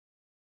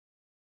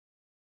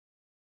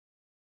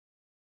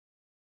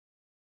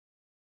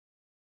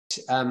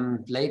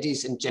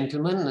Ladies and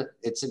gentlemen,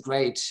 it's a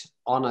great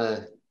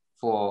honor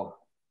for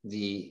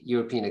the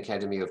European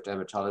Academy of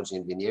Dermatology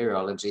and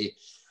Venereology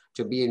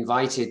to be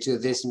invited to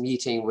this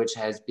meeting, which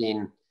has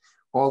been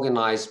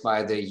organized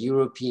by the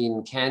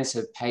European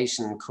Cancer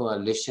Patient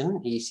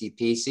Coalition,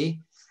 ECPC,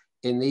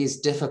 in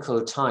these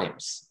difficult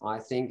times. I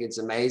think it's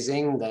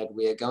amazing that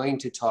we are going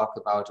to talk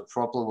about a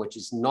problem which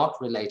is not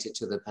related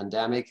to the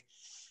pandemic,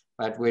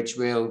 but which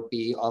will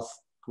be of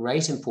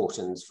great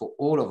importance for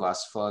all of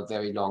us for a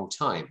very long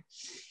time.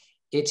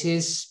 It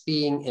is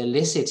being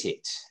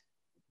elicited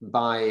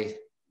by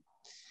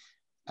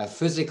a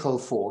physical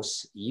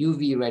force,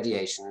 UV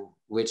radiation,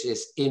 which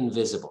is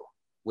invisible.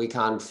 We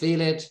can't feel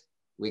it,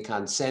 we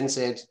can't sense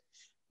it,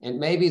 and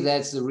maybe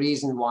that's the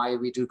reason why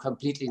we do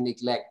completely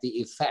neglect the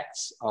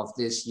effects of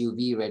this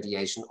UV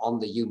radiation on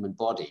the human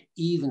body,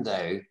 even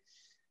though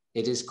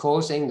it is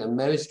causing the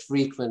most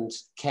frequent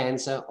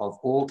cancer of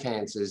all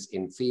cancers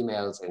in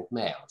females and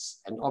males.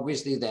 And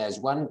obviously there's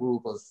one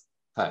group of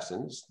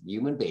persons,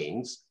 human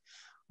beings,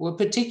 who are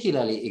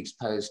particularly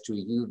exposed to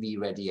UV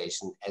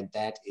radiation, and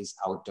that is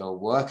outdoor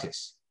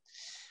workers.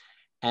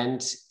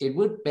 And it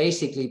would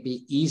basically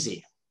be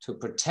easy to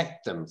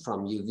protect them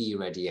from UV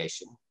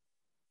radiation,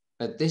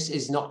 but this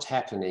is not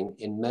happening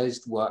in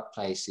most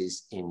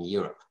workplaces in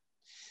Europe.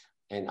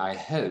 And I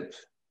hope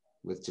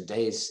with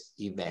today's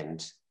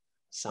event,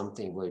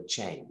 something will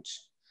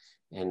change.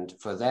 And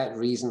for that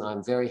reason,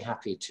 I'm very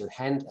happy to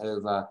hand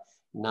over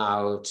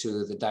now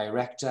to the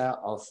director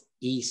of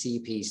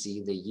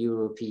ECPC, the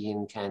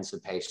European Cancer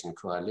Patient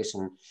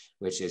Coalition,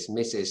 which is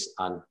Mrs.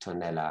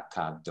 Antonella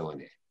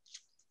Cardone.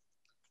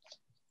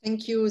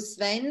 Thank you,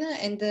 Sven.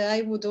 And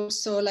I would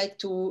also like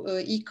to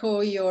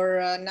echo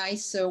your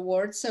nice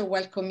words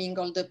welcoming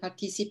all the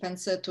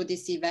participants to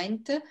this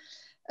event.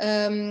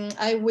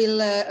 I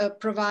will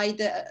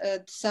provide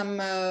some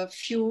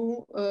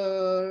few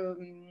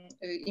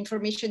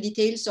information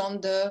details on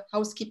the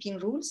housekeeping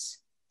rules.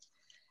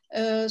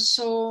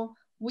 So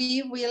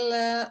we will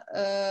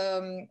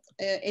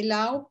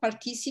allow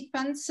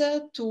participants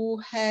to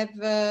have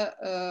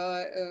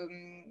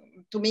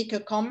to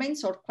make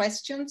comments or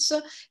questions,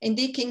 and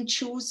they can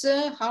choose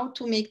how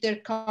to make their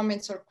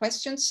comments or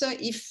questions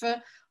if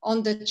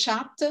on the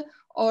chat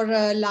or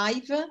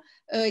live.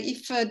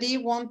 If they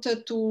want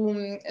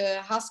to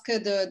ask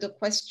the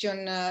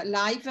question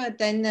live,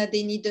 then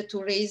they need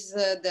to raise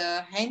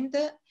the hand,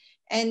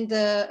 and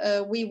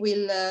we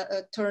will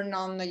turn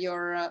on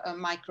your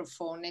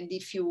microphone, and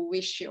if you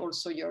wish,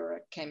 also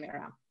your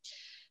camera.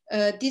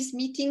 This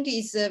meeting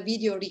is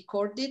video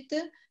recorded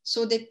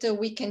so that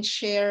we can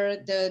share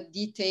the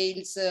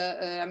details,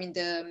 I mean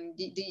the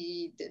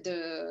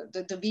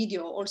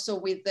video also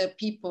with the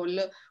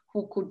people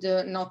who could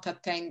not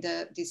attend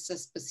this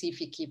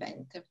specific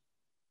event.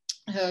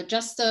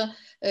 Just a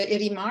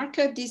remark,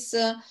 this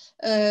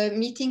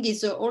meeting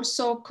is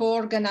also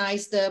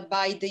co-organized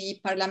by the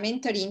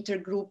Parliamentary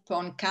Intergroup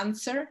on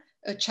Cancer,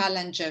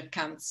 Challenge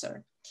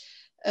Cancer.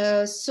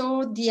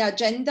 So the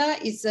agenda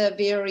is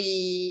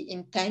very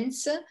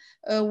intense.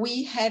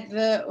 We have,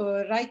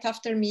 right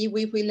after me,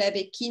 we will have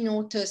a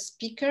keynote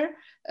speaker.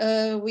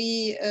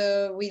 We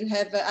will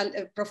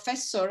have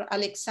Professor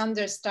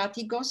Alexander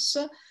Stratigos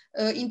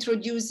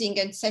introducing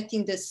and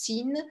setting the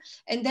scene.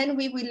 And then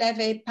we will have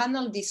a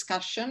panel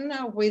discussion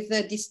with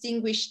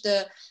distinguished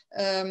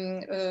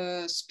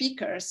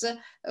speakers.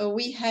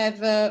 We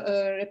have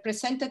a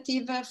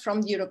representative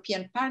from the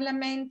European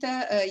Parliament,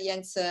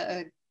 Jens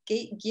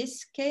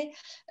Gieske.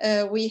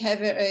 We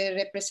have a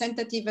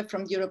representative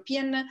from the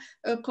European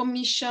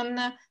Commission,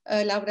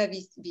 Laura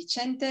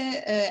Vicente,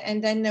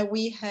 and then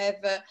we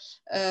have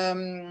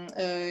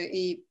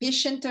a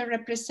patient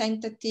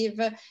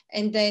representative,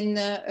 and then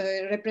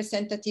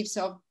representatives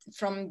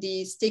from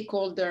the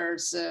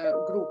stakeholders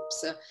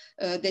groups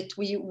that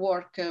we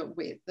work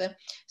with.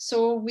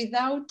 So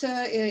without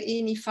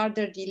any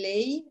further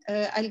delay,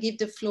 I'll give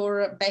the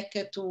floor back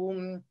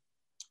to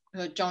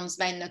John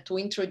Sven to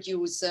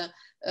introduce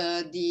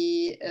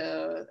the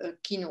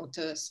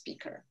keynote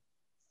speaker.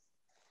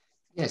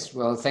 Yes,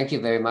 well, thank you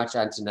very much,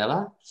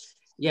 Antonella.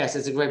 Yes,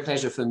 it's a great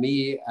pleasure for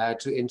me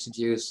to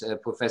introduce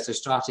Professor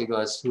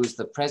Stratigos, who is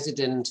the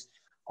president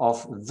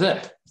of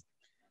the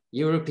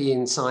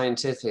European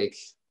Scientific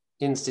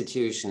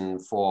Institution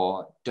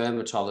for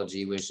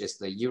Dermatology, which is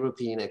the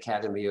European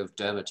Academy of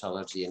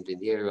Dermatology and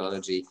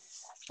Venereology.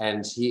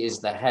 And he is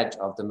the head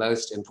of the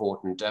most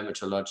important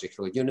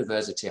dermatological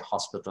university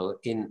hospital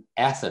in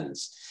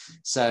Athens.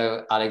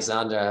 So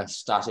Alexander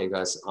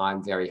Stratigos,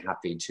 I'm very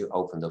happy to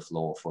open the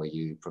floor for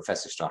you.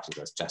 Professor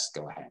Stratigos, just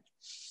go ahead.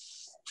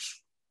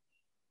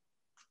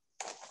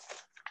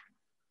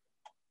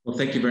 Well,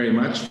 thank you very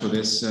much for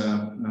this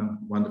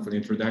wonderful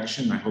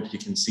introduction. I hope you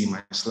can see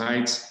my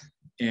slides.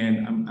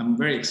 And I'm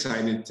very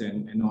excited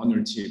and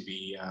honored to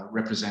be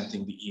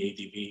representing the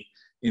EADV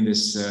in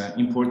this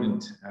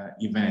important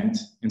event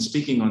and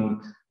speaking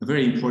on a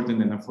very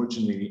important and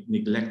unfortunately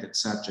neglected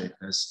subject,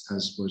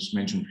 as was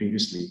mentioned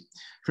previously.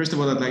 First of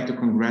all, I'd like to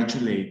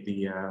congratulate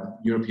the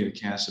European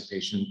Cancer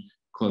Patient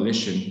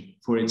Coalition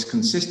for its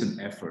consistent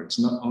efforts,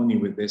 not only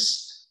with this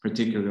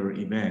particular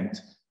event,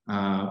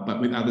 but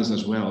with others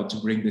as well, to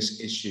bring this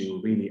issue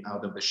really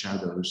out of the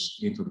shadows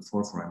into the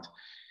forefront.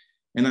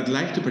 And I'd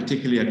like to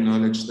particularly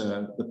acknowledge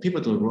the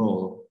pivotal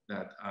role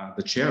that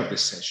the chair of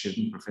this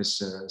session,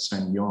 Professor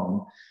Sven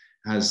Jong,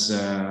 has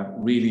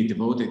really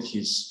devoted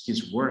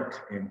his work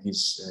and his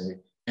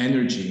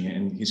energy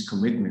and his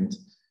commitment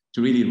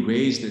to really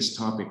raise this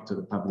topic to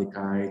the public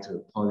eye, to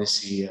the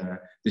policy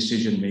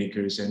decision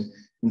makers, and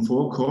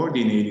for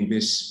coordinating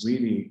this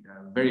really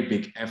very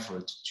big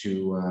effort to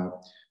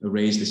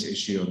raise this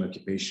issue on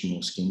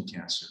occupational skin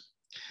cancer.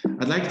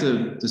 I'd like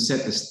to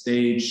set the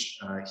stage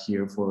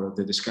here for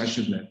the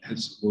discussion that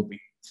will be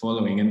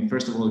following. And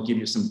first of all, give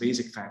you some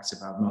basic facts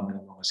about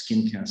non-melanoma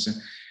skin cancer.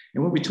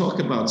 And when we talk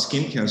about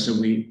skin cancer,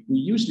 we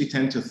usually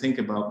tend to think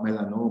about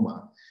melanoma,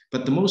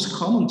 but the most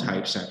common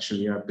types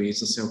actually are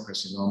basal cell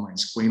carcinoma and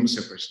squamous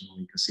cell carcinoma.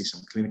 You can see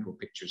some clinical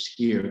pictures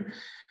here.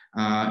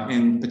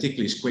 And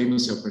particularly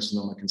squamous cell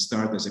carcinoma can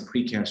start as a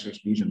precancerous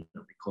lesion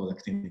that we call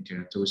actinic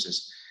keratosis.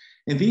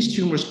 And these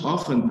tumors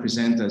often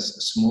present as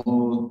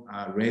small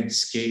red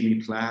scaly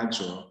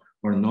plaques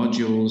or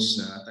nodules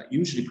that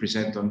usually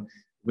present on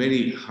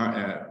very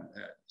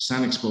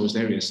sun-exposed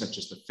areas such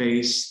as the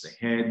face, the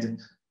head,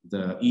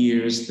 the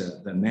ears,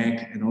 the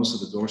neck, and also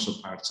the dorsal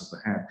parts of the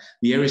head,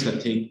 the areas that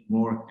take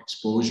more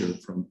exposure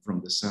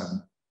from the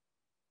sun.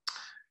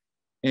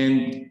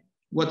 And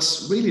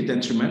what's really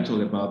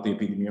detrimental about the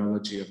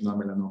epidemiology of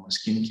non-melanoma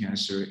skin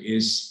cancer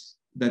is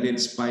that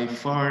it's by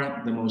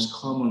far the most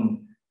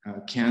common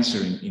cancer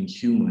in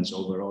humans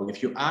overall.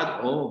 If you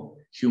add all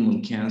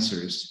human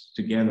cancers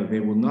together, they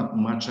will not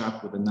match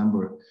up with the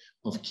number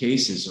of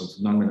cases of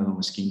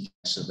non-melanoma skin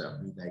cancer that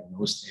we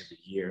diagnose every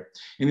year.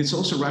 And it's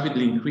also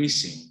rapidly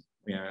increasing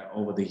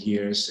over the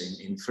years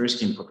in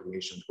fair-skinned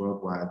populations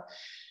worldwide.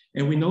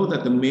 And we know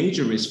that the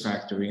major risk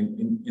factor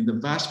in the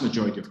vast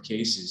majority of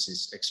cases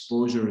is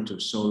exposure to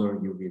solar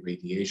UV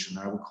radiation.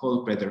 I would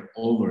call it rather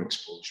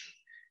overexposure.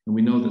 And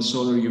we know that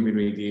solar UV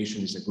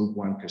radiation is a group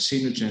 1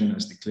 carcinogen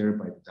as declared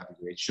by the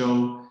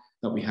WHO,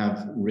 that we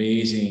have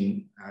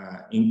raising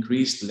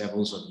increased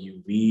levels of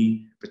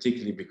UV,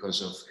 particularly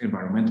because of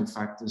environmental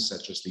factors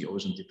such as the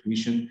ozone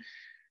depletion.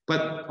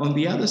 But on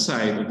the other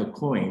side of the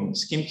coin,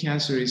 skin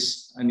cancer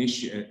is an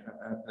issue,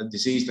 a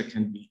disease that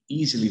can be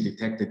easily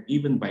detected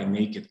even by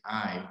naked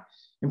eye.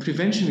 And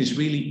prevention is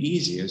really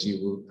easy, as you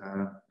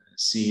will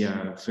see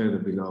further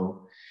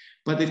below.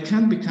 But it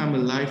can become a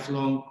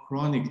lifelong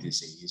chronic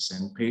disease,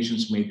 and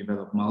patients may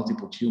develop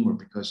multiple tumors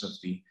because of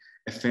the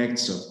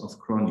effects of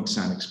chronic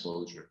sun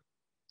exposure.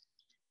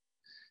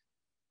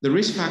 The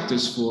risk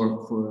factors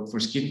for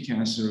skin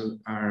cancer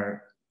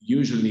are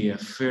usually a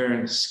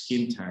fair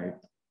skin type,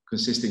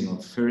 consisting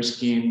of fair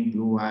skin,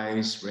 blue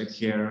eyes, red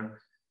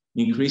hair,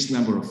 increased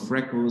number of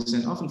freckles,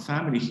 and often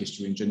family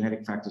history and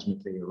genetic factors may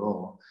play a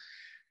role.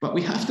 But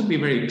we have to be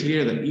very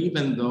clear that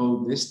even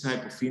though this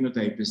type of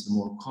phenotype is the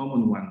more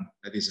common one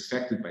that is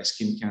affected by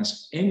skin cancer,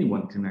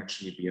 anyone can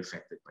actually be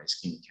affected by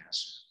skin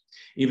cancer,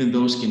 even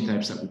those skin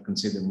types that we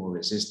consider more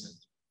resistant.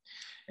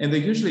 And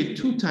there are usually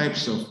two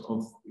types of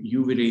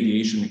UV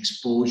radiation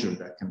exposure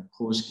that can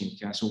cause skin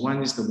cancer.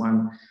 One is the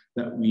one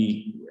that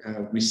we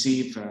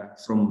receive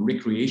from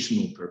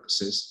recreational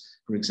purposes,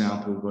 for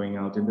example, going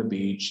out in the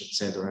beach,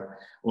 etc.,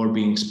 or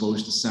being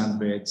exposed to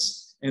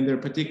sunbeds. And they're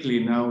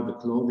particularly now the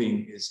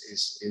clothing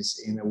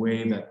is in a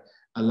way that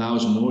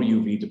allows more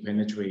UV to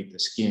penetrate the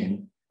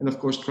skin. And of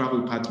course,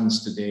 travel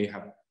patterns today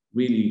have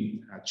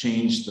really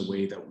changed the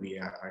way that we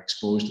are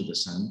exposed to the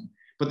sun.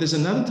 But there's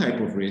another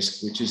type of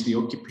risk, which is the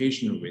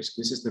occupational risk.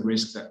 This is the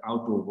risk that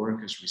outdoor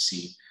workers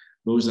receive.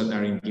 Those that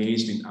are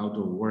engaged in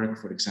outdoor work,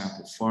 for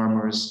example,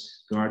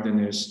 farmers,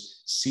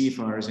 gardeners,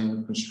 seafarers,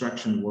 and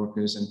construction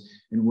workers,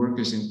 and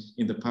workers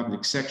in the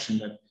public section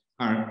that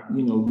are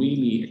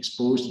really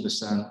exposed to the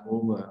sun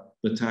over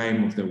the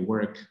time of their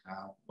work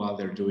while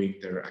they're doing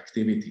their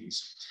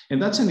activities. And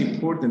that's an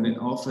important and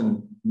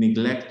often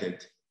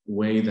neglected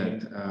way that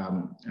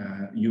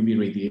UV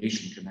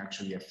radiation can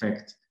actually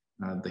affect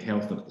the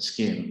health of the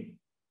skin.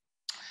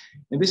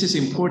 And this is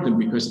important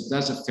because it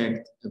does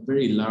affect a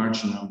very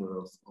large number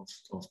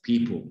of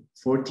people,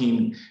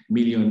 14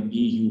 million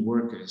EU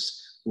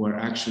workers who are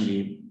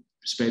actually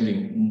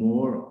spending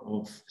more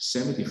of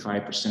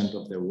 75%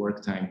 of their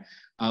work time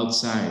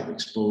outside,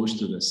 exposed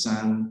to the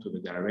sun, to the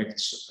direct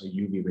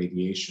UV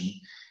radiation.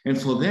 And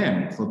for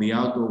them, for the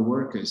outdoor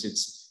workers,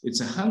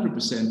 it's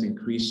 100%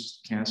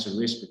 increased cancer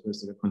risk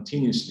because they're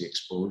continuously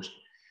exposed.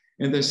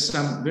 And there's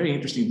some very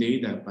interesting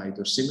data by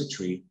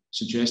dosimetry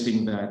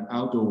suggesting that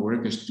outdoor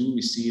workers do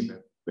receive a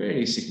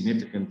very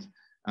significant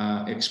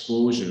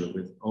exposure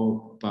with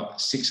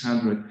about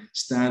 600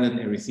 standard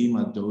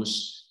erythema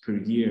dose per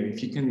year.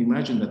 If you can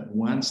imagine that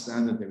one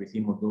standard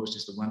erythema dose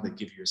is the one that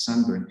gives you a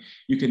sunburn,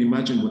 you can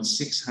imagine what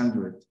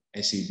 600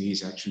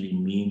 SEDs actually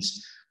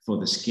means for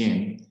the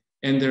skin.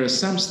 And there are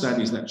some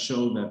studies that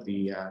show that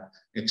the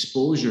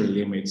exposure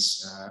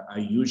limits are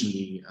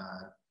usually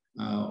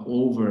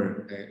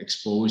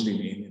overexposed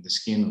in the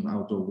skin of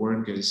outdoor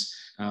workers,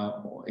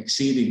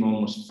 exceeding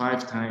almost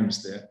 5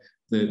 times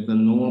the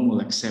normal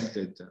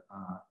accepted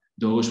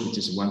dose, which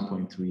is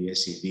 1.3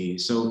 SEV.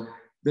 So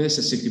there's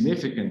a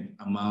significant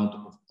amount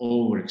of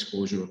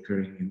overexposure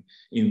occurring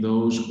in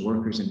those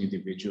workers and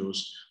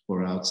individuals who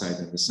are outside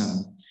in the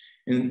sun.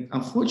 And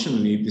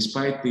unfortunately,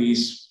 despite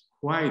these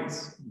quite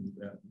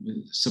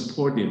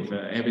supportive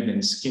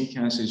evidence, skin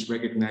cancer is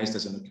recognized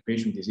as an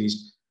occupational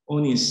disease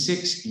only in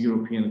 6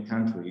 European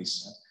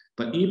countries.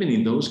 But even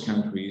in those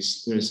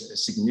countries, there's a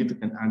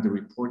significant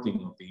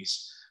underreporting of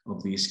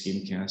these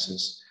skin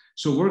cancers.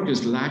 So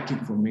workers lack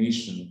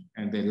information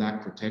and they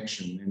lack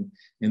protection.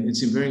 And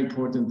it's very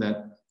important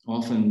that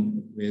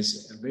often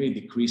there's a very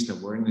decreased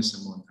awareness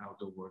among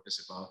outdoor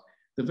workers about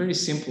the very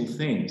simple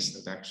things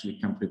that actually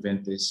can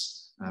prevent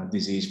this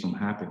disease from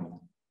happening.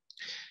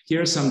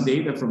 Here are some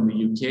data from the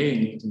UK,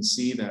 and you can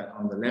see that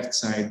on the left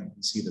side, you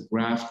can see the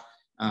graph,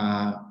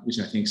 which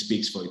I think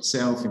speaks for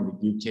itself. In the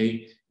UK,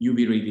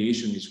 UV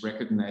radiation is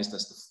recognized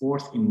as the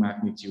 4th in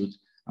magnitude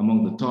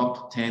among the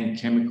top 10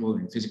 chemical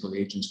and physical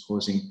agents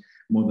causing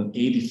more than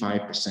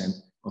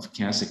 85% of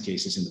cancer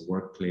cases in the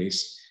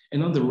workplace.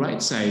 And on the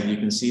right side, you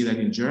can see that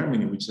in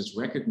Germany, which has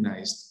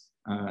recognized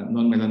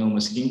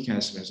non-melanoma skin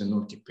cancer as an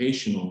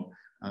occupational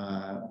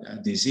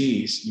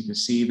disease, you can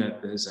see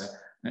that there's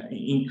an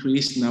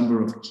increased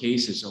number of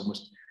cases,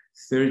 almost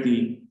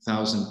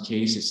 30,000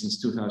 cases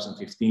since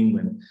 2015,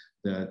 when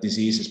the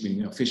disease has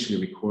been officially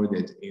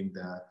recorded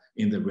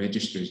in the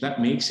registers.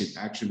 That makes it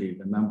actually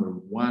the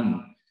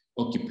 #1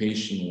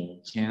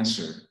 occupational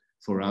cancer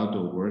for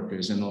outdoor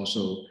workers, and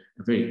also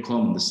a very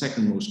common, the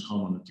 2nd most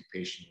common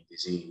occupational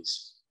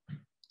disease.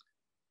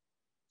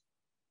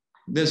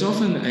 There's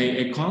often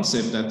a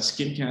concept that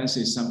skin cancer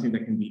is something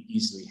that can be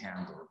easily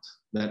handled,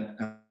 that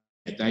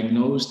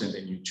diagnosed and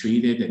then you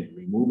treat it and you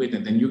remove it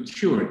and then you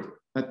cure it.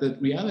 But the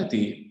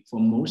reality for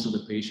most of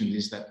the patients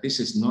is that this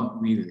is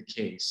not really the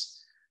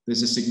case.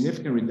 There's a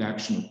significant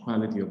reduction of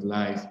quality of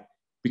life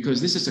because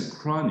this is a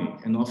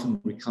chronic and often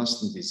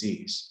recurrent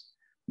disease.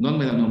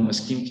 Non-melanoma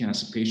skin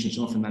cancer patients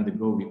often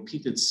undergo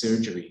repeated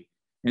surgery.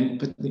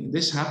 But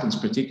this happens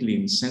particularly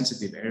in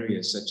sensitive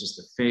areas such as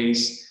the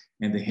face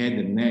and the head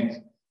and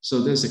neck. So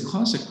there's a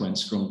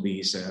consequence from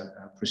these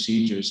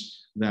procedures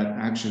that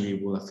actually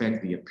will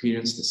affect the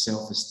appearance, the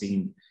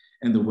self-esteem,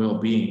 and the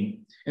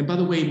well-being. And by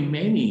the way,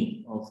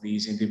 many of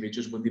these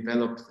individuals will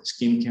develop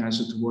skin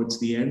cancer towards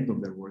the end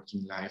of their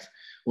working life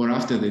or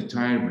after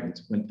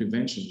retirement, when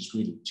prevention is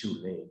really too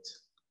late.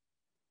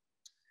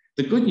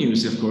 The good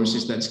news, of course,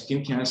 is that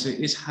skin cancer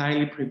is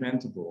highly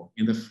preventable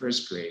in the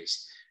first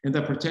place. And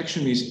the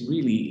protection is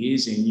really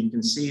easy. And you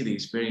can see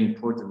these very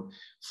important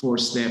 4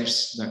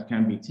 steps that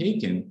can be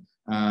taken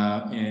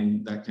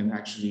and that can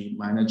actually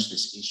manage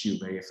this issue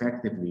very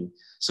effectively.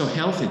 So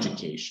health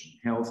education,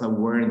 health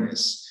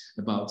awareness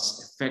about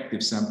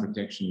effective sun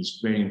protection is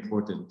very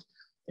important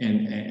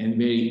and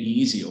very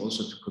easy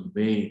also to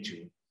convey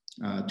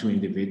to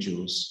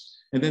individuals.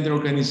 And then the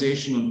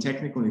organizational and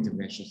technical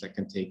interventions that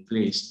can take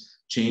place,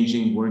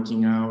 changing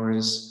working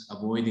hours,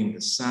 avoiding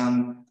the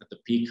sun at the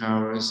peak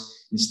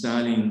hours,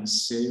 installing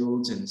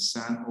shields and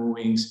sun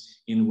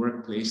awnings in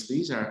workplace.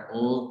 These are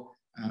all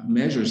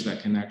measures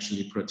that can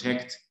actually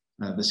protect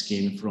the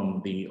skin from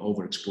the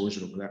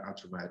overexposure of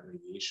ultraviolet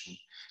radiation.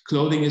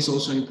 Clothing is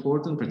also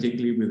important,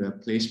 particularly with the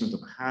placement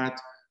of a hat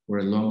or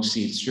a long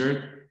sleeved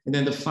shirt. And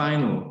then the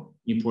final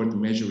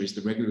important measure is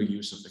the regular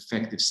use of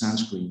effective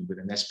sunscreen with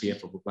an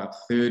SPF of about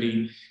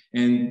 30.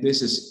 And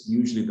this is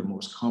usually the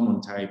most common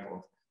type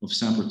of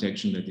sun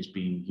protection that is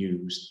being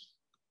used.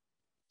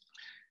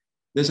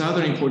 There's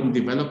other important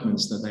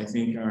developments that I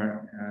think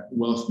are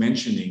worth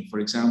mentioning. For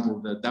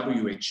example, the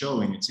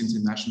WHO in its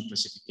International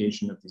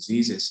Classification of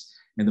Diseases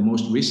and the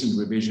most recent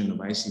revision of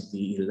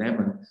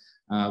ICD-11,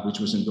 which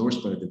was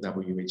endorsed by the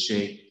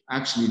WHO,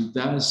 actually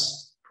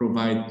does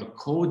provide a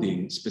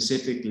coding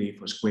specifically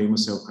for squamous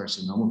cell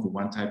carcinoma, for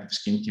one type of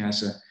skin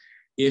cancer,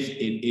 if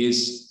it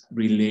is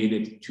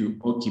related to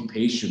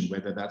occupation,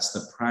 whether that's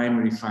the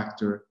primary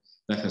factor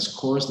that has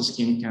caused the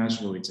skin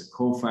cancer or it's a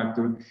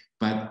cofactor.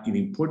 But the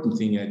important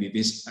thing is that it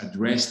is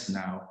addressed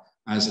now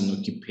as an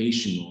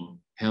occupational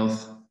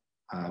health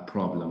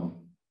problem.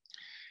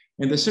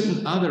 And there's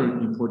certain other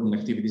important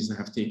activities that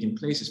have taken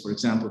place. For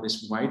example,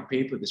 this white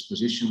paper, this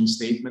position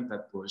statement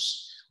that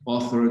was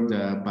authored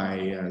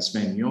by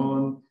Sven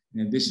Jon,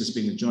 and this has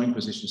been a joint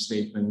position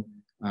statement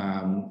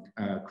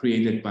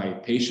created by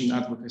patient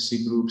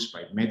advocacy groups,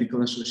 by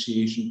medical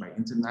association, by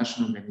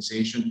international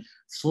organization,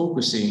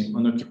 focusing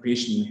on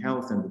occupational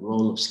health and the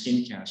role of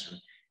skin cancer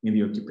in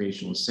the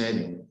occupational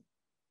setting.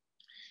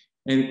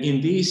 And in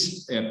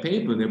this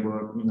paper, there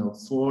were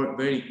 4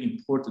 very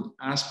important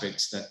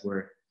aspects that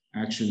were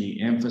actually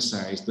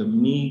emphasized. The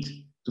need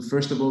to,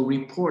 first of all,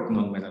 report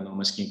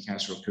non-melanoma skin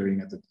cancer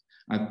occurring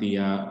at the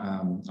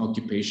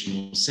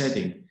occupational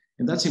setting.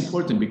 And that's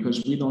important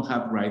because we don't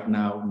have right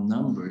now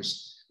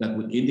numbers that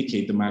would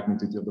indicate the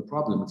magnitude of the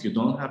problem. If you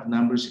don't have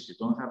numbers, if you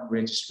don't have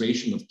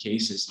registration of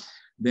cases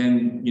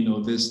then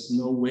there's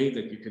no way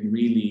that you can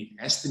really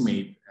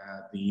estimate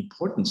the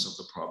importance of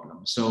the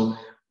problem. So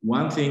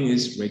one thing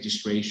is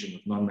registration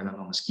of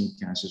non-melanoma skin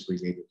cancers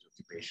related to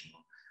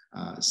occupational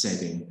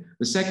setting.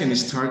 The second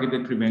is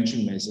targeted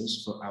prevention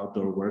measures for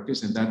outdoor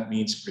workers, and that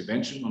means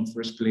prevention on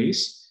first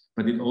place,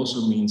 but it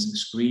also means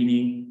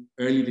screening,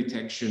 early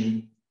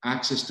detection,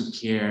 access to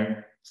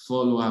care,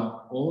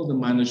 follow-up, all the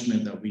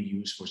management that we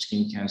use for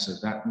skin cancer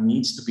that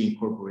needs to be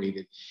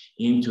incorporated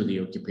into the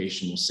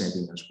occupational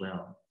setting as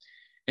well.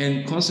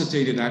 And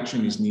concentrated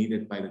action is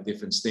needed by the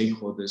different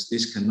stakeholders.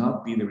 This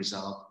cannot be the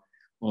result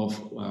of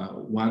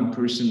one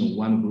person or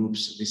one group.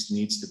 So this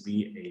needs to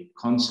be a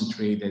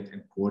concentrated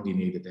and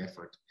coordinated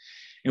effort.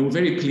 And we're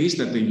very pleased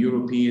that the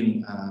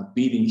European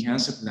Beating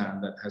Cancer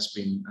Plan that has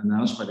been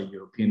announced by the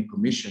European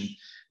Commission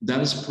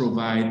does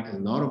provide a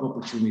lot of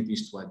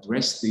opportunities to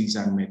address these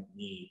unmet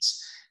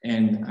needs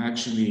and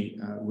actually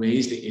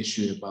raise the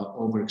issue about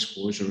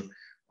overexposure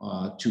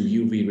to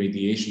UV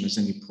radiation as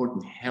an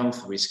important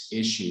health risk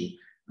issue,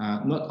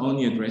 not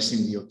only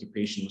addressing the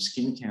occupational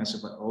skin cancer,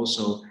 but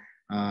also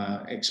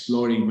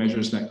exploring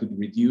measures that could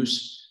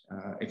reduce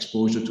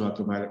exposure to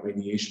ultraviolet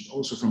radiation,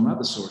 also from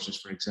other sources,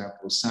 for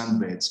example,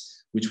 sunbeds,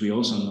 which we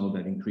also know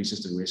that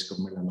increases the risk of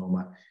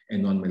melanoma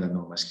and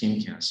non-melanoma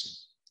skin cancer.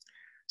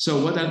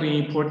 So what are the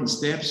important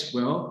steps?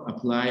 Well,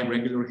 apply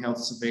regular health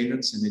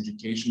surveillance and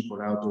education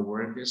for outdoor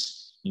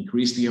workers,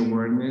 increase the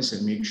awareness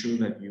and make sure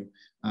that you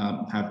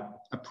have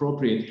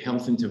appropriate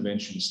health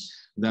interventions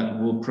that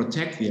will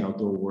protect the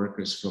outdoor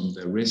workers from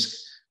the risk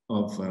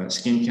of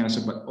skin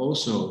cancer, but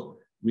also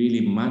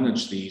really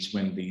manage these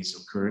when these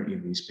occur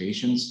in these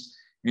patients.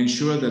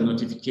 Ensure the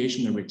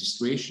notification and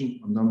registration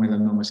of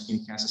non-melanoma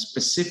skin cancer,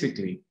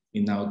 specifically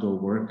in outdoor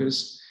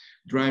workers.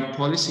 Drive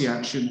policy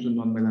action to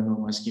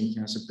non-melanoma skin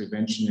cancer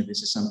prevention. And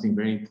this is something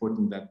very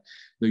important that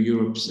the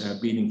Europe's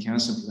Beating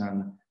Cancer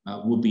Plan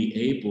will be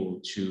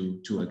able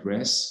to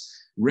address.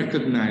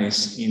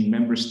 Recognize in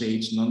member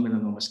states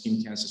non-melanoma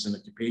skin cancer as an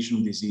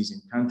occupational disease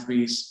in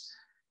countries,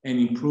 and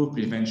improve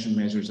prevention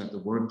measures at the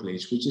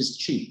workplace, which is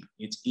cheap,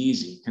 it's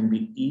easy, can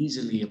be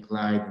easily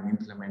applied and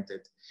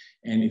implemented,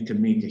 and it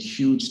can make a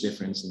huge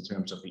difference in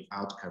terms of the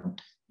outcome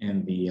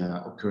and the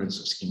occurrence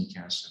of skin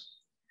cancer.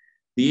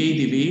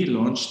 The ADV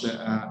launched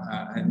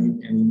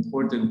an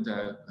important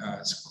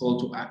call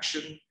to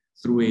action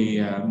through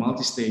a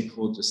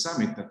multi-stakeholder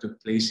summit that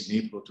took place in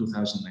April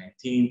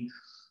 2019,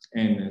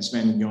 and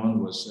Sven Jon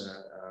was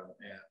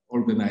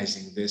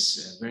organizing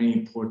this very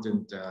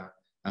important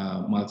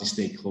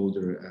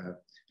multi-stakeholder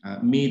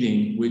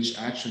meeting, which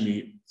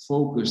actually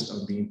focused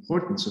on the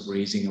importance of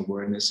raising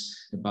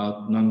awareness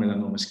about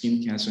non-melanoma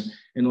skin cancer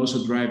and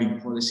also driving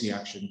policy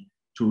action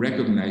to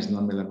recognize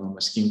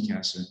non-melanoma skin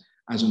cancer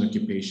as an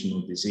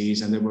occupational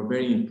disease. And there were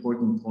very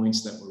important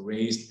points that were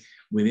raised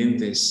within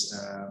this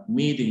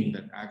meeting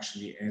that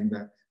actually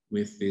ended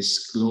with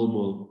this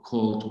global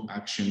call to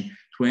action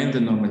to end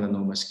the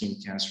non-melanoma skin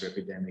cancer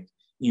epidemic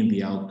in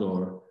the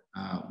outdoor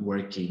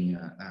working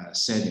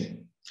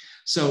setting.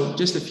 So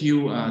just a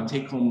few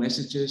take-home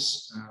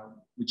messages,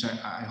 which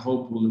I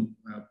hope will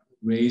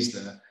raise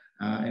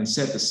and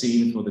set the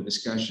scene for the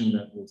discussion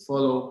that will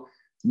follow.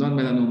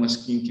 Non-melanoma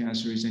skin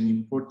cancer is an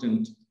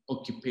important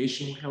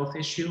occupational health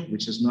issue,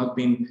 which has not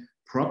been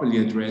properly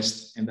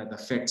addressed and that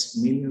affects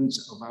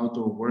millions of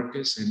outdoor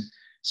workers. And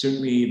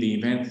certainly the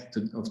event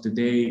of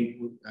today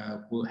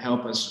will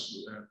help us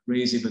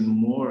raise even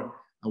more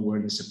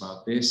awareness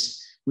about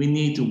this. We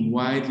need to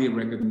widely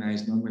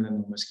recognize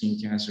non-melanoma skin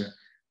cancer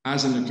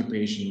as an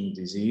occupational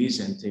disease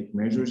and take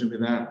measures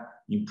with that,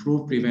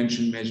 improve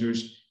prevention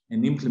measures,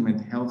 and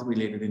implement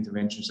health-related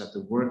interventions at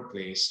the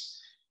workplace.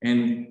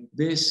 And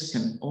this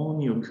can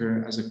only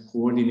occur as a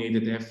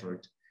coordinated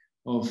effort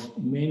of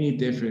many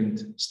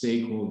different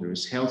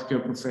stakeholders,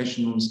 healthcare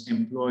professionals,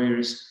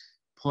 employers,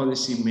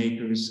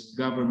 policymakers,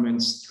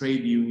 governments,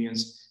 trade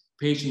unions,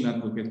 patient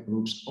advocate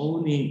groups.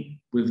 Only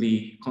with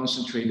the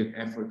concentrated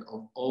effort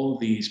of all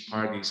these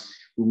parties,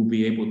 we will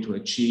be able to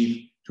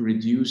achieve to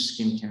reduce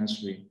skin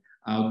cancer in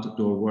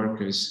outdoor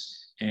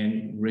workers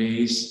and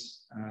raise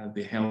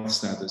the health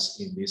status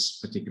in this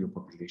particular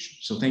population.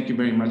 So thank you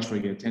very much for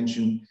your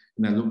attention,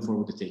 and I look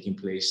forward to taking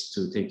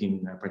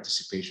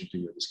participation to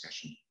your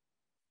discussion.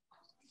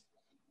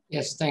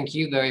 Yes, thank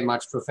you very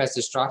much,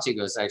 Professor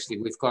Stratigos. Actually,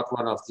 we've got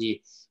one of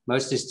the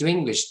most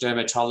distinguished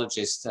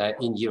dermatologists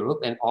in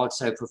Europe, and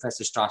also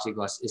Professor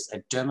Stratigos is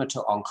a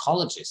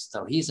dermato-oncologist,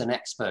 so he's an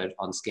expert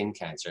on skin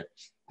cancer,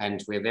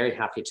 and we're very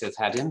happy to have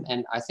had him.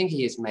 And I think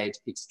he has made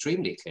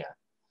extremely clear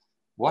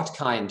what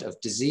kind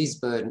of disease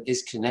burden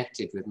is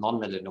connected with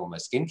non-melanoma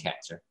skin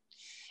cancer,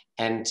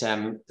 and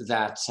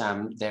that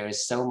there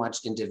is so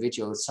much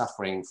individual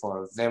suffering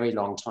for a very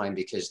long time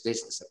because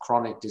this is a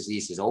chronic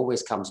disease. It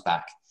always comes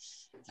back.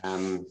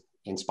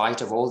 In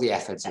spite of all the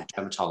efforts of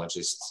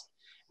dermatologists.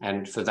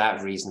 And for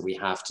that reason, we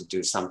have to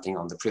do something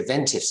on the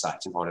preventive side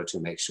in order to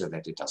make sure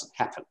that it doesn't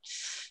happen.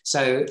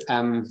 So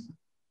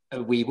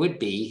we would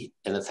be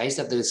in the face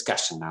of the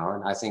discussion now,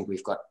 and I think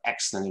we've got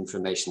excellent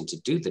information to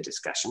do the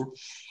discussion.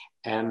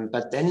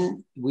 But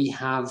then we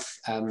have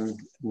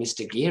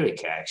Mr.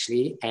 Giericke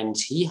actually, and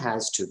he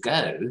has to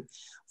go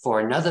for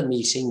another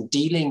meeting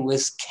dealing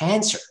with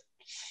cancer.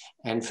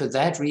 And for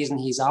that reason,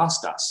 he's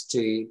asked us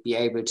to be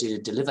able to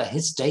deliver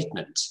his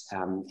statement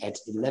at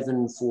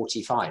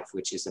 11:45,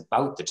 which is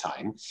about the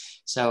time.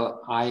 So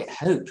I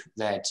hope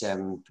that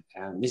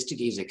Mr.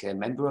 Giericke, a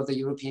member of the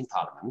European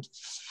Parliament,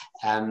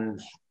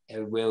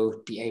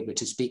 will be able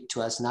to speak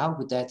to us now.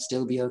 Would that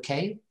still be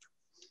okay?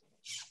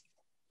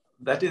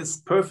 That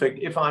is perfect.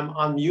 If I'm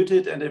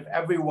unmuted and if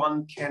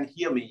everyone can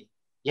hear me.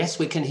 Yes,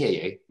 we can hear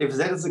you. If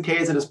that is the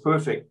case, it is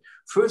perfect.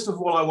 First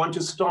of all, I want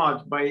to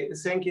start by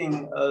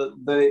thanking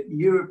the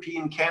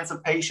European Cancer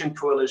Patient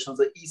Coalition,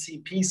 the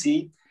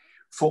ECPC,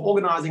 for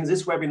organizing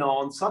this webinar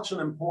on such an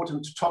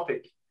important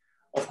topic.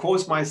 Of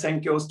course, my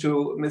thank goes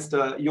to Mr.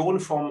 John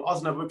from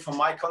Osnabrück, from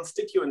my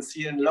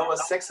constituency in Lower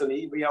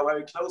Saxony. We are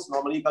very close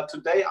normally, but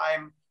today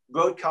I'm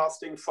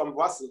broadcasting from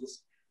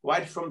Brussels,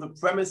 right from the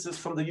premises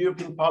from the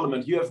European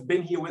Parliament. You have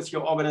been here with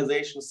your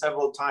organization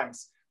several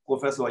times,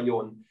 Professor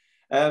John.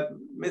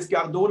 Ms.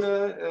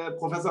 Gardone,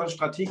 Professor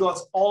Strategos,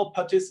 all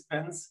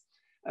participants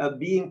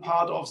being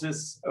part of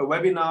this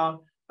webinar,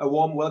 a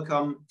warm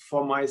welcome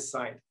from my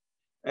side.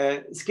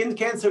 Skin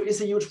cancer is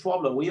a huge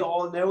problem. We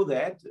all know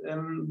that,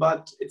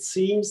 but it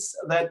seems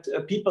that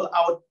people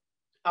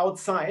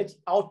outside,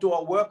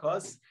 outdoor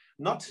workers,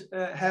 not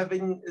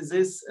having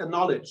this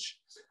knowledge.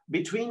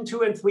 Between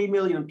 2 and 3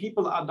 million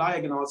people are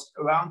diagnosed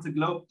around the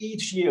globe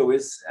each year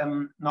with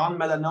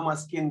non-melanoma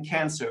skin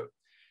cancer.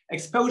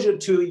 Exposure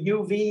to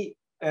UV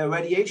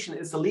radiation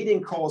is the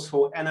leading cause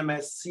for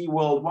NMSC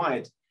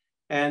worldwide,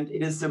 and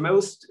it is the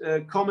most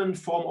common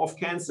form of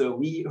cancer.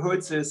 We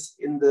heard this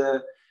in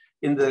the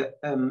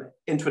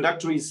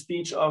introductory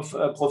speech of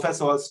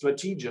Professor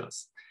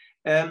Strategos.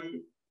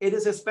 It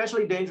is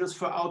especially dangerous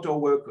for outdoor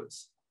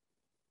workers.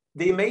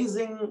 The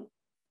amazing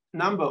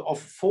number of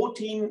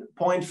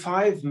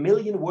 14.5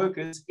 million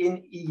workers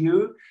in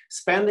EU,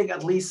 spending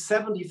at least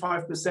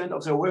 75%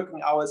 of their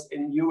working hours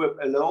in Europe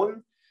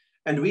alone.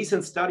 And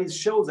recent studies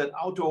show that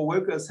outdoor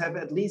workers have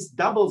at least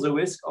double the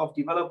risk of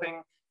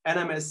developing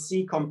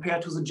NMSC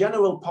compared to the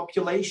general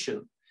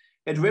population.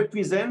 It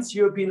represents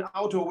European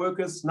outdoor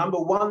workers'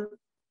 #1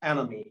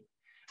 enemy.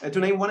 To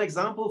name one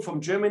example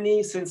from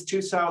Germany, since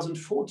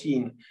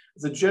 2014,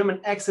 the German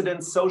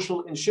accident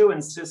social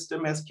insurance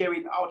system has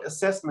carried out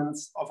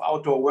assessments of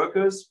outdoor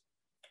workers.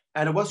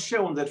 And it was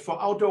shown that for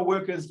outdoor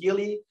workers,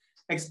 yearly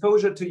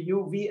exposure to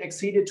UV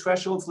exceeded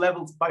threshold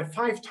levels by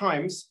 5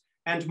 times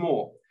and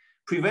more.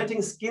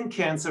 Preventing skin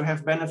cancer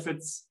have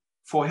benefits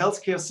for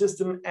healthcare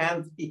system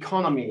and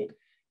economy.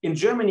 In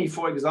Germany,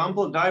 for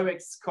example,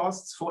 direct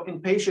costs for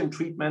inpatient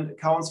treatment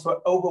accounts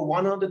for over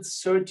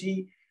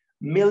 130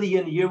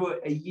 million euro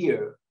a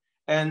year.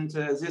 And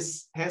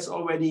this has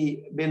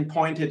already been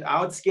pointed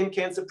out. Skin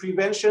cancer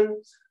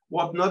prevention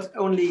would not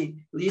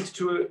only lead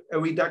to a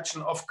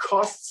reduction of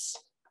costs,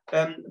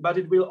 but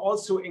it will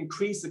also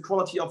increase the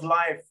quality of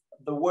life,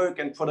 the work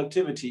and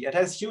productivity. It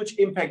has huge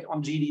impact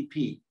on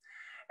GDP.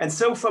 And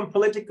so from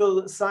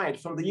political side,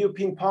 from the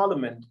European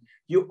Parliament,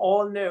 you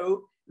all know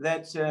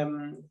that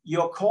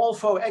your call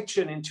for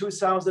action in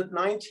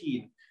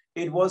 2019,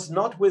 it was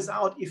not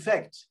without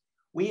effect.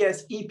 We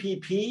as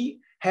EPP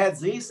had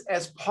this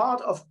as part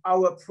of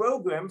our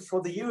program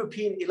for the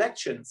European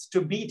elections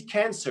to beat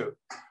cancer,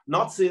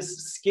 not this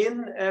skin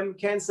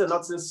cancer,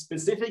 not this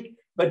specific,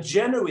 but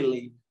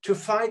generally to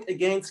fight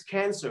against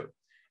cancer.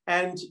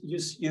 And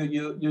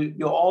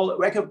you all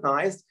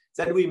recognized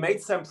that we made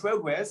some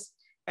progress.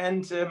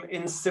 And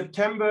in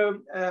September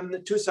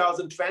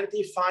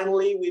 2020,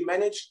 finally, we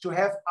managed to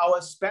have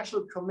our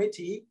special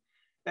committee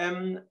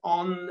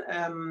on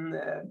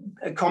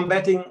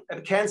combating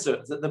cancer,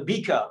 the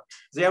BICA.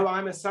 There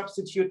I'm a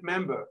substitute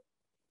member.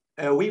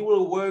 We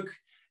will work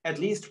at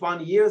least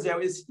 1 year.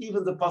 There is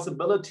even the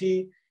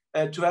possibility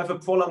to have a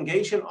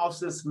prolongation of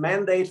this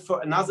mandate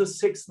for another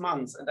 6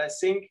 months. And I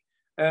think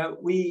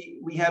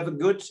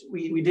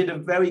we did a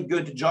very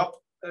good job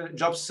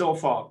so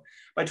far.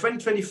 By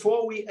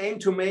 2024, we aim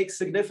to make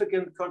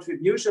significant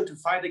contribution to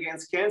fight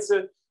against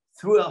cancer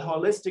through a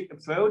holistic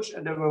approach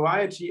and a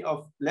variety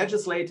of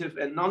legislative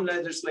and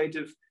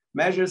non-legislative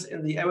measures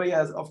in the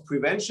areas of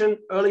prevention,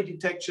 early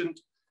detection,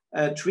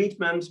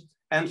 treatment,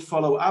 and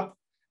follow-up.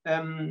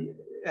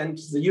 And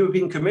the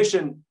European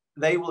Commission,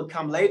 they will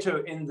come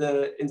later in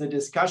the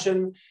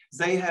discussion.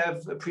 They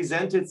have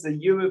presented the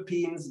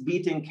Europeans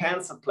Beating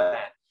Cancer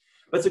Plan.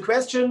 But the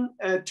question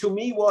to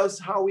me was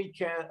how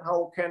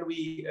can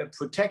we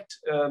protect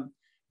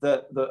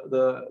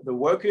the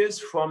workers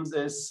from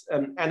this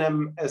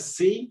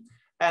NMSC?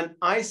 And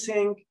I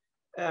think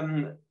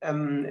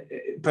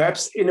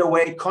perhaps in a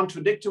way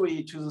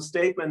contradictory to the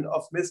statement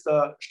of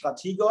Mr.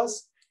 Strategos,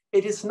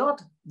 it is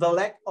not the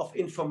lack of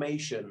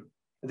information.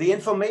 The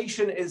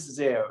information is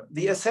there.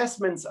 The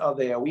assessments are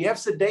there. We have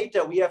the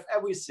data, we have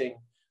everything.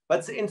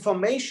 But the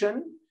information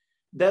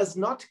does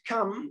not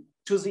come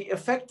to the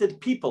affected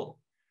people.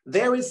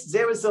 There is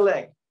a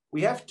lag.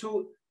 we have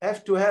to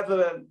have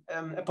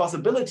a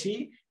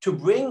possibility to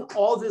bring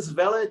all this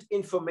valid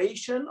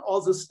information,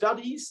 all the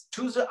studies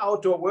to the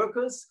outdoor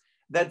workers,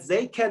 that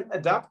they can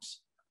adapt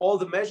all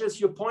the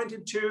measures you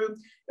pointed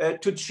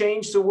to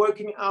change the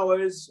working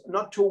hours,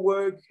 not to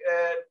work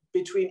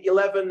between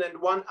 11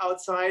 and 1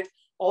 outside,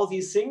 all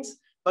these things.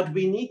 But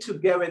we need to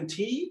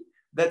guarantee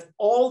that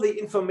all the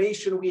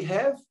information we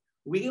have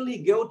really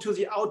go to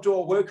the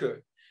outdoor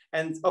worker.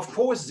 And of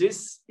course,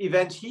 this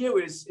event here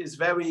is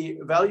very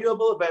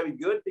valuable, very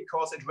good,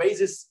 because it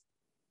raises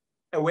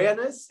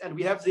awareness and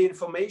we have the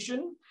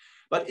information.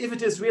 But if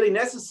it is really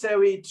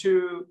necessary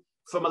to,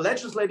 from a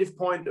legislative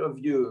point of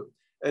view,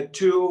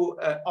 to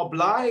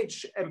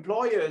oblige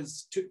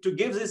employers to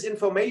give this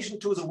information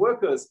to the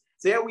workers,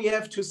 there we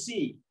have to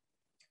see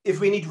if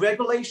we need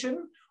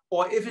regulation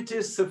or if it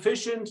is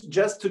sufficient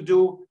just to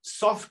do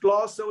soft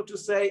law, so to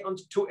say, and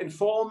to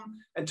inform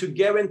and to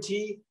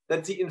guarantee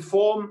that the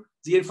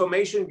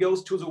information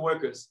goes to the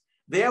workers.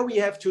 There we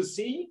have to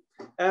see.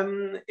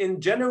 In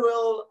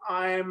general,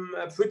 I'm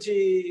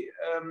pretty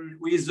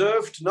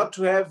reserved not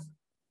to have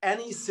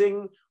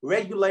anything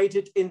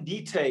regulated in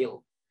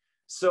detail.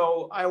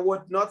 So I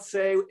would not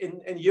say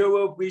in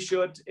Europe, we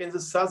should, in the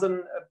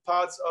southern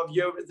parts of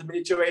Europe, the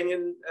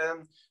Mediterranean,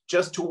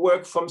 just to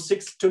work from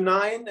 6 to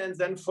 9 and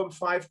then from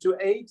 5 to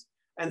 8.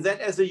 And then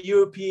as a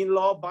European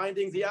law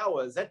binding the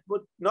hours, that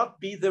would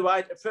not be the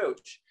right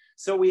approach.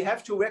 So we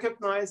have to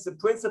recognize the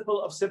principle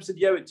of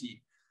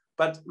subsidiarity.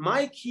 But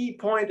my key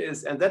point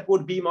is, and that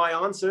would be my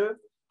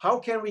answer, how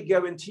can we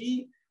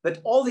guarantee that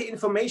all the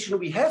information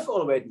we have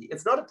already,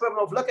 it's not a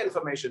problem of lack of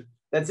information,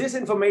 that this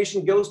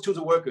information goes to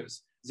the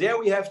workers. There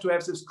we have to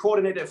have this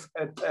coordinated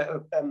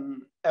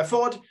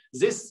effort.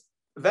 This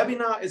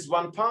webinar is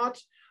one part,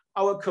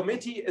 our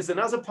committee is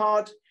another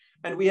part,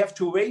 and we have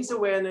to raise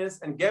awareness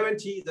and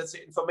guarantee that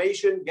the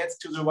information gets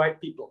to the right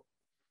people.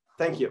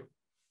 Thank you.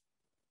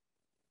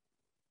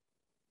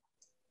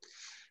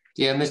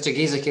 Dear Mr.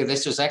 Giesecke,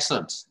 this was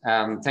excellent.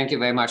 Thank you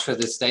very much for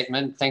this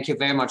statement. Thank you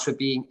very much for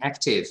being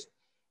active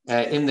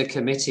in the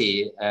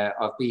committee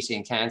of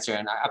beating cancer.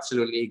 And I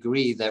absolutely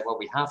agree that what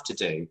we have to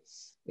do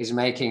is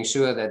making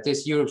sure that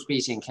this Europe's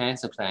Beating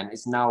Cancer Plan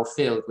is now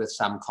filled with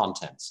some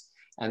contents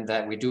and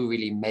that we do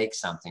really make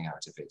something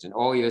out of it. And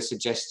all your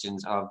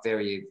suggestions are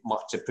very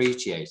much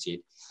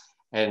appreciated.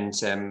 And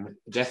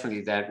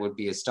definitely that would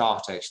be a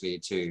start actually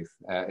to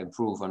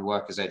improve on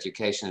workers'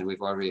 education. And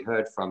we've already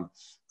heard from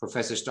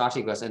Professor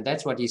Stratigos, and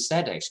that's what he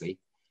said actually,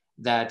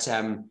 that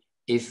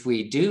if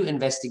we do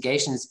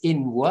investigations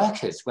in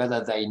workers,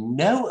 whether they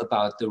know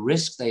about the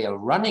risk they are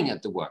running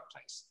at the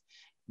workplace,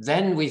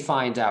 then we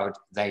find out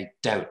they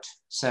don't.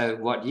 So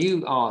what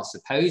you are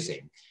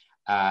supposing,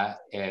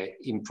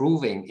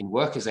 improving in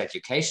workers'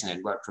 education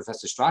and what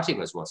Professor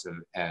Stratigos was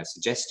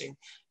suggesting,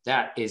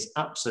 that is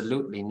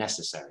absolutely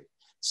necessary.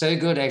 So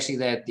good actually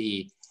that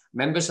the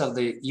members of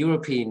the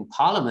European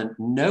Parliament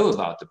know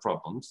about the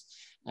problems,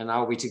 and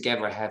now we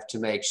together have to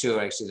make sure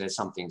actually that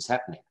something's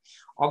happening.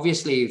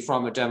 Obviously,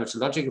 from a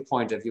dermatological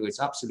point of view, it's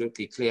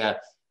absolutely clear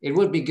it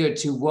would be good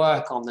to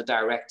work on the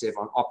directive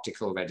on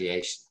optical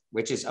radiation,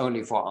 which is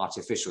only for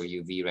artificial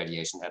UV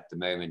radiation at the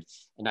moment.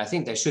 And I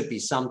think there should be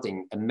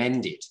something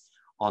amended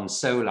on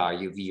solar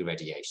UV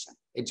radiation.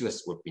 It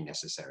just would be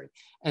necessary.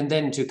 And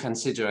then to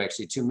consider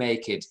actually to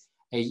make it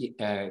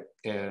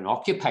an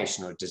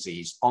occupational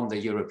disease on the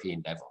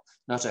European level,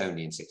 not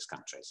only in 6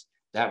 countries.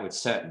 That would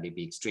certainly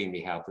be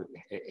extremely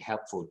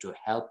helpful to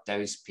help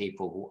those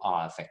people who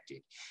are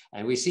affected.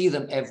 And we see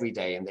them every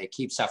day and they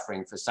keep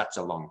suffering for such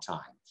a long time.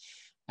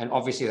 And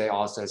obviously they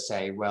also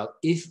say, well,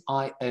 if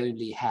I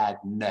only had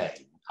known,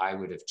 I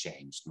would have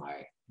changed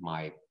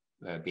my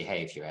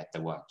behavior at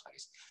the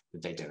workplace,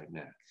 but they don't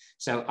know.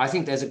 So I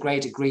think there's a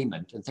great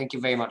agreement, and thank you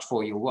very much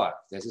for your work.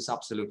 This is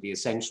absolutely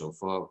essential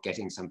for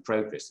getting some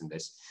progress in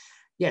this.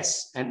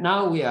 Yes, and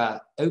now we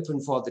are open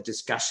for the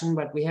discussion,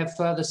 but we have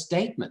further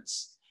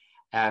statements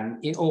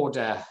in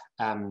order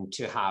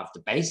to have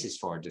the basis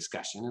for a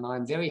discussion. And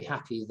I'm very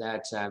happy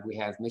that we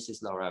have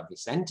Mrs. Laura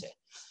Vicente,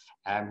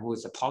 who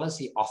is a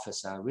policy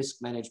officer, risk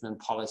management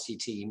policy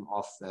team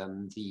of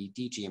the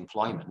DG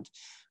Employment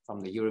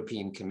from the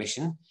European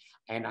Commission.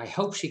 And I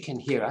hope she can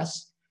hear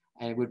us.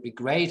 And it would be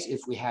great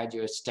if we had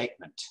your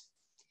statement.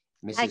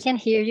 Mrs. I can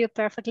hear you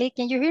perfectly.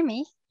 Can you hear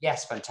me?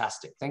 Yes,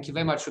 fantastic. Thank you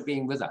very much for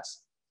being with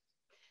us.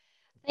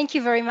 Thank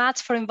you very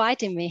much for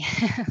inviting me.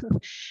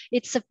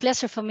 It's a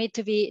pleasure for me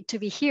to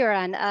be here,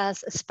 and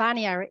as a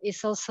Spaniard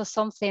is also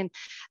something,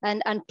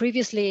 and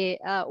previously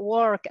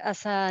work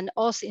as an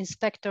OS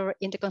inspector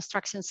in the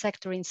construction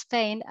sector in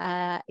Spain.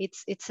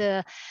 It's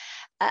a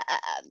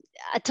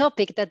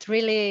topic that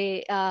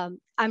really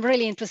I'm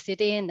really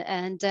interested in,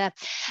 and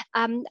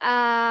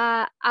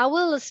I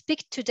will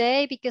speak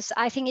today because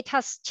I think it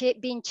has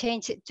been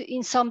changed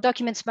in some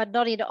documents, but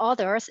not in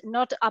others,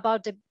 not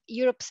about the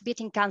Europe's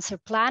Beating Cancer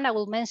Plan. I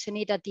will mention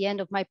it at the end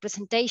of my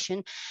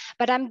presentation,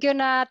 but I'm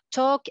gonna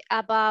talk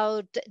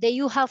about the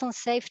EU health and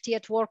safety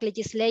at work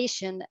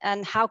legislation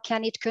and how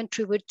can it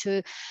contribute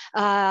to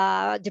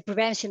the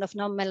prevention of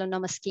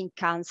non-melanoma skin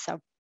cancer.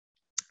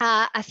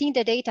 I think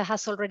the data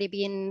has already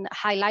been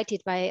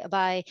highlighted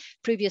by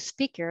previous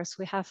speakers.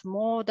 We have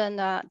more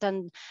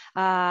than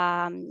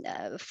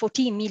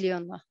 14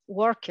 million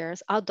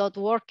workers, outdoor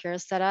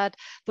workers, that are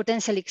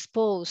potentially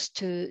exposed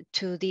to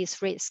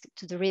this risk,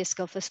 to the risk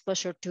of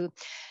exposure to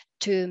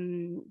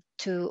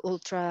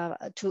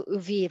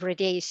UV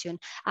radiation.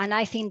 And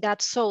I think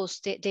that shows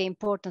the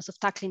importance of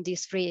tackling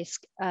this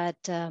risk at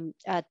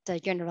the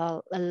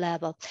general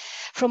level.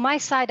 From my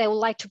side, I would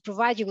like to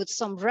provide you with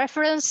some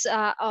reference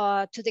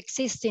to the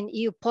existing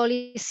EU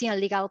policy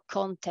and legal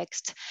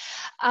context.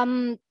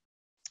 In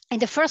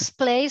the first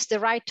place, the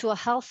right to a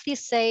healthy,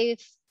 safe,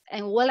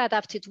 and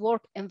well-adapted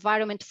work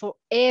environment for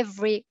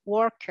every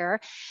worker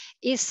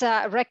is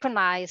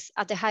recognized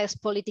at the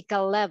highest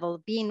political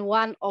level, being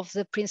one of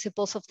the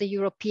principles of the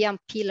European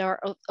pillar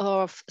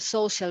of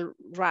social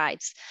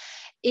rights.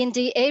 In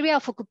the area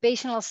of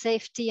occupational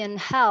safety and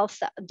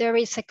health, there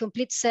is a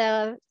complete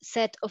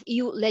set of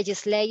EU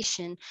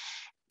legislation,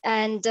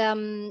 and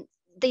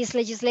this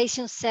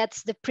legislation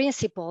sets the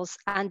principles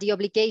and the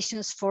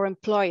obligations for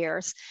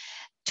employers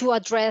to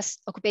address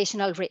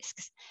occupational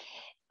risks.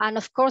 And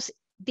of course,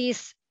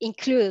 this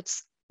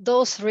includes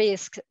those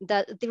risks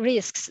that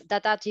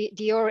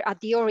are at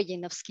the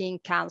origin of skin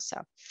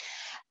cancer.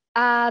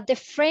 The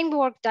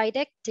framework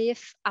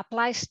directive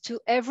applies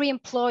to every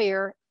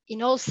employer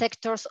in all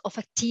sectors of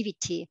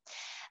activity,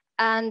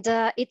 and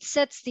it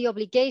sets the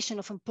obligation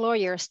of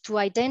employers to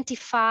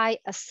identify,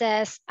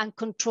 assess, and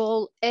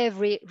control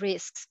every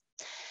risk.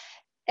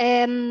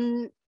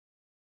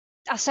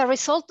 As a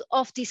result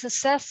of this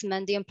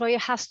assessment, the employer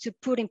has to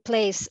put in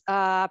place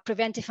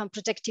preventive and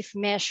protective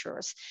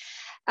measures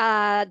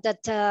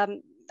that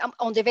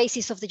on the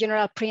basis of the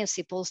general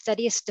principles. That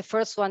is, the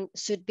first one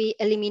should be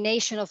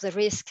elimination of the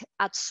risk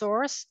at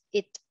source.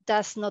 It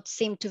does not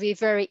seem to be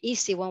very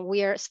easy when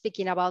we are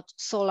speaking about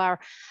solar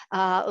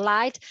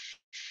light.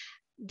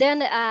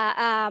 Then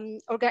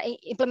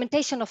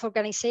implementation of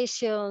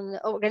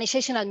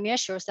organizational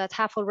measures that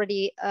have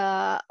already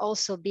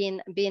also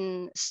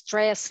been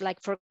stressed,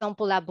 like, for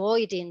example,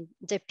 avoiding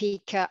the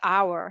peak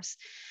hours.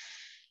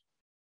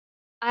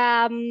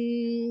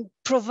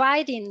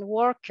 Providing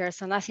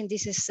workers, and I think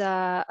this is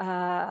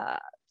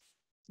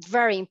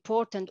very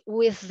important,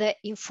 with the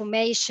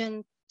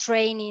information,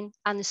 training,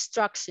 and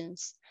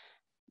instructions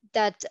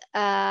that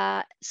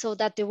so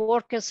that the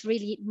workers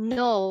really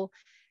know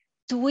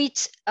to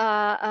which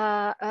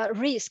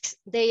risks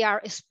they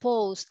are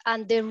exposed,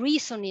 and the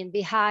reasoning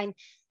behind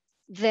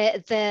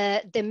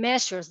the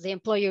measures the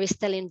employer is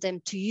telling them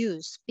to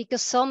use,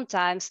 because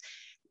sometimes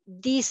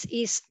this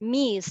is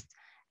missed,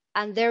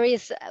 and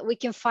we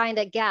can find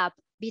a gap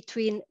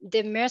between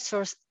the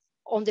measures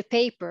on the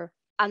paper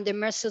and the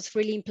measures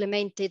really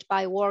implemented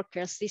by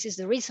workers. This is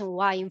the reason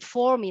why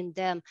informing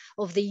them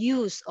of the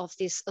use of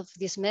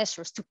these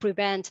measures to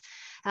prevent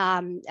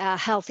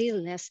health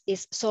illness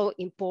is so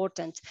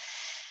important.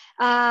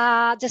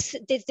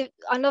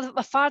 Another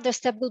further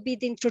step will be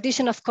the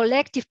introduction of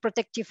collective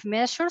protective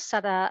measures,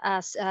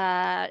 as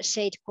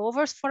shade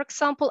covers, for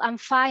example. And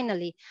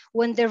finally,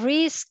 when the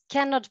risk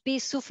cannot be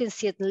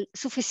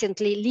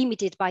sufficiently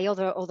limited by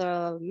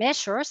other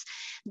measures,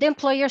 the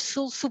employer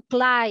should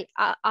supply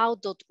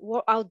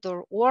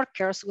outdoor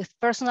workers with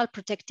personal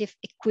protective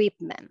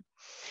equipment.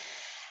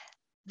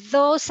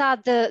 Those are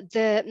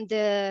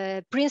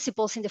the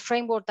principles in the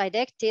framework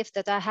directive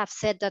that I have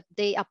said that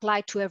they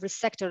apply to every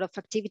sector of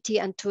activity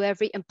and to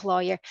every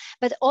employer.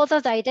 But other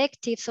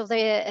directives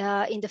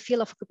in the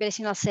field of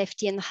occupational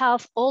safety and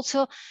health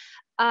also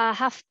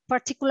have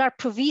particular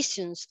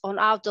provisions on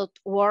outdoor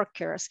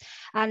workers.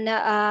 And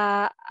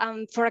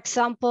for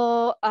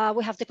example,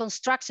 we have the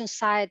construction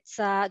sites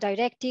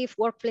directive,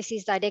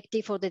 workplaces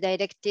directive, or the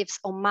directives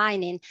on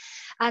mining.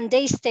 And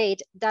they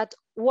state that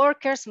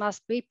workers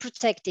must be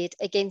protected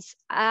against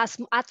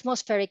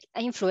atmospheric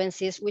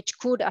influences which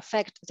could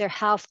affect their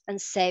health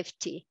and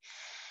safety.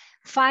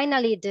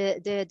 Finally,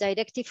 the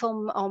directive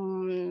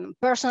on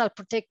personal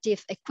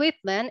protective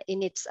equipment,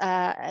 in its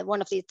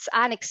one of its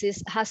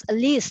annexes, has a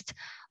list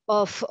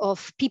of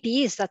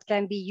PPEs that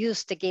can be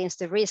used against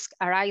the risk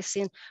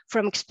arising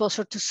from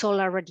exposure to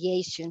solar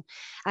radiation.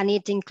 And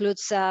it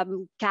includes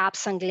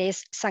caps,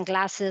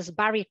 sunglasses,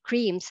 barrier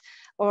creams,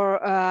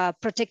 or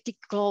protective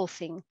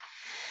clothing.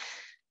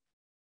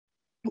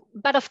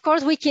 But of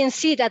course, we can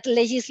see that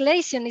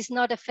legislation is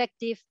not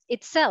effective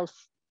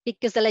itself,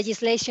 because the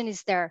legislation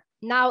is there.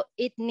 Now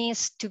it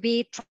needs to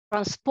be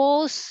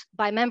transposed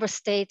by member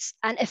states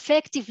and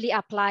effectively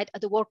applied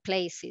at the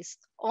workplaces.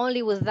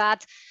 Only with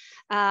that,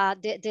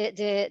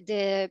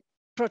 the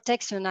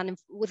protection and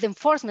with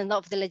enforcement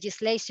of the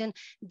legislation,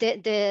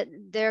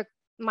 there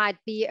might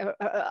be a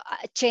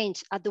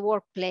change at the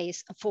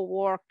workplace for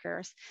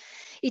workers.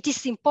 It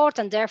is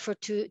important, therefore,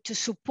 to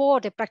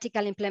support the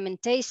practical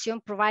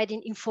implementation,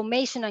 providing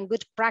information and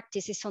good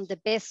practices on the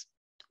best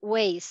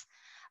ways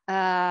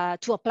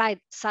to apply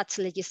such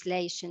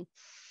legislation.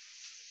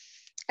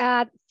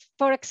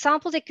 For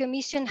example, the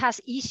Commission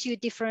has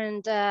issued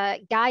different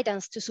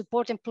guidance to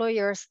support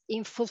employers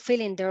in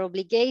fulfilling their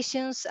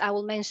obligations. I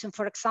will mention,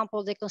 for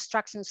example, the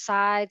construction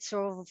sites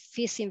or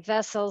fishing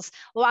vessels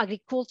or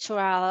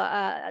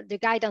agricultural, the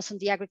guidance on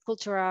the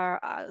agricultural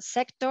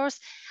sectors,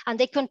 and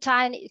they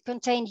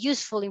contain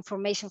useful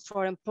information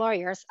for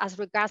employers as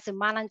regards the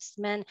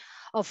management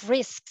of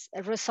risks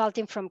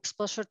resulting from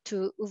exposure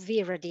to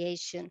UV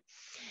radiation.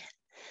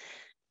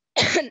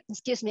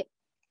 Excuse me.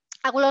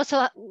 I would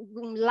also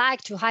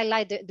like to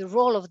highlight the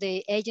role of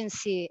the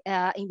agency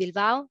in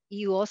Bilbao,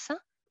 EUOSA.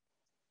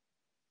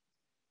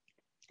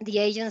 The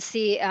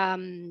agency,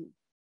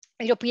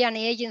 European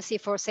Agency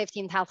for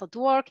Safety and Health at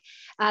Work.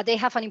 They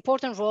have an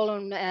important role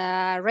on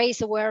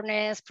raise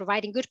awareness,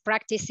 providing good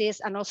practices,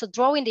 and also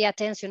drawing the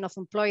attention of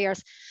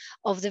employers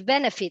of the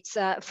benefits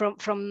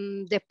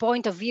from the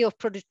point of view of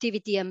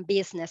productivity and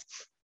business.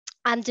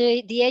 And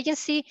the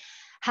agency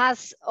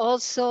has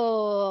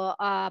also,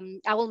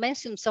 I will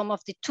mention some of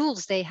the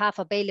tools they have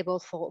available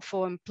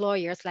for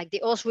employers, like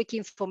the OSRIC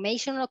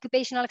information on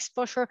occupational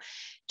exposure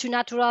to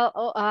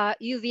natural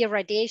UV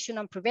radiation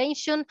and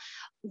prevention,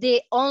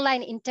 the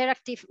online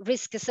interactive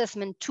risk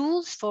assessment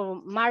tools for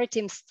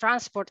maritime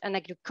transport and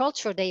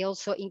agriculture. They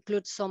also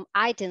include some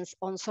items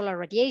on solar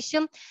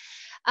radiation,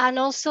 and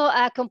also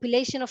a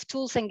compilation of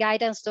tools and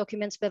guidance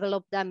documents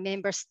developed by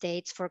member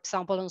states, for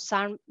example, on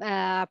sun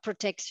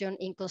protection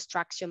in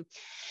construction.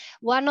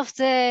 One of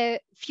the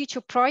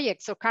future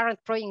projects or current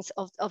projects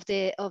of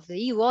the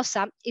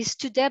EUOSA is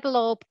to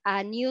develop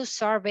a new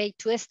survey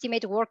to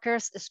estimate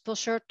workers'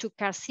 exposure to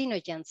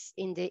carcinogens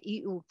in the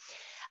EU.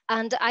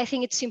 And I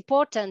think it's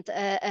important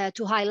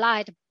to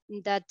highlight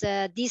that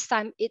this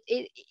time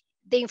the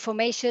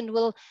information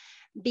will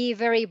be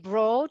very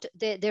broad,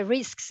 the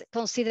risks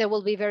considered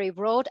will be very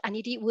broad, and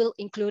it will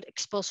include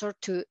exposure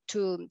to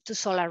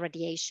solar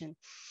radiation.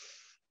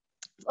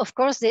 Of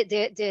course,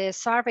 the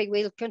survey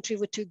will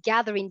contribute to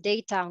gathering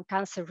data on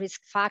cancer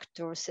risk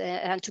factors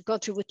and to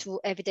contribute to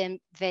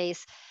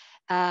evidence-based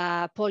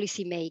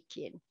policy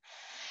making.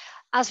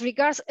 As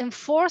regards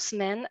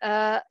enforcement,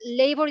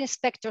 labor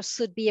inspectors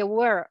should be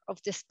aware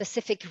of the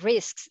specific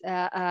risks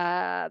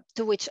to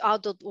which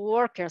outdoor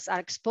workers are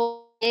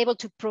exposed, able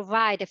to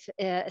provide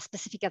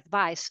specific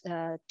advice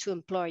to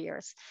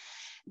employers.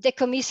 The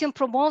Commission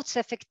promotes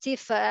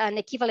effective and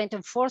equivalent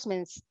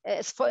enforcement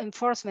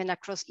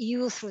across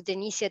EU through the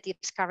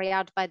initiatives carried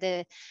out by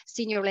the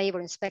Senior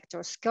Labor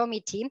Inspectors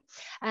Committee.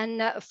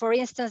 And for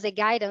instance, the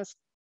guidance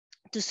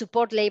to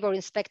support labor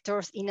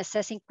inspectors in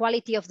assessing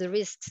quality of the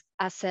risks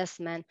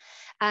assessment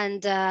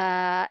and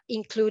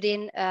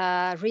including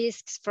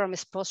risks from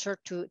exposure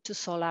to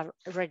solar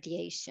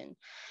radiation.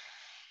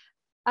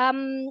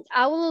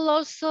 I will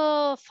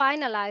also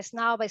finalize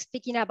now by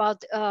speaking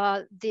about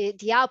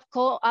the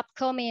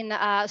upcoming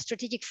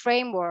strategic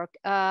framework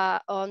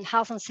on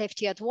health and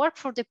safety at work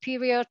for the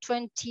period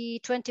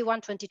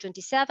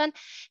 2021-2027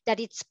 that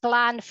it's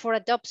planned for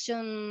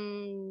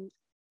adoption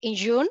in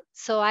June.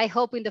 So I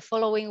hope in the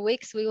following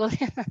weeks we will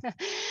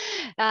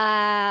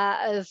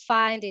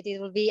find it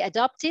will be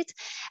adopted,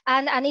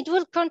 and it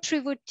will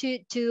contribute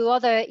to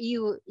other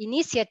EU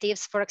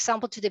initiatives, for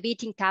example, to the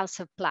Beating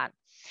Cancer Plan.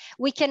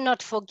 We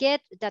cannot forget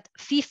that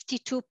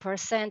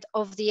 52%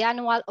 of the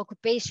annual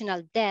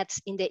occupational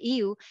deaths in the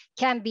EU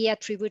can be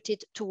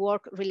attributed to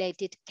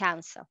work-related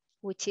cancer,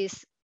 which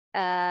is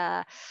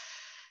a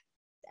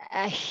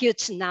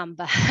huge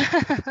number.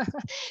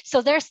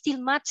 So there's still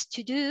much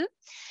to do.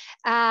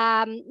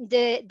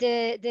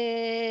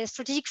 The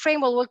strategic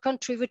framework will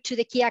contribute to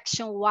the key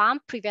action 1,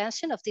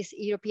 prevention of this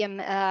European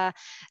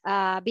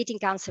Beating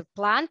Cancer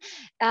Plan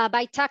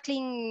by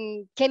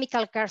tackling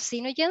chemical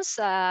carcinogens,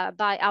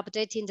 by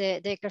updating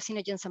the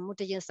Carcinogens and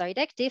Mutagens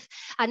Directive,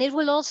 and it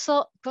will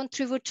also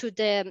contribute to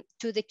the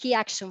key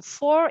action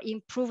 4,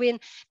 improving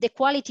the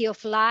quality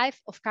of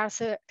life of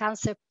cancer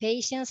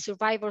patients,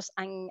 survivors,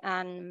 and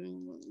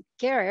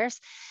carers.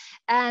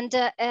 And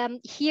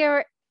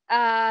here,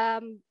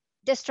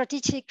 the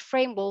strategic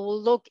framework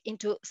will look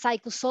into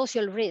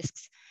psychosocial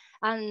risks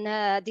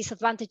and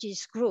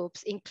disadvantaged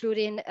groups,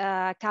 including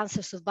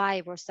cancer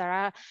survivors that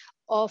are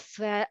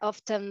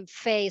often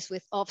faced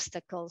with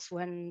obstacles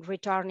when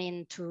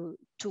returning to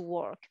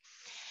work.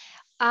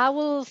 I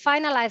will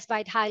finalize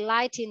by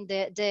highlighting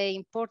the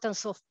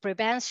importance of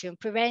prevention.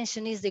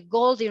 Prevention is the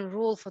golden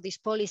rule for this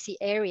policy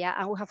area,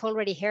 and we have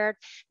already heard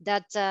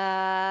that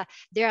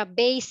there are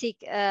basic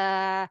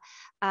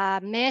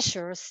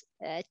measures,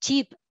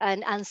 cheap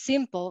and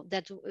simple,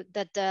 that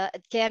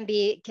can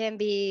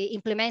be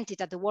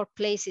implemented at the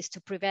workplaces to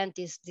prevent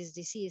this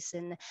disease.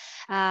 And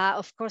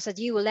of course, at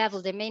EU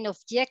level, the main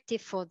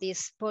objective for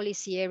this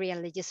policy area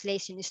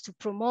legislation is to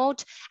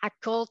promote a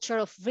culture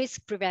of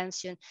risk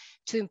prevention,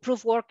 to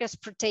improve workers'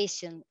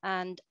 protection,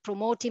 and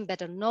promoting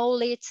better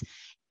knowledge,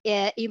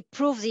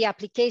 improve the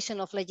application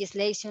of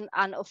legislation,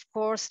 and of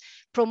course,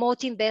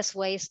 promoting best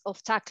ways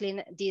of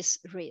tackling this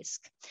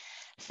risk.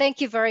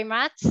 Thank you very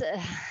much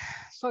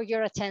for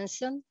your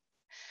attention.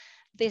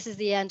 This is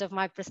the end of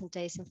my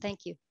presentation.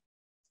 Thank you.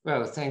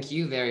 Well, thank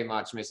you very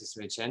much, Mrs.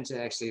 Vicente.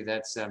 Actually,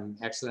 that's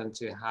excellent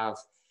to have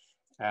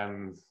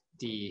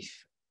the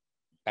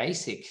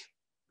basic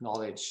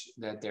knowledge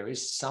that there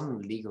is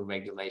some legal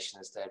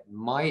regulations that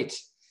might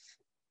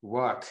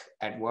work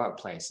at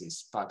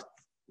workplaces, but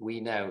we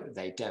know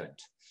they don't.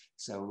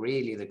 So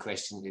really the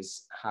question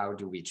is, how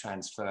do we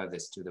transfer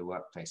this to the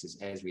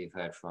workplaces, as we've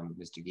heard from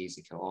Mr.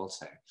 Giesecke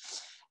also.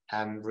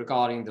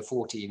 Regarding the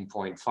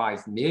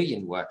 14.5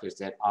 million workers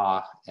that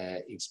are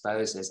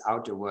exposed as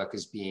outdoor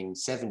workers, being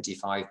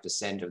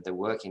 75% of the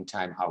working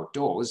time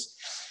outdoors,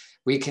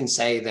 we can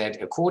say that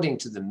according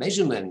to the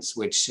measurements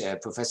which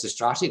Professor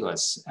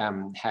Stratigos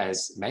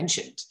has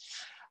mentioned,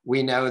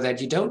 we know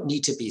that you don't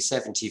need to be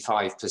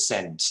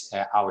 75%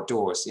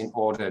 outdoors in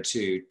order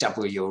to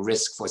double your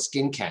risk for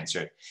skin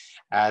cancer.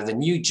 The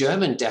new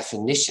German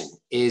definition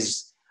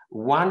is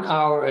 1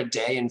 hour a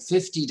day and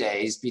 50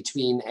 days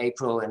between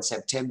April and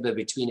September,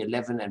 between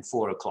 11 and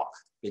 4 o'clock,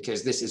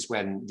 because this is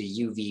when the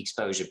UV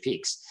exposure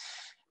peaks.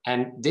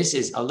 And this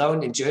is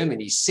alone in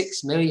Germany,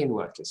 6 million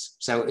workers.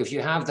 So if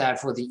you have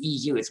that for the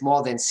EU, it's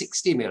more than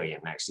 60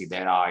 million actually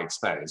that are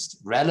exposed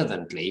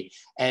relevantly,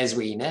 as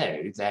we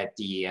know that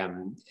the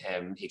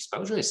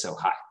exposure is so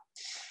high.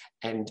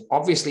 And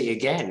obviously,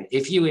 again,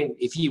 if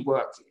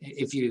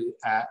you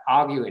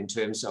argue in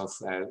terms of,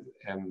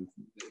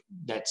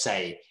 let's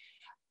say,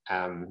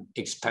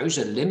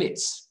 exposure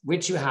limits,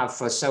 which you have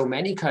for so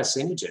many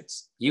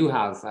carcinogens. You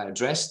have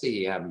addressed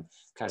the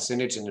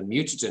carcinogen and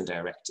mutagen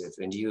directive,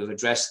 and you have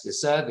addressed the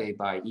survey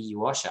by EU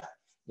OSHA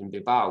in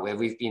Bilbao, where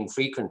we've been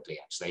frequently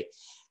actually.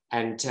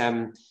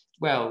 And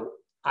well,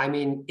 I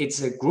mean,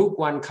 it's a group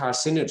 1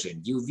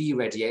 carcinogen, UV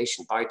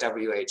radiation by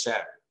WHO,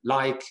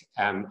 like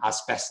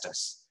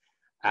asbestos,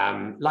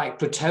 like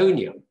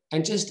plutonium.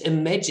 And just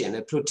imagine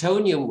a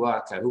plutonium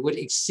worker who would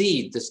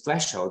exceed this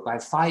threshold by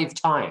 5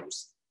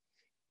 times.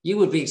 You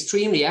would be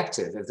extremely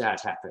active if that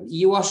happened.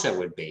 EU OSHA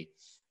would be.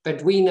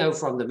 But we know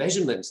from the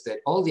measurements that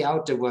all the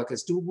outdoor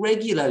workers do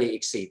regularly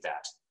exceed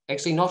that.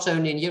 Actually, not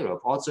only in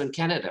Europe, also in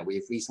Canada, we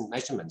have recent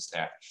measurements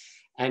there.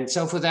 And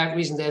so for that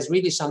reason, there's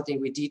really something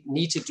we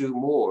need to do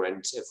more.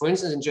 And for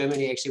instance, in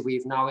Germany, actually,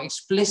 we've now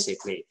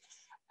explicitly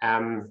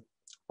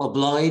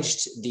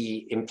obliged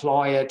the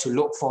employer to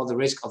look for the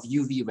risk of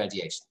UV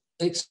radiation.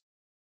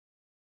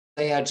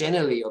 They are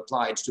generally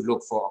obliged to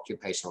look for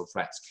occupational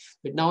threats,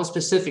 but now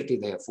specifically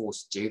they are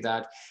forced to do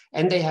that.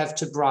 And they have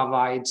to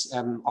provide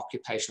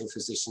occupational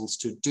physicians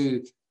to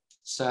do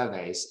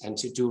surveys and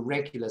to do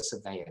regular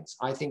surveillance.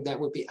 I think that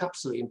would be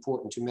absolutely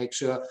important to make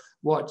sure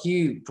what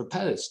you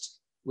proposed,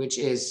 which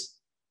is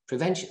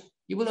prevention.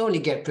 You will only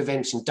get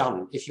prevention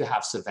done if you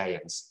have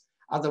surveillance.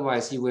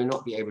 Otherwise, you will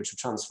not be able to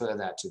transfer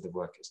that to the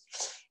workers.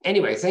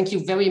 Anyway, thank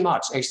you very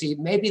much. Actually,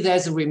 maybe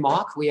there's a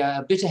remark. We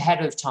are a bit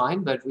ahead of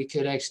time, but we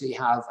could actually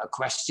have a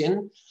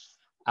question.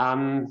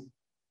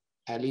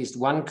 At least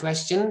one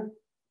question.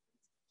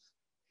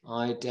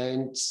 I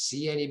don't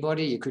see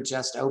anybody. You could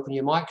just open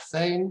your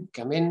microphone,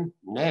 come in.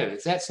 No,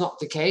 if that's not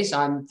the case,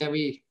 I'm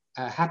very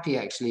happy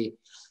actually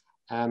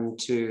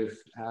to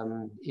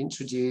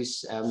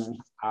introduce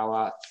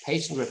our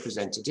patient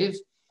representative,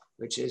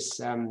 which is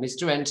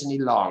Mr. Anthony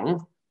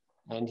Long,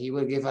 and he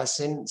will give us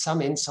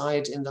some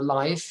insight in the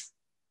life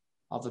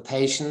of a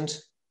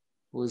patient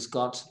who's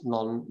got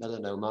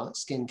non-melanoma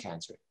skin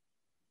cancer.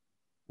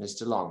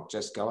 Mr. Long,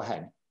 just go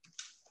ahead.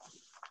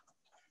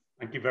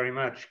 Thank you very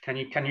much. Can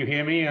you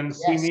hear me and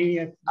see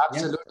me?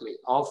 Absolutely,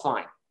 yeah. All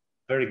fine.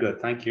 Very good,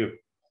 thank you.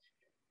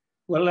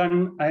 Well,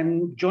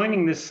 I'm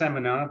joining this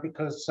seminar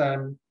because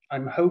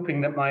I'm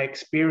hoping that my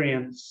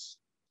experience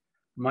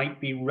might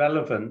be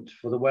relevant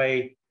for the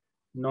way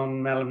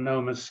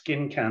non-melanoma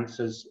skin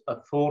cancers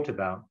are thought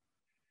about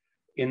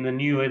in the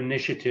new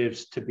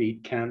initiatives to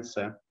beat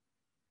cancer.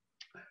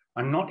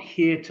 I'm not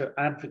here to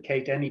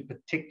advocate any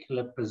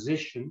particular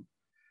position.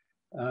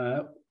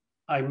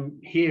 I'm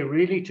here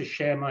really to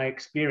share my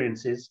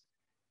experiences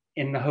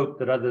in the hope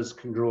that others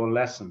can draw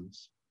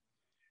lessons.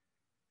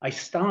 I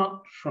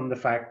start from the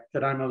fact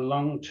that I'm a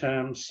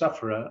long-term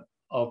sufferer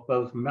of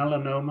both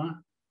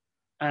melanoma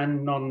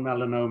and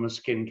non-melanoma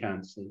skin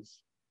cancers,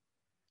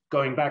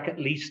 going back at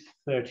least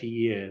 30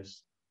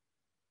 years.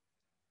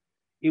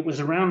 It was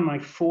around my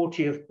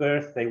 40th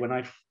birthday when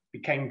I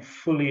became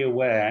fully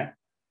aware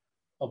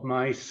of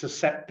my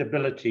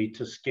susceptibility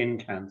to skin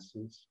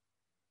cancers.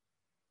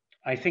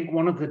 I think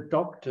one of the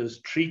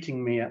doctors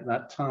treating me at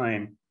that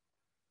time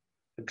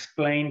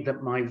explained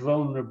that my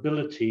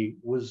vulnerability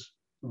was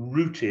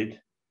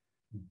rooted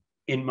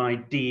in my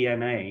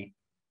DNA.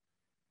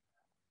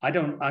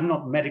 I'm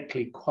not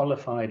medically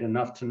qualified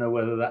enough to know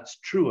whether that's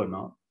true or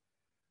not,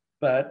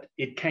 but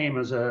it came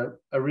as a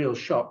real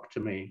shock to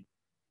me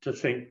to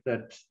think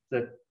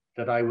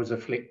that I was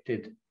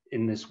afflicted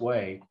in this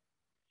way.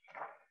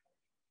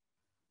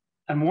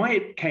 And why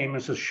it came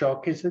as a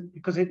shock is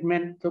because it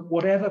meant that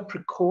whatever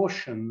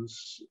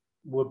precautions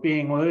were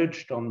being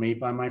urged on me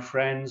by my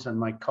friends and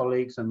my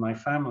colleagues and my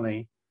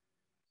family,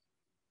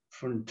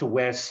 to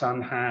wear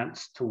sun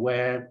hats, to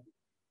wear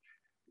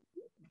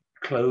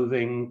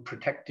clothing,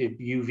 protective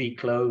UV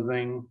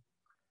clothing,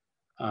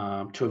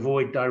 to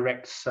avoid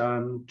direct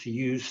sun, to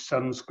use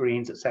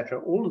sunscreens, etc.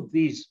 All of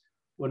these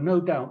were no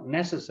doubt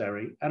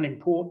necessary and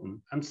important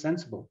and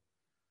sensible,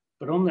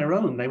 but on their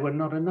own, they were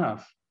not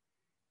enough.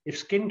 If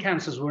skin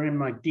cancers were in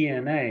my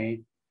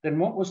DNA, then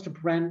what was to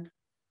prevent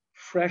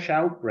fresh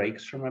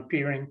outbreaks from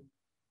appearing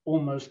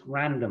almost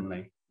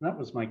randomly? That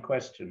was my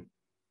question.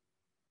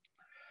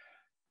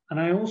 And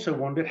I also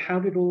wondered, how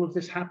did all of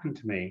this happen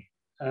to me?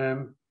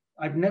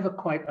 I've never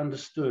quite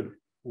understood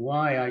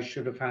why I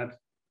should have had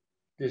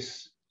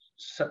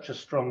such a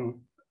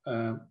strong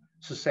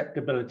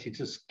susceptibility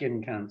to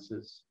skin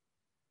cancers.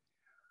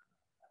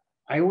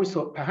 I always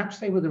thought perhaps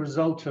they were the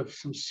result of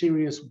some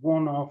serious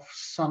one-off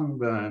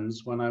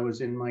sunburns when I was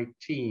in my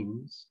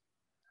teens.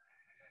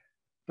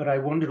 But I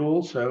wondered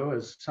also,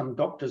 as some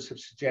doctors have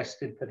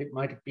suggested, that it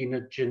might have been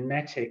a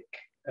genetic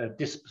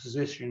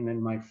disposition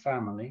in my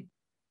family.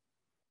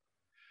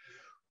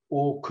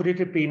 Or could it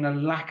have been a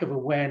lack of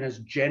awareness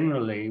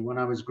generally when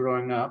I was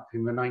growing up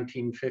in the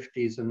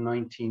 1950s and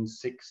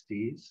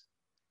 1960s?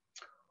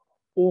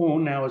 Or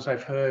now, as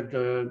I've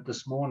heard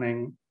this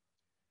morning,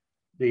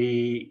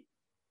 the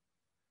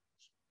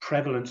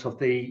prevalence of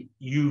the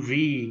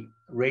UV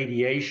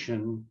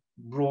radiation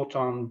brought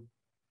on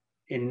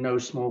in no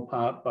small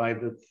part by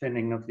the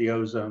thinning of the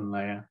ozone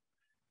layer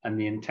and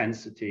the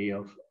intensity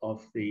of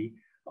the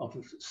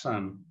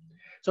sun.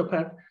 So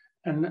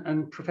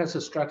and Professor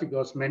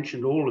Stratigos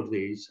mentioned all of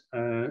these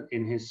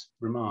in his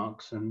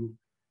remarks, and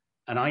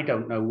I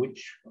don't know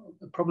which.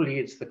 Probably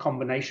it's the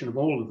combination of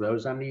all of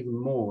those and even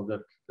more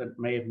that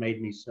may have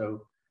made me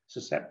so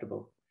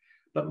susceptible.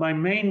 But my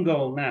main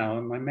goal now,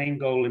 and my main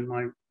goal in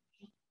my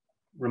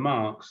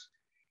remarks,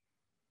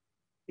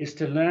 is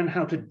to learn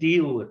how to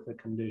deal with the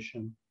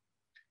condition.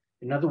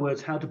 In other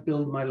words, how to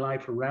build my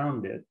life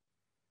around it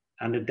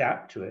and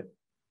adapt to it.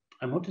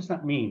 And what does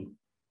that mean?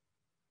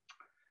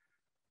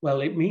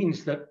 Well, it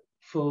means that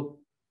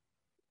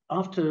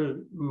after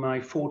my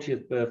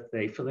 40th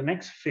birthday, for the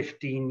next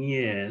 15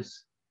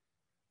 years,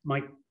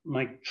 my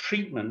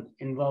treatment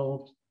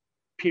involved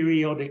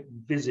periodic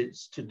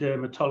visits to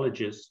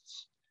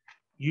dermatologists,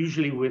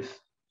 usually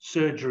with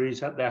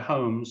surgeries at their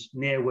homes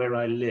near where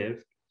I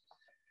lived.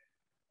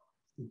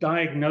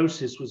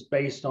 Diagnosis was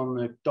based on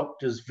the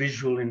doctor's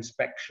visual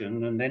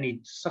inspection, and any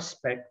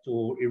suspect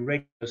or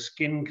irregular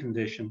skin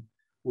condition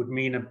would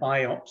mean a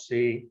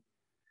biopsy,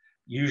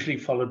 usually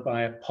followed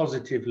by a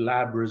positive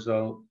lab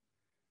result,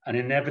 and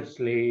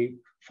inevitably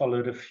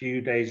followed a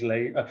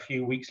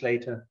few weeks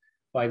later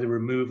by the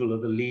removal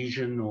of a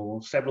lesion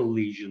or several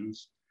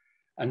lesions,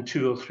 and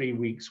 2 or 3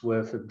 weeks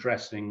worth of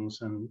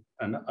dressings and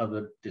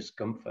other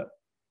discomfort.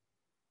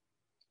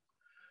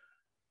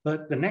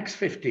 But the next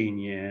 15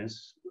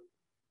 years,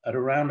 at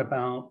around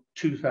about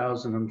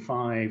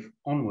 2005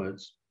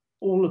 onwards,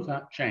 all of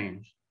that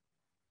changed.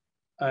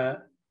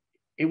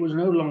 It was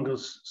no longer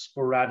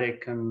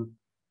sporadic and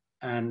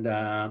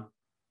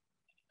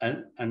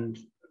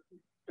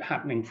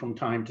happening from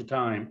time to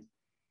time.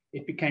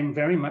 It became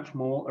very much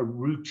more a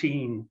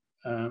routine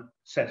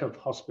set of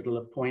hospital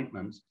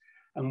appointments.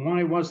 And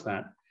why was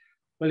that?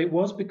 Well, it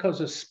was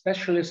because a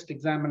specialist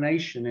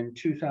examination in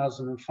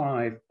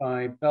 2005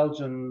 by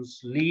Belgium's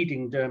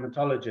leading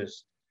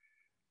dermatologist,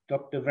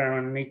 Dr.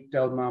 Veronique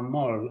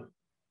Delmar-Moll,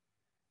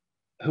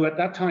 who at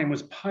that time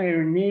was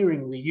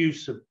pioneering the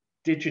use of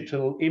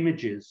digital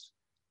images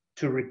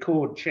to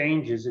record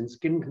changes in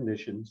skin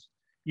conditions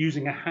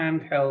using a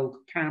handheld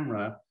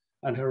camera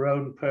and her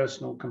own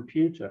personal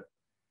computer,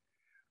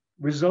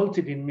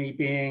 resulted in me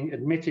being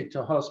admitted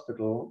to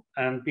hospital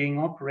and being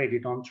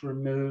operated on to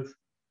remove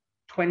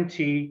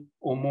 20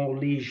 or more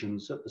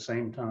lesions at the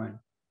same time.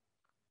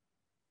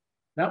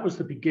 That was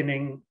the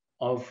beginning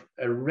of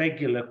a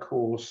regular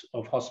course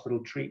of hospital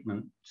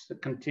treatment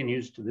that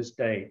continues to this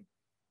day.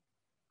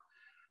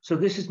 So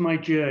this is my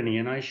journey,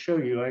 and I show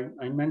you,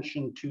 I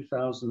mentioned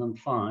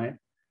 2005.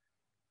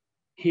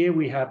 Here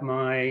we have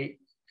my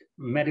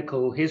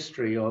medical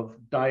history of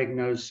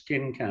diagnosed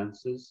skin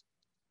cancers.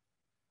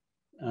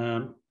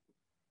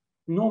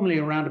 Normally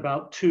around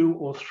about 2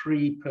 or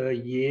 3 per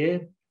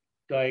year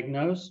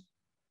diagnosed.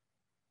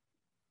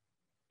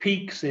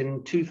 Peaks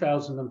in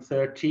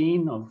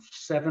 2013 of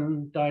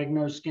 7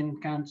 diagnosed skin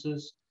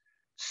cancers,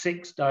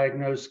 6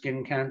 diagnosed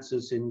skin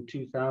cancers in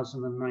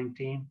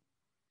 2019.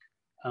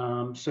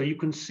 So you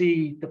can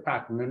see the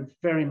pattern, and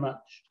very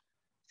much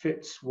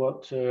fits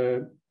what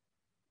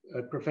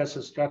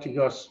Professor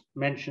Stratigos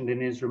mentioned in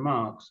his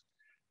remarks,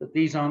 that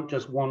these aren't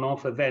just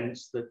one-off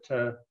events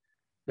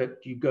that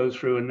you go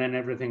through and then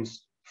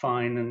everything's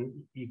fine and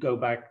you go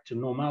back to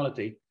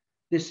normality.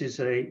 This is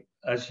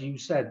as you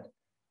said,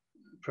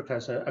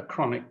 Professor, a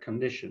chronic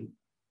condition.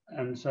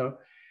 And so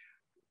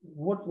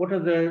what are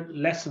the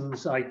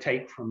lessons I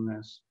take from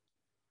this?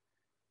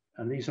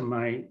 And these are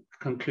my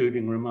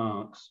concluding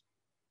remarks.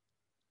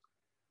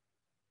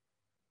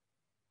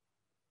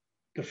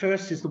 The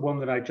first is the one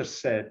that I just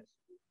said.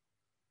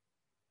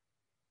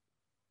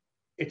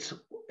 It's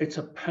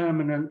a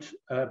permanent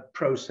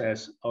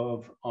process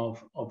of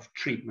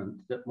treatment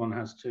that one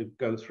has to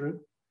go through.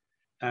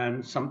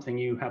 and something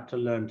you have to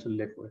learn to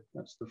live with.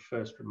 That's the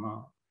first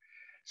remark.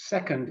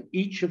 Second,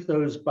 each of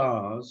those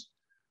bars,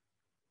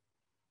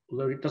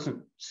 although it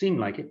doesn't seem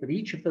like it, but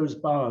each of those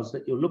bars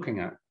that you're looking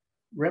at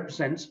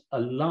represents a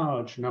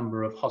large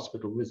number of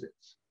hospital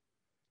visits.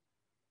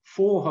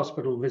 4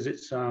 hospital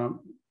visits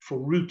for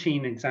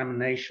routine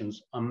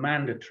examinations are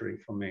mandatory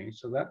for me.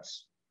 So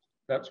that's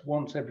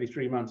once every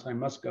 3 months I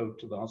must go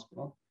to the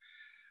hospital.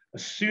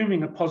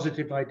 Assuming a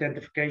positive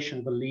identification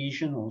of a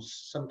lesion, or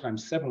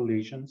sometimes several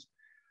lesions,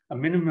 a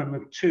minimum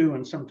of 2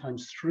 and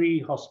sometimes 3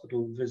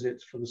 hospital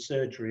visits for the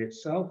surgery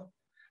itself,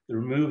 the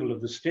removal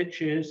of the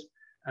stitches,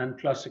 and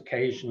plus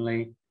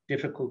occasionally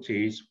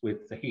difficulties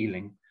with the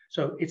healing.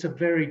 So it's a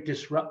very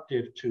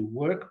disruptive to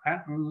work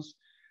patterns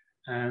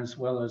as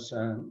well as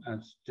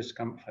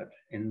discomfort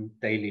in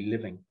daily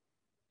living.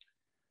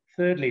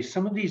 Thirdly,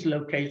 some of these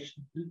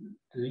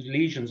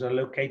lesions are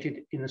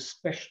located in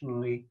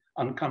especially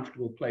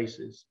uncomfortable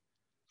places.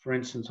 For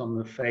instance, on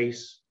the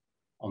face,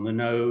 on the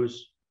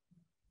nose,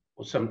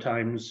 or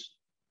sometimes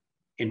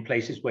in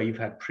places where you've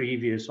had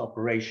previous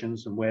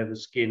operations and where the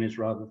skin is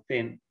rather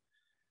thin.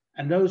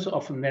 And those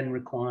often then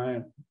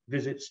require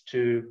visits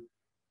to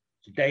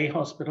day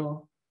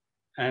hospital,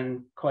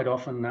 and quite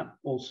often that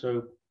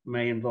also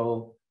may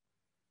involve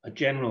a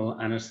general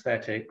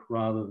anesthetic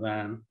rather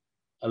than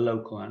a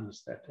local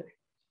anesthetic.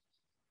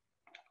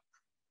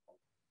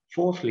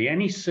 Fourthly,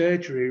 any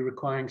surgery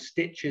requiring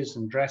stitches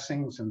and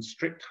dressings and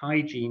strict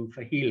hygiene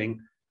for healing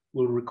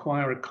will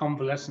require a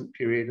convalescent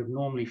period of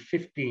normally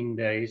 15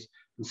 days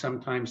and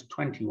sometimes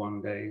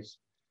 21 days,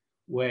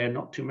 where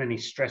not too many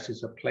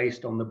stresses are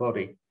placed on the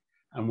body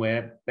and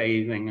where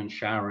bathing and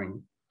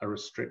showering are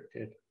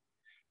restricted.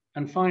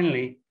 And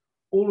finally,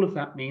 all of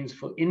that means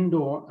for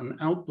indoor and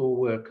outdoor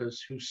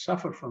workers who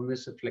suffer from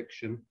this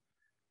affliction,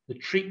 the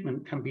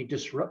treatment can be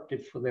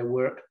disruptive for their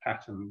work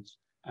patterns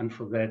and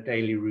for their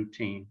daily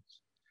routines.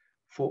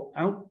 For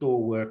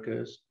outdoor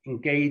workers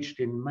engaged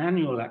in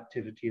manual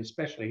activity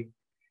especially,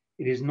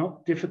 it is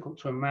not difficult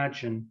to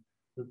imagine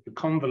that the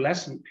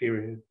convalescent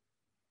period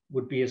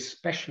would be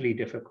especially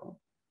difficult,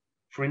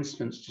 for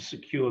instance, to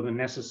secure the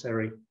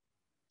necessary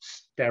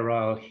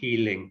sterile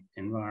healing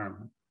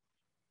environment.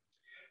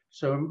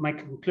 So my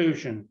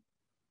conclusion,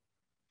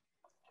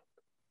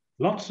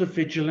 lots of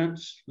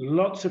vigilance,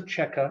 lots of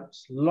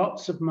checkups,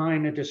 lots of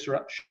minor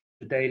disruption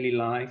to daily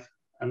life,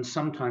 and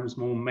sometimes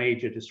more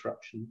major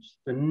disruptions.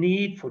 The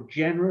need for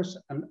generous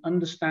and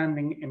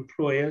understanding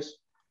employers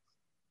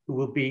who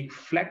will be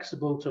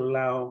flexible to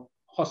allow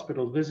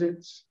hospital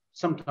visits,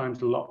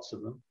 sometimes lots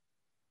of them.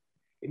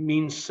 It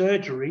means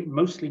surgery,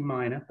 mostly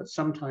minor, but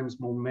sometimes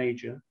more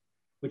major,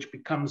 which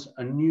becomes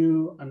a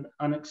new and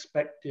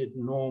unexpected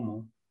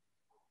normal.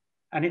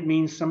 And it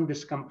means some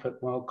discomfort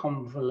while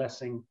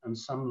convalescing and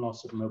some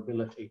loss of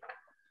mobility.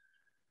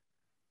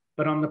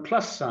 But on the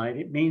plus side,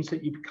 it means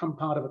that you become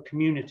part of a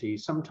community,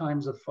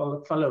 sometimes of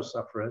fellow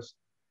sufferers,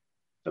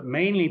 but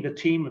mainly the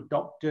team of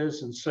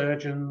doctors and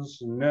surgeons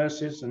and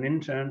nurses and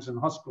interns and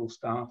hospital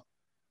staff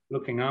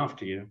looking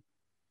after you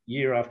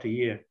year after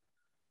year.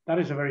 That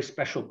is a very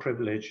special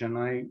privilege, and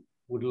I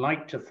would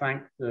like to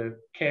thank the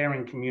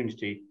caring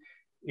community.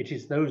 It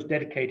is those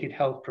dedicated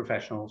health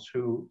professionals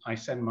who I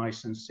send my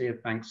sincere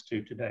thanks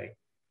to today.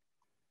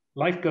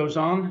 Life goes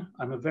on.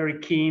 I'm a very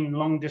keen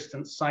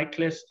long-distance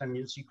cyclist, and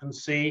as you can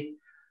see,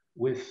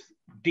 with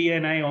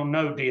DNA or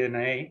no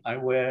DNA, I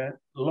wear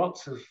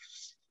lots of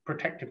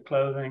protective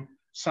clothing,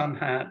 sun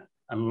hat,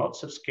 and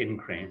lots of skin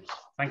creams.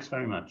 Thanks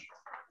very much.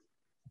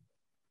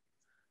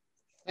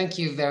 Thank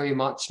you very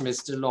much,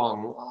 Mr.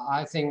 Long.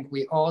 I think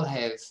we all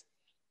have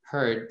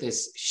heard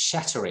this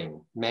shattering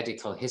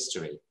medical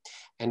history,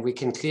 and we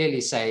can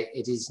clearly say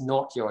it is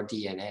not your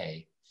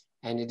DNA.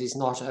 And it is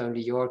not only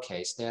your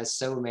case. There are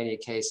so many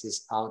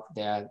cases out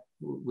there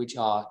which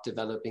are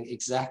developing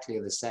exactly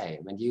the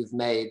same. And you've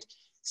made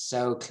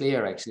so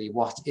clear actually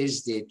what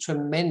is the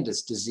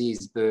tremendous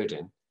disease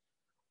burden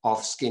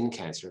of skin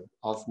cancer,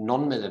 of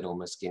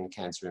non-melanoma skin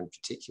cancer in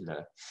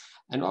particular.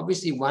 And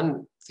obviously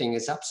one thing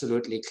is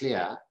absolutely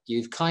clear.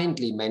 You've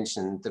kindly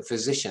mentioned the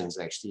physicians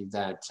actually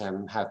that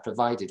have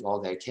provided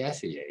all their care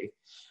for you.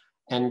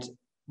 And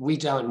we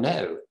don't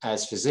know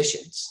as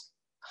physicians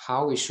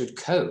how we should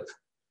cope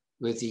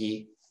with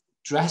the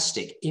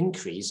drastic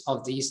increase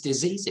of these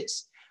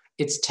diseases.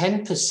 It's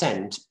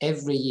 10%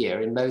 every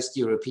year in most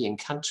European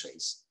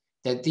countries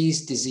that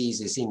these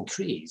diseases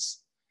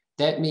increase.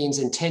 That means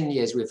in 10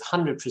 years we've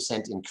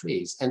 100%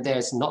 increase, and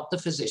there's not the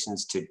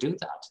physicians to do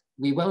that.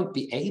 We won't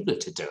be able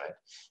to do it.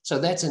 So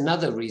that's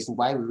another reason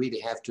why we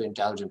really have to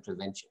indulge in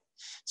prevention.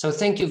 So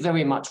thank you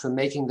very much for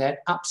making that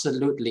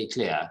absolutely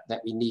clear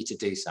that we need to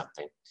do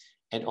something,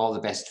 and all the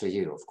best for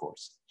you, of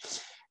course.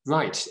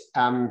 Right,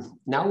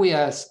 now we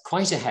are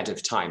quite ahead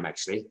of time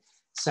actually.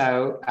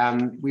 So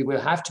we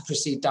will have to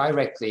proceed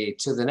directly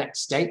to the next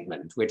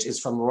statement, which is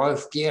from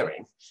Rolf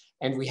Gehring.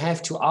 And we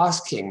have to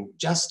ask him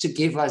just to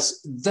give us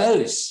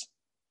those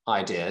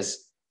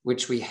ideas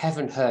which we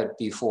haven't heard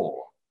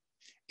before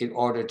in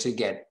order to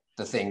get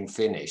the thing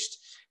finished.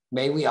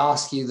 May we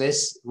ask you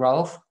this,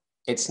 Rolf?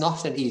 It's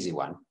not an easy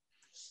one.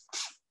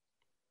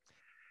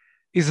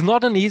 is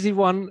not an easy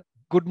one.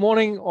 Good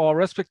morning, or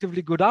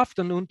respectively good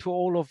afternoon to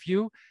all of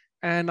you.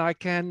 And I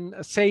can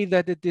say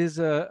that it is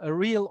a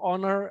real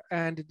honor,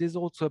 and it is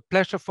also a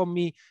pleasure for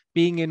me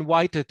being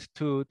invited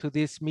to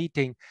this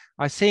meeting.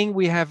 I think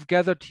we have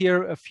gathered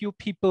here a few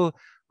people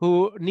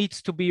who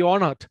needs to be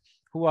honored,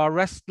 who are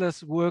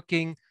restless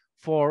working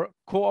for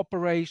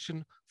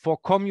cooperation, for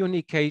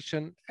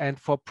communication, and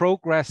for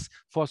progress,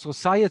 for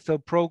societal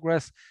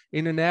progress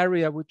in an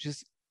area which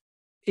is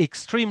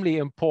extremely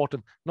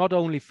important, not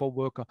only for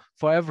worker,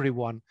 for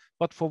everyone,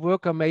 but for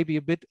worker maybe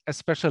a bit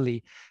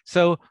especially.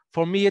 So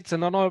for me, it's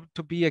an honor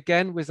to be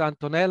again with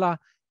Antonella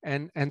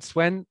and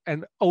Sven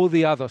and all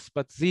the others,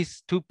 but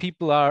these two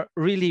people are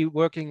really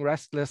working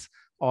restless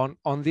on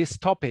this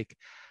topic.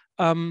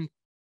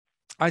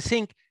 I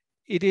think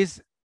it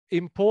is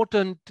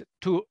important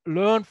to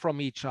learn from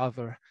each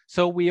other.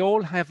 So we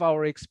all have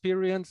our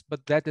experience,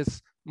 but that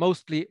is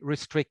mostly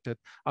restricted.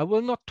 I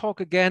will not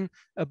talk again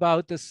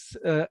about this,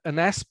 an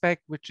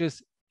aspect which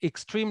is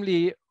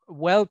extremely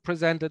well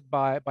presented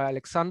by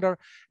Alexander,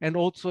 and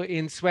also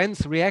in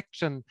Sven's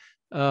reaction,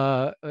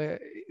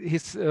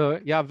 his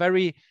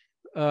very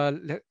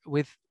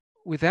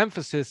with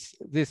emphasis,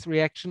 this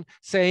reaction,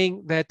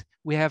 saying that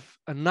we have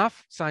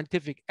enough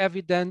scientific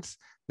evidence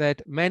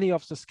that many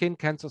of the skin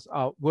cancers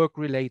are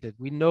work-related.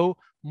 We know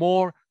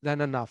more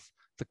than enough.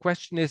 The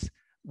question is,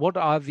 what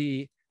are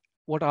the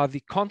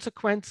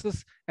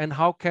consequences, and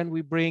how can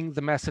we bring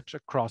the message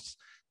across?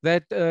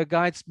 That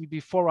guides me,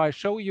 before I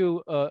show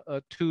you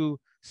two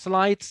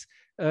slides,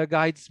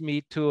 guides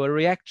me to a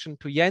reaction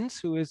to Jens,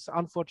 who is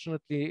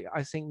unfortunately,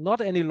 I think, not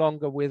any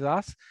longer with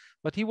us,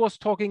 but he was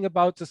talking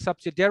about the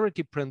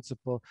subsidiarity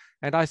principle.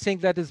 And I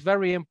think that is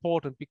very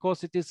important,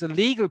 because it is a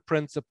legal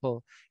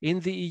principle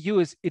in the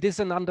EU. It is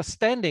an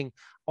understanding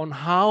on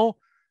how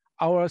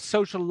our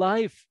social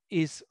life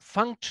is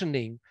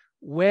functioning.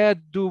 Where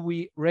do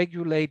we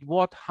regulate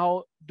what?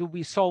 How do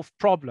we solve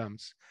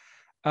problems?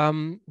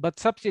 But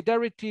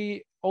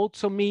subsidiarity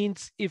also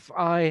means if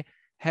I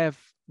have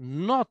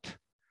not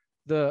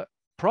the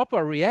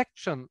proper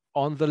reaction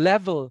on the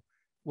level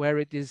where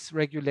it is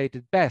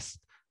regulated best,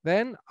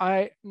 then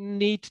I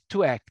need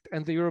to act.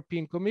 And the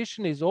European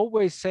Commission is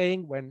always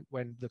saying, when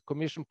the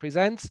Commission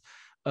presents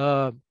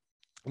a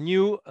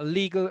new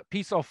legal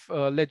piece of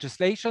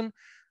legislation,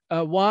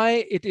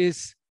 why it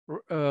is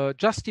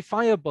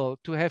justifiable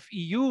to have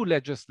EU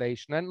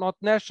legislation and not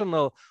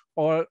national,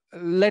 or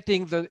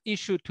letting the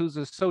issue to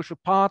the social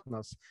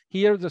partners.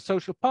 Here, the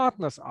social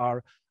partners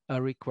are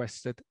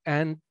requested.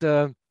 And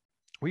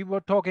we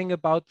were talking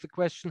about the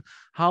question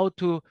how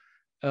to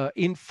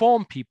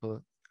inform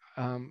people.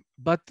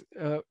 But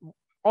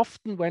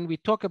often when we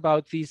talk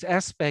about these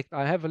aspects,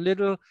 I have a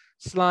little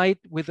slide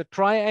with a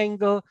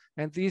triangle,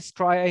 and this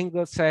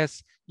triangle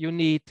says you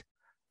need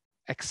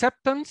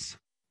acceptance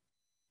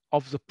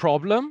of the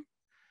problem,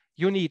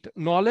 you need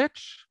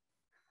knowledge,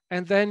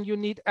 and then you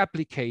need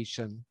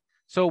application.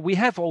 So we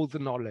have all the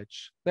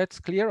knowledge. That's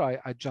clear,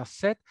 I just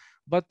said.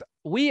 But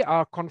we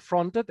are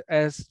confronted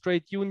as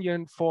trade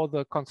union for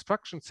the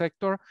construction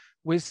sector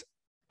with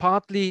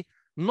partly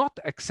not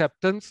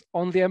acceptance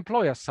on the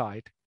employer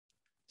side.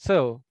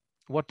 So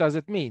what does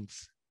it mean?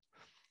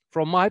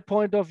 From my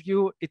point of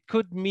view, it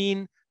could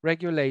mean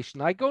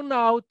regulation. I go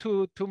now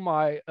to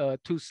my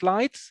two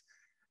slides,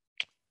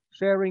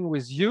 sharing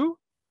with you,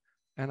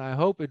 and I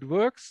hope it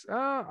works.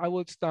 I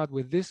will start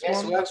with this one.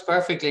 Yes, it works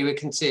perfectly. We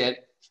can see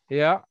it.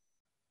 Yeah.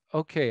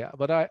 Okay,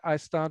 but I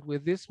start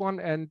with this one,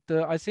 and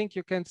I think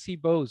you can see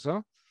both.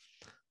 Huh?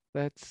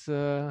 That's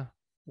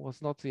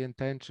was not the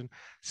intention.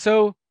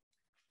 So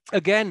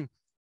again,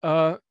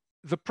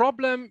 the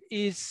problem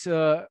is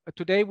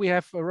today we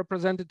have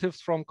representatives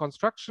from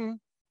construction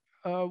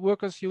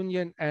workers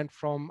union and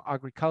from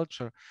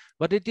agriculture,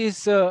 but it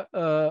is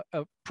a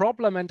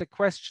problem and a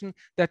question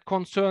that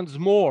concerns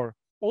more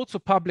also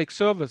public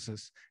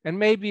services, and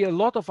maybe a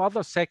lot of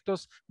other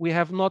sectors we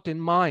have not in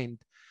mind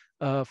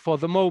for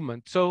the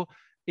moment. So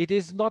it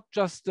is not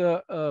just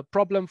a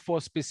problem for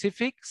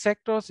specific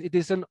sectors, it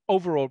is an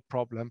overall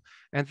problem,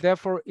 and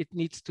therefore it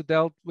needs to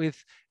dealt with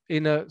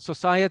in a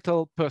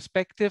societal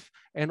perspective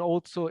and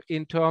also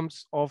in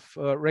terms of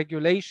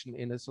regulation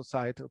in a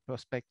societal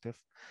perspective.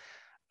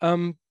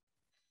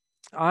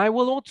 I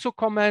will also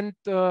comment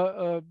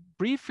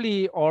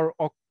briefly, or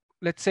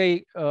let's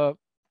say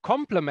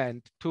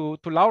complement to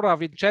Laura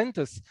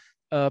Vincente's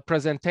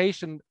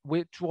presentation,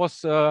 which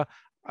was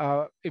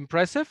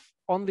impressive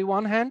on the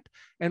one hand,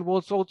 and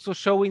was also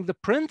showing the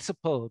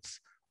principles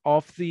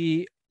of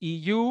the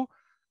EU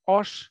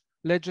OSH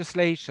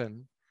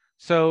legislation.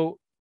 So,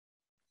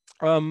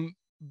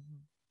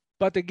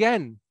 but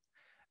again,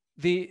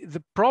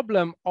 the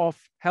problem of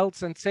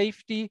health and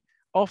safety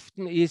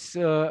often is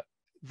the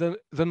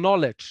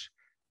knowledge.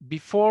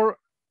 Before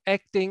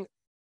acting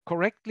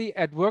correctly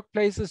at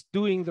workplaces,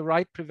 doing the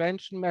right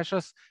prevention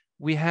measures,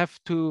 we have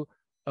to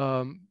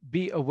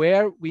be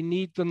aware we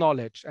need the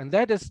knowledge. And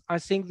that is, I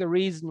think, the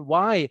reason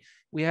why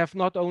we have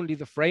not only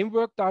the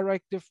framework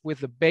directive with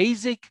the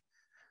basic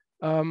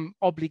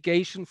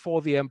obligation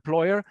for the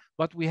employer,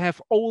 but we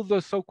have all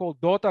the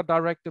so-called daughter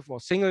directive or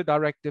single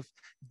directive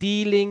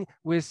dealing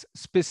with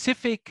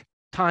specific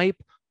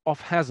type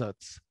of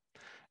hazards.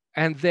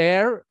 And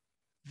there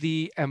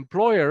the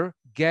employer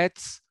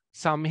gets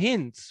some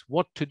hints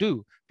what to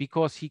do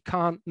because he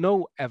can't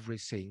know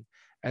everything.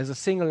 As a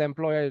single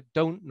employer,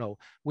 don't know.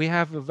 We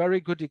have a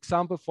very good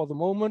example for the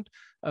moment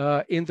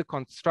in the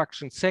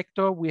construction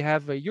sector. We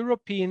have a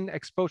European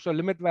exposure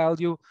limit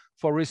value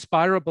for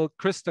respirable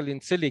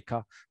crystalline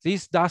silica.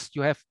 This dust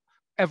you have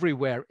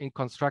everywhere in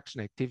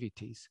construction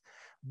activities.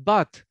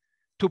 But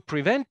to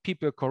prevent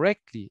people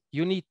correctly,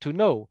 you need to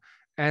know.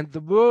 And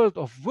the world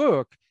of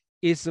work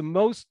is the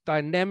most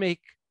dynamic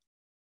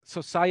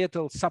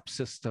societal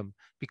subsystem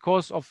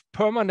because of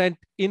permanent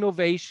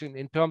innovation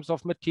in terms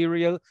of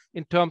material,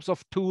 in terms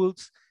of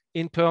tools,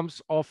 in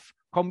terms of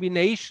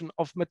combination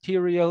of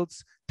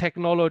materials,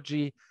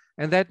 technology.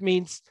 And that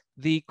means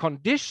the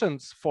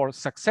conditions for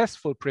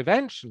successful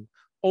prevention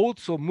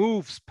also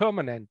moves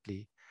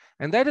permanently.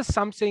 And that is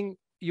something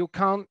you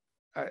can't,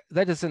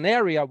 that is an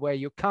area where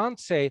you can't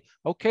say,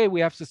 okay, we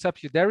have the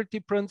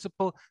subsidiarity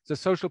principle, the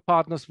social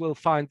partners will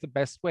find the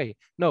best way.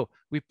 No,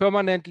 we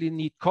permanently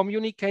need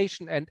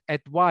communication and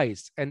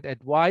advice. And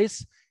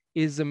advice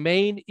is the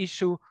main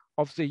issue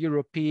of the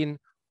European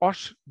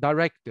OSH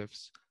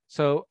directives.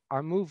 So I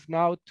move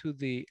now to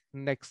the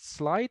next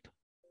slide.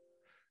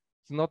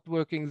 It's not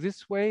working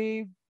this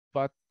way,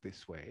 but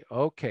this way.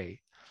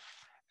 Okay.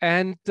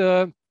 And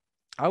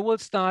I will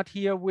start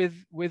here with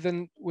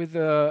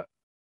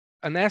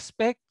an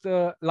aspect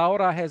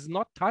Laura has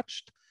not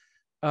touched,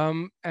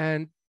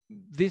 and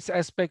this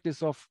aspect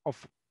is of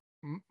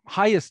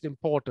highest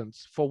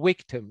importance for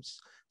victims.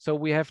 So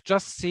we have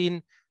just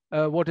seen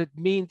what it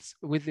means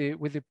with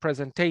the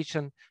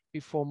presentation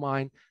before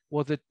mine,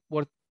 what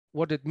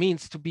it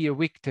means to be a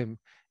victim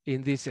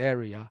in this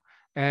area,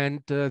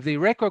 and the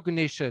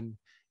recognition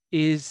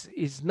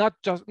is not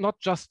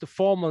just a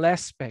formal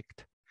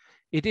aspect.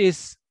 It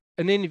is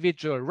an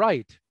individual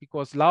right,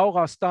 because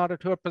Laura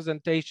started her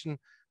presentation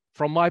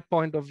from my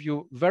point of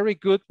view, very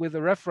good with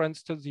a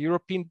reference to the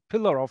European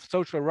Pillar of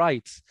Social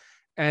Rights,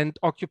 and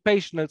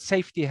occupational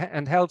safety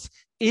and health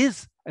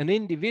is an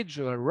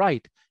individual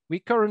right. We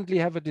currently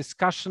have a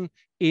discussion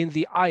in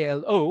the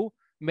ILO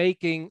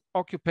making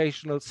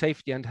occupational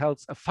safety and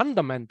health a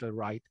fundamental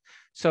right.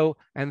 So,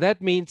 and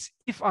that means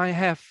if I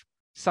have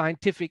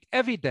scientific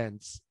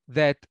evidence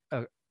that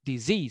a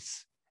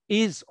disease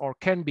is or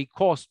can be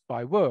caused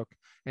by work,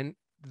 and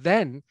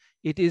then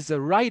it is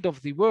a right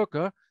of the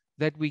worker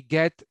that we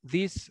get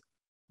this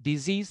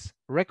disease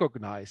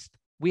recognized.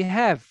 We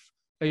have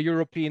a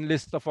European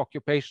list of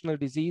occupational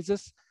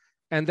diseases,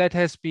 and that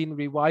has been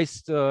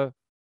revised,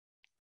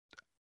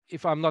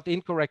 if I'm not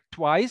incorrect,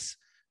 twice.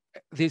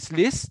 This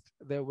list,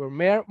 there were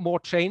more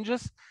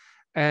changes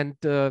and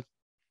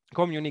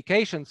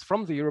communications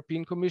from the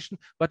European Commission,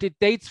 but it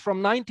dates from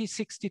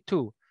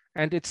 1962,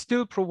 and it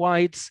still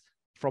provides,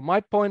 from my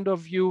point of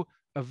view,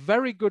 a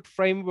very good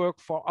framework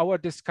for our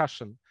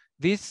discussion.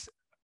 This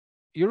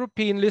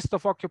European list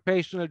of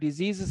occupational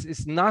diseases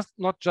is not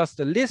just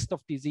a list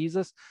of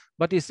diseases,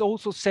 but is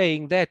also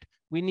saying that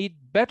we need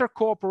better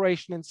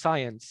cooperation in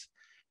science.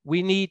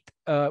 We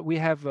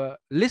have a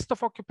list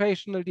of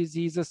occupational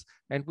diseases,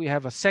 and we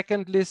have a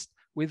second list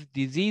with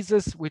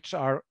diseases which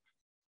are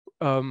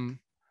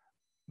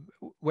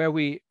where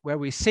we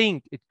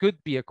think it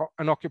could be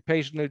an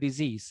occupational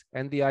disease.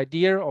 And the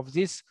idea of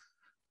this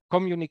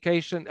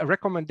communication, a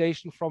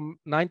recommendation from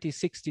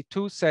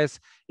 1962 says,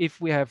 if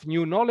we have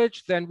new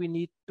knowledge, then we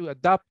need to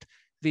adapt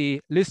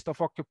the list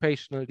of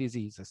occupational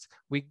diseases.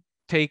 We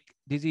take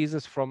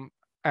diseases from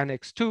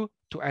Annex 2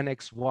 to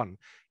Annex 1.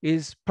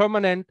 Is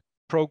permanent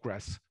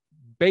progress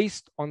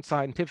based on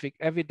scientific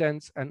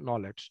evidence and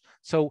knowledge.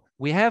 So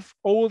we have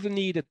all the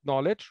needed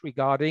knowledge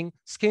regarding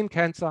skin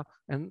cancer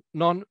and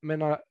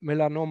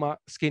non-melanoma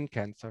skin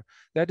cancer.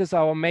 That is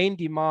our main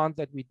demand,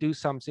 that we do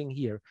something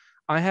here.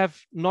 I have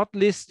not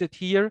listed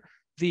here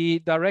the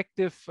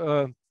directive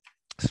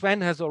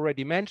Sven has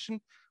already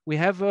mentioned. We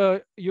have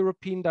a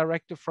European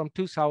directive from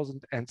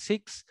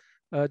 2006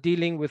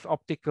 dealing with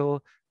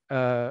optical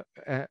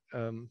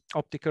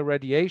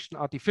radiation,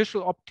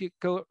 artificial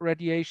optical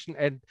radiation.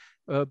 And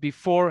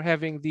before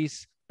having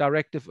this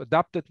directive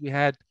adopted, we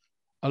had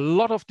a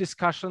lot of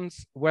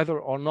discussions whether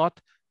or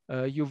not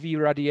UV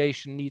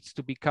radiation needs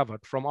to be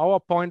covered. From our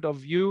point of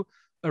view,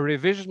 a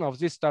revision of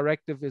this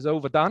directive is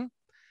overdone,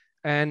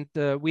 and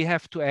we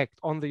have to act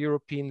on the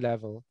European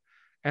level.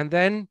 And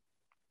then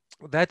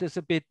that is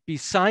a bit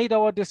beside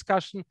our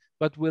discussion,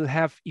 but will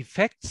have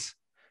effects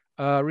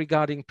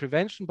regarding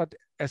prevention, but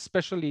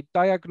especially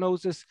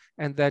diagnosis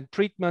and then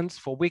treatments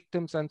for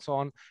victims and so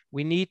on.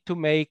 We need to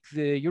make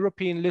the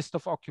European list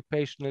of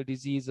occupational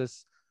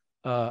diseases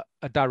a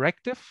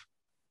directive.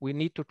 We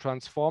need to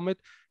transform it,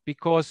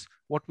 because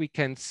what we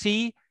can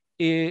see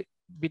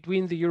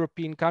between the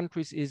European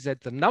countries is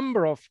that the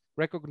number of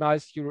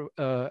recognized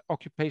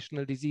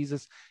occupational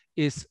diseases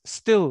is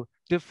still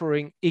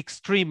differing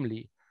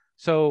extremely.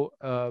 So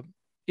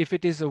if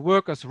it is a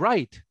worker's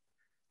right,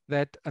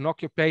 that an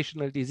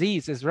occupational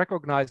disease is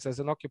recognized as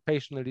an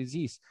occupational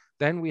disease,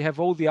 then we have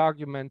all the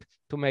argument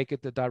to make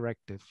it a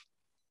directive.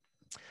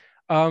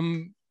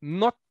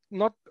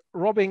 Not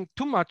robbing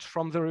too much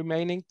from the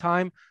remaining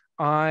time,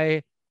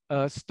 I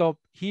stop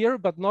here,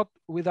 but not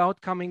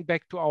without coming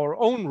back to our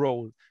own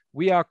role.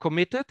 We are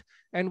committed,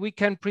 and we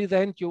can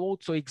present you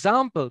also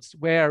examples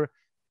where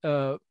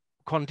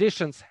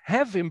conditions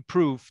have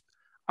improved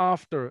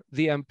after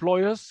the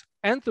employers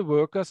and the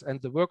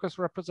workers'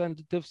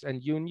 representatives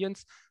and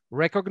unions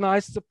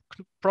recognized the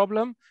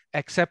problem,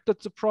 accepted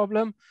the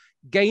problem,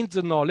 gained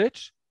the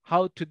knowledge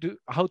how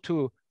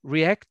to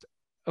react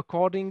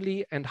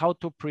accordingly and how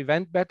to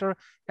prevent better,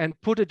 and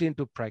put it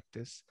into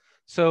practice.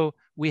 So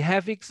we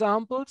have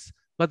examples,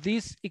 but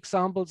these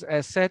examples,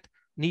 as said,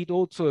 need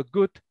also a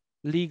good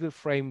legal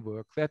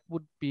framework. That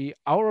would be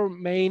our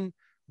main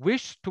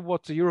wish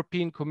towards the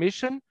European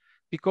Commission,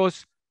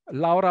 because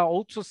Laura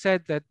also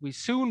said that we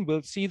soon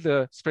will see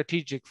the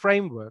strategic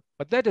framework,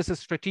 but that is a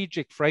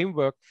strategic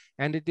framework,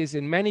 and it is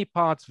in many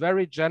parts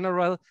very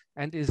general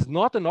and is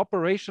not an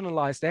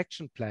operationalized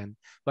action plan,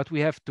 but we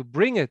have to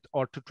bring it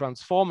or to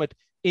transform it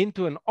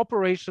into an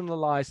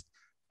operationalized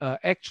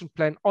action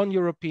plan on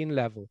European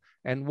level.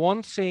 And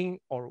one thing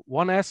or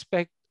one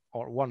aspect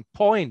or one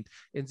point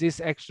in this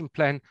action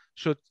plan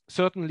should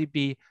certainly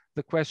be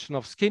the question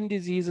of skin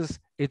diseases,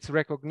 its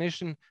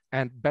recognition,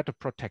 and better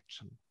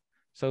protection.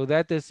 So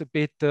that is a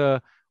bit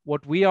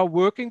what we are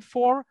working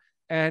for.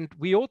 And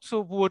we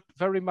also would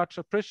very much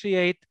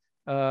appreciate,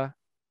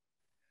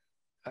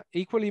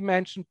 equally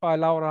mentioned by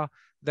Laura,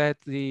 that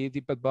the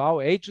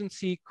Bilbao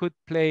agency could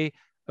play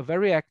a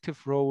very active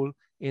role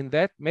in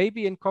that,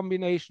 maybe in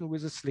combination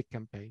with a SLIC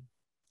campaign.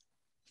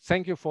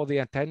 Thank you for the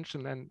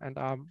attention,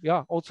 and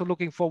yeah, also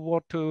looking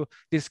forward to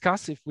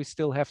discuss if we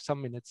still have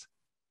some minutes.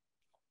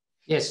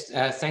 Yes,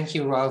 thank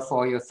you, Ro,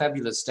 for your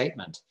fabulous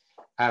statement.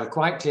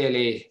 Quite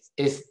clearly,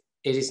 if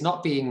it is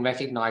not being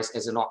recognized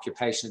as an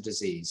occupational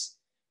disease,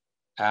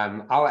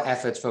 our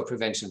efforts for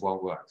prevention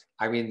won't work.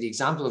 I mean, the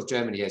example of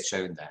Germany has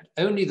shown that.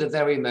 Only the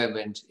very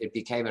moment it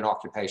became an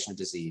occupational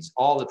disease,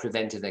 all the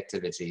preventive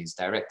activities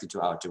directed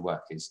to outdoor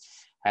workers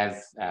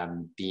have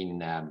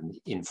been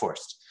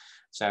enforced.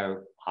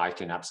 So I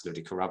can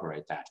absolutely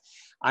corroborate that.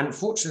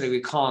 Unfortunately,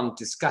 we can't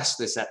discuss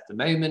this at the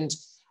moment.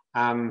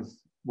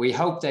 We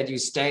hope that you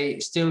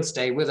still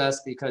stay with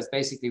us, because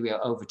basically we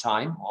are over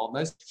time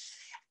almost.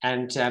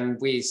 And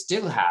we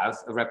still have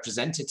a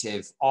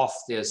representative of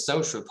the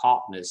social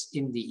partners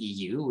in the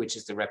EU, which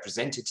is the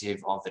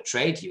representative of the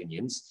trade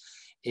unions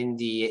in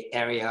the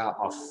area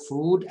of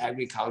food,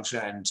 agriculture,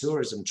 and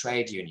tourism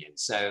trade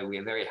unions. So we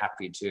are very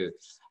happy to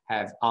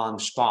have Arne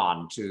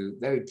Spahn to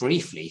very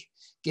briefly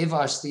give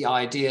us the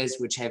ideas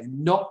which have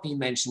not been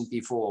mentioned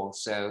before.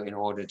 So in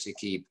order to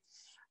keep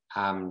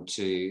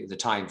to the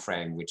time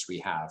frame which we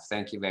have.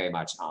 Thank you very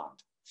much, Arne.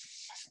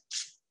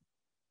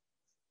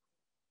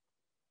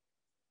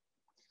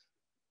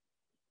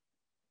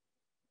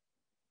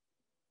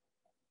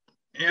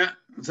 Yeah,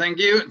 thank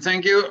you.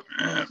 Thank you.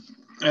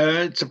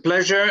 It's a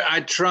pleasure.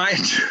 I try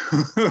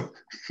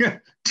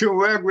to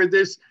work with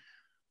this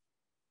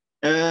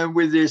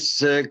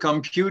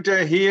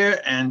computer here,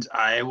 and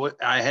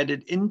I had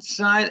it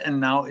inside, and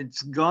now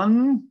it's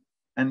gone.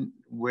 And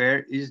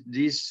where is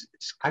this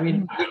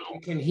screen? I mean, we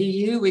can hear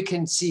you, we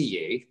can see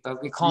you,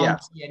 but we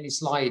can't see any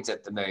slides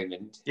at the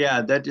moment.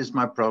 Yeah, that is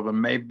my problem.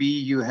 Maybe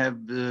you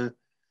have the.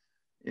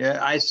 Yeah,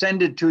 I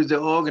send it to the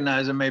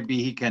organizer.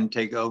 Maybe he can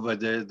take over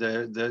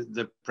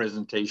the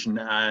presentation.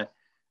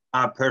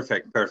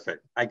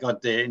 Perfect. I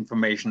got the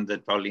information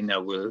that Paulina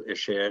will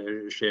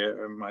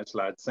share my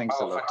slides. Thanks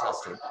a lot.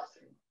 Fantastic.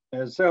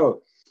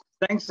 So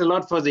thanks a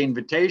lot for the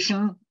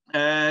invitation.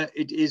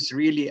 It is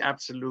really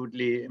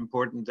absolutely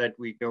important that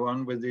we go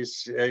on with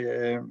this.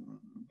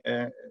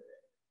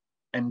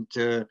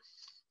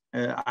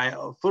 I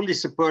fully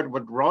support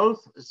what Rolf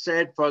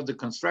said for the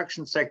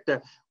construction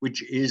sector,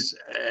 which is,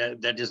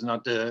 that is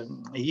not,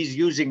 he's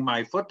using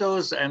my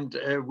photos, and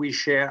we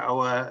share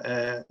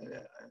our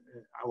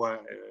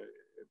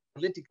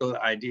political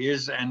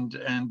ideas and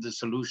the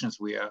solutions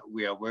we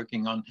are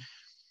working on.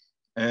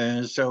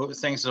 So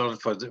thanks a lot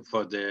for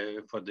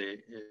the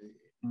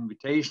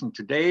invitation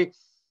today.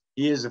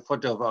 Here's a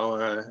photo of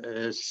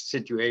our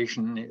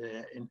situation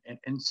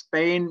in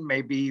Spain.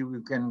 Maybe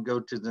we can go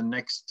to the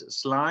next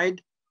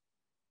slide.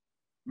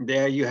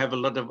 There you have a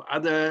lot of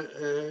other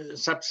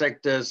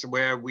subsectors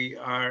where we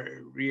are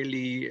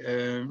really,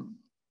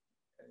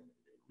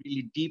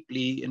 really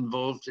deeply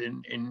involved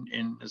in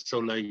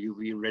solar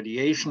UV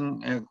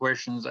radiation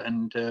questions,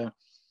 and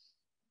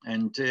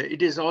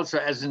it is also,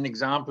 as an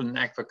example, in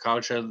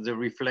aquaculture, the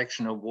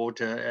reflection of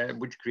water,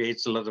 which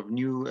creates a lot of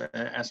new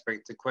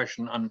aspects. The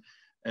question on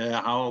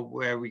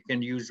where we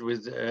can use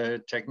with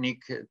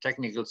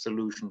technical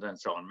solutions and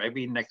so on.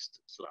 Maybe next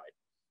slide.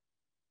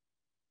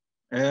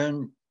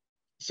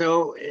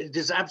 So it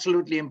is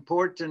absolutely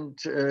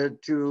important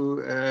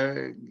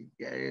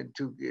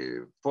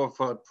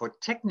for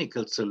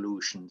technical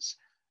solutions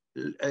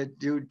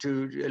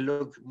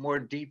look more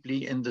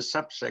deeply in the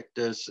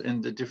subsectors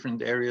in the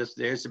different areas.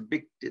 There's a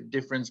big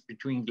difference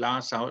between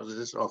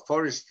glasshouses or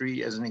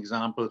forestry, as an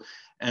example,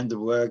 and the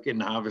work in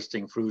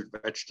harvesting fruit,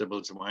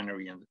 vegetables,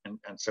 winery,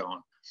 and so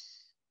on.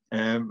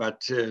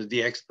 But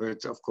the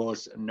experts, of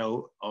course,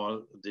 know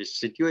all this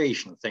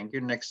situation. Thank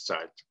you. Next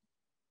slide.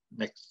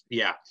 Next,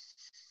 yeah.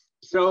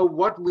 So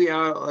what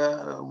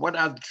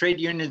are the trade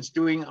unions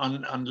doing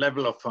on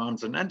level of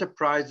farms and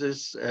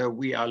enterprises?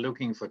 We are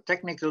looking for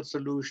technical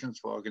solutions,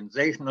 for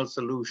organizational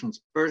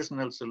solutions,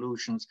 personal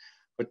solutions.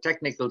 For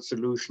technical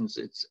solutions,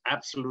 it's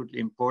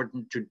absolutely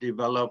important to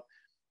develop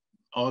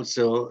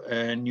also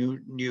new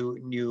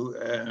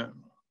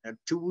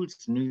tools,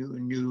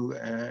 new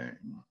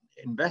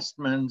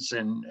investments,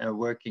 and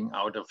working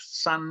out of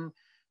sun,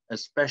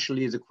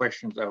 especially the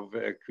questions of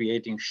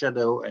creating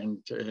shadow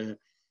and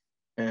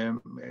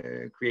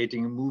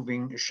creating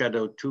moving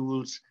shadow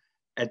tools.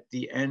 At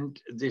the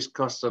end, this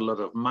costs a lot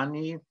of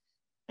money,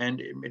 and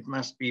it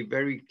must be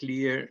very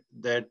clear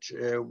that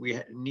we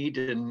need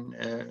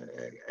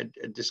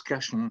a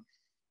discussion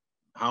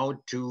how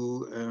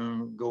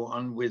to go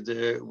on with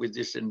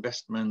these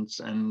investments,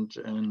 and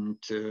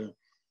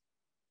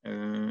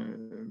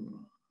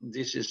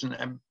this is an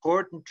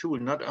important tool,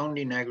 not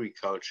only in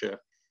agriculture.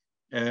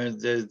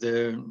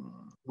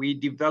 We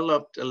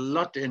developed a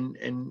lot in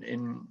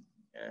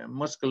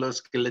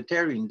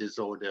musculoskeletal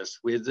disorders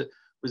with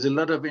a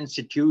lot of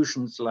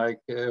institutions like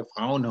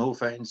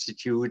Fraunhofer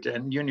Institute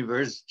and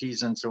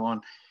universities and so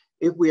on.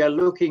 If we are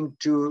looking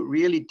to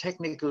really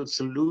technical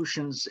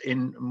solutions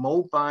in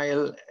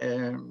mobile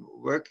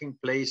working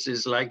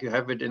places, like you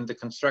have it in the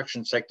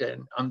construction sector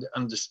and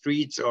on the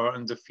streets or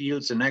on the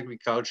fields in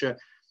agriculture,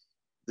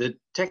 the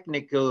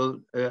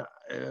technical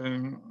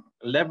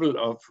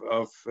level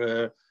of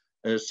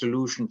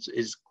solutions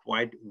is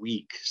quite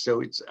weak. So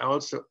it's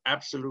also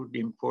absolutely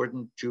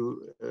important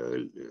to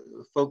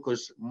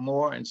focus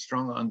more and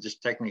stronger on these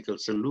technical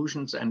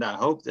solutions. And I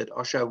hope that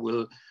OSHA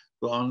will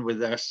go on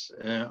with us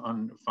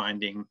on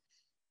finding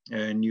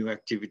new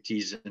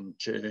activities and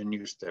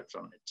new steps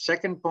on it.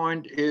 Second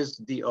point is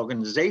the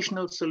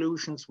organizational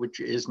solutions, which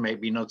is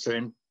maybe not so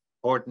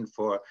important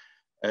for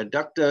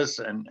doctors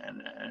and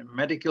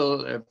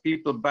medical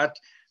people, but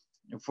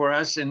for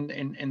us in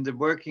the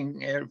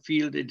working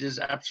field, it is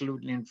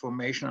absolutely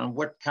information on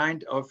what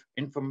kind of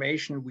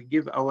information we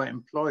give our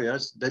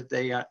employers, that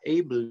they are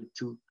able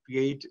to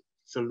create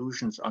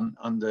solutions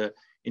on the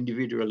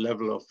individual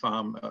level of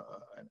farm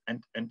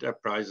and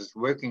enterprises.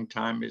 Working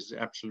time is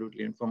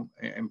absolutely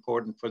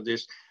important for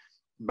this.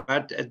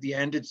 But at the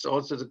end, it's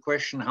also the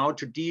question how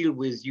to deal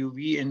with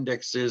UV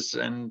indexes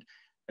and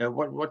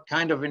what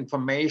kind of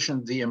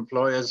information the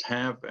employers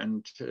have.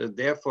 And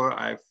therefore,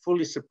 I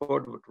fully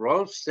support what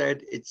Rolf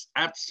said. It's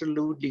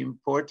absolutely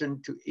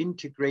important to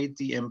integrate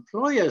the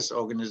employers'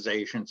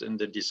 organizations in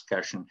the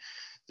discussion.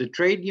 The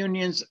trade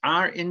unions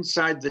are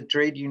inside, the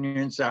trade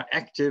unions are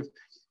active.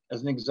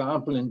 As an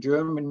example, in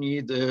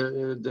Germany,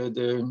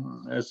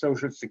 the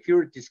social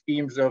security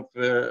schemes of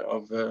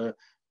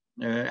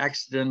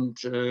accident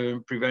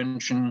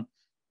prevention,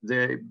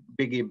 the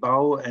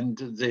BGBau and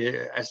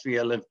the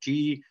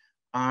SVLFG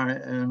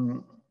are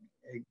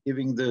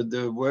giving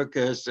the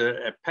workers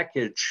a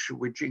package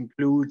which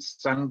includes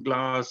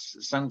sunglass,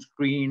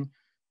 sunscreen,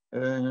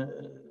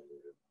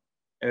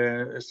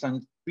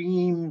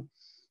 sunscreen,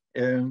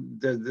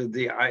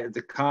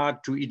 the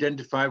card to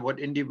identify what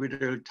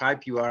individual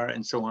type you are,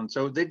 and so on.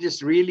 So that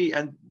is really,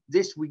 and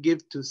this we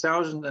give to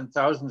thousands and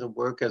thousands of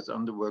workers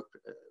on the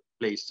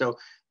workplace. So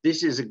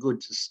this is a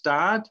good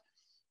start,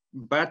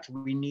 but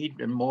we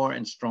need a more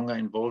and stronger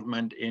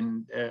involvement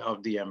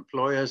of the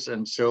employers.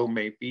 And so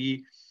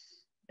maybe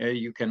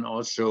you can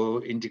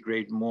also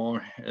integrate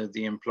more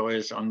the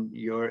employers on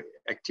your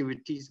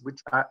activities,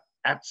 which are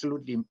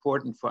absolutely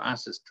important for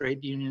us as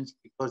trade unions,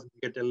 because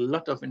we get a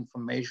lot of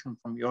information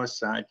from your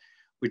side,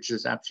 which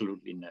is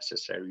absolutely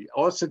necessary.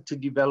 Also to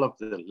develop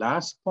the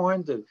last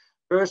point, the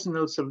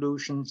personal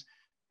solutions,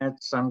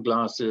 at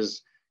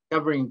sunglasses,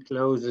 covering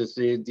clothes,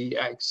 the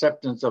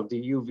acceptance of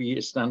the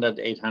UV standard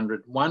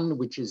 801,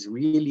 which is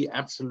really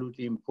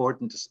absolutely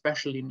important,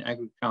 especially in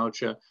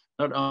agriculture,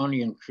 not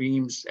only in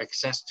creams.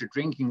 Access to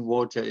drinking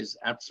water is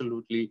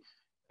absolutely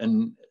a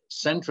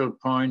central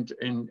point,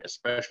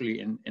 especially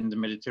in the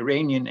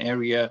Mediterranean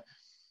area.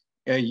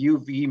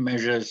 UV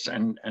measures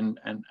and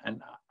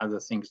other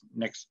things.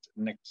 Next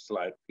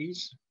slide,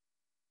 please.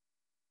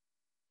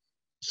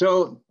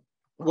 So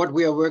what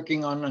we are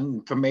working on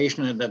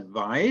information and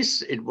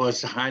advice, it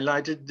was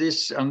highlighted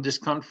on this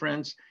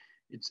conference.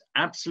 It's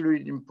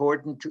absolutely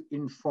important to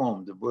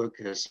inform the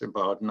workers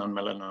about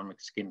non-melanoma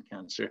skin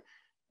cancer.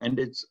 And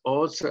it's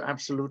also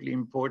absolutely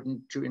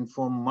important to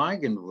inform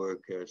migrant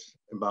workers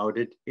about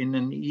it in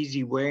an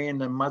easy way, in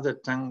a mother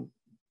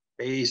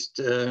tongue-based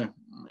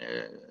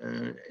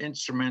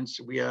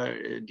instruments. We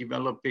are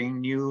developing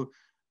new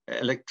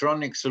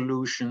electronic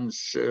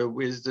solutions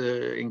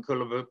in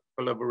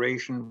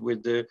collaboration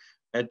with the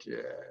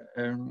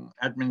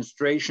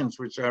administrations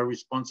which are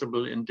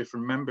responsible in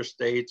different member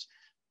states,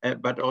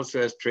 but also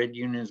as trade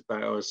unions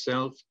by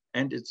ourselves.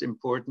 And it's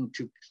important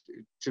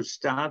to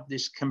start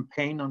this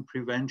campaign on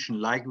prevention,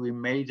 like we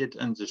made it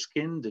on the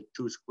skin, the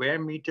 2 square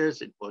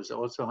meters. It was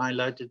also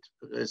highlighted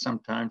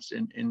sometimes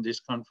in this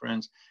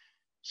conference.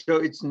 So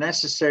it's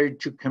necessary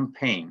to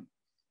campaign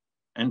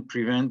and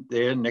prevent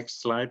there.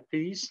 Next slide,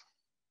 please.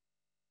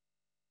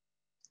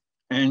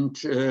 And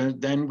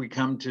then we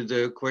come to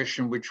the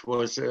question which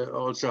was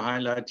also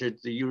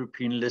highlighted, the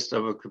European list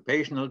of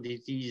occupational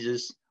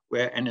diseases,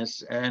 where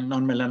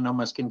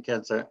non-melanoma skin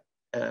cancer,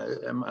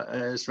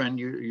 Sven,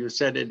 you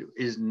said it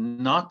is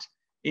not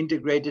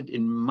integrated.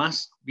 It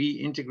must be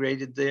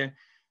integrated there.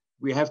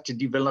 We have to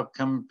develop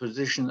common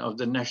position of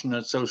the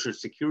national social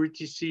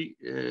security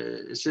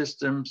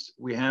systems.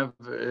 We have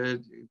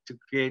to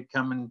create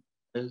common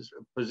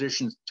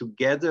positions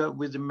together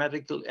with the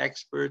medical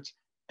experts,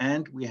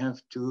 and we have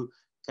to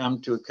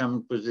come to a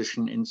common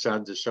position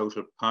inside the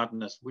social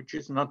partners, which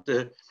is not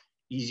the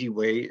easy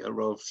way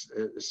Rolf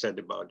said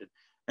about it.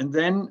 And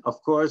then,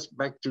 of course,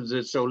 back to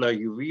the solar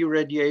UV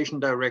radiation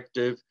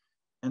directive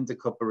and the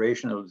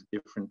cooperation of the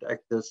different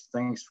actors.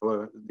 Thanks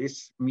for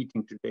this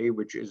meeting today,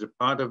 which is a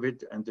part of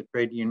it. And the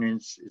trade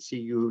unions see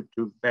you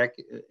back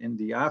in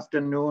the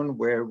afternoon,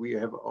 where we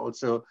have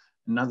also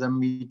another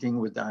meeting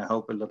with, I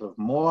hope, a lot of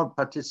more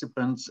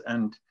participants.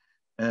 And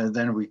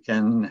then we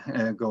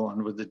can go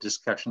on with the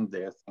discussion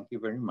there. Thank you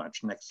very much.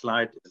 Next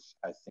slide is,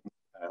 I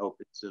hope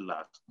it's the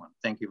last one.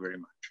 Thank you very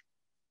much.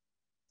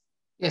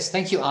 Yes,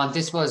 thank you, Arndt.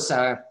 This was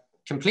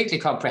completely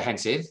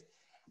comprehensive.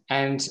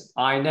 And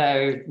I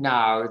know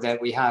now that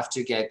we have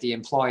to get the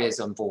employers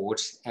on board,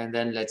 and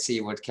then let's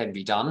see what can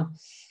be done.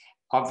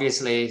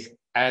 Obviously,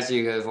 as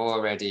you have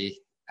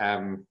already,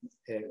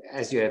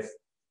 as you have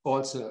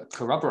also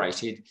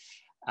corroborated,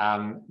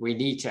 we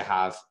need to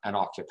have an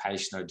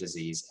occupational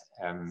disease.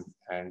 And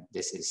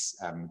this is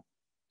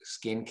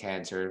skin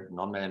cancer,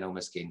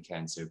 non-melanoma skin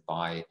cancer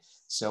by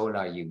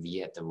solar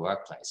UV at the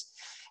workplace.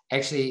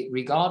 Actually,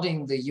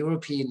 regarding the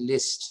European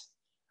list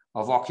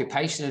of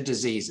occupational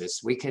diseases,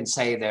 we can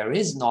say there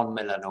is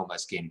non-melanoma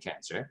skin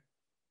cancer,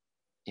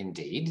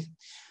 indeed,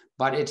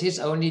 but it is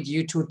only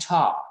due to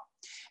tar.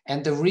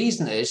 And the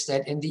reason is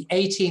that in the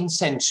 18th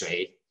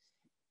century,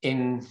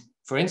 in,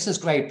 for instance,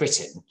 Great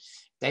Britain,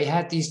 they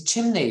had these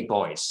chimney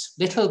boys,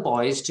 little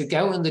boys, to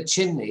go in the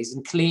chimneys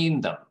and clean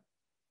them.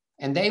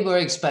 And they were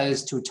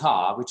exposed to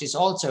tar, which is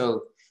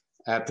also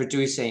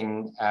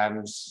producing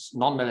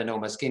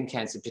non-melanoma skin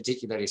cancer,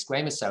 particularly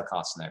squamous cell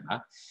carcinoma.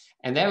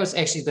 And that was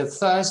actually the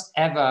first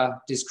ever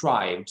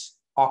described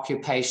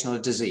occupational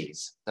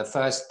disease, the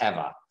first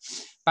ever.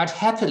 But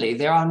happily,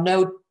 there are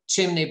no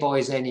chimney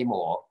boys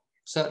anymore,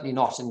 certainly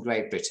not in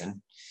Great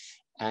Britain,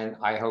 and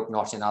I hope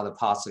not in other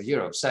parts of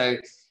Europe. So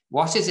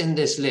what is in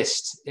this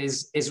list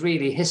is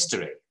really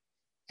history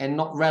and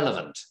not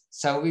relevant.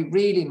 So we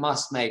really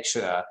must make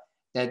sure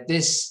that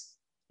this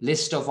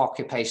list of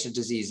occupational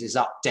disease is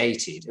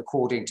updated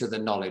according to the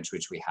knowledge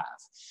which we have.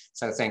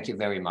 So thank you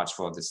very much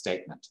for the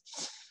statement.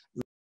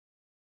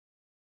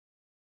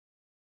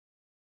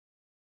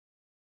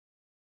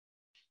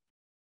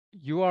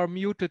 You are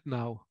muted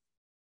now.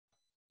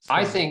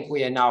 I think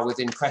we are now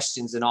within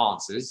questions and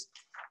answers.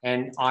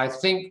 And I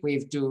think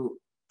we do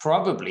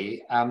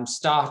probably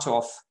start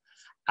off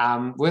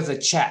with a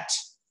chat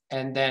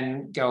and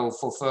then go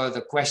for further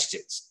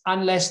questions,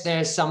 unless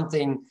there's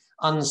something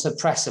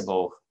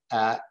unsuppressible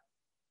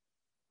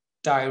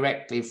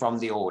directly from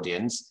the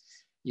audience.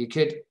 You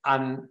could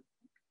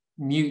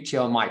unmute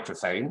your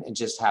microphone and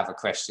just have a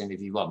question if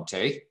you want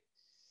to.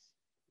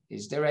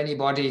 Is there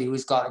anybody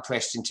who's got a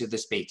question to the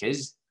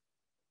speakers?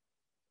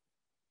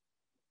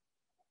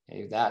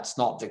 If that's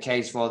not the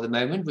case for the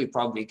moment, we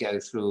probably go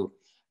through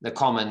the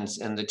comments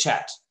in the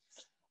chat.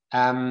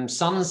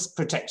 Sun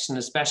protection,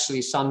 especially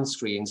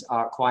sunscreens,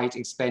 are quite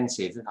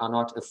expensive and are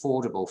not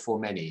affordable for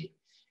many.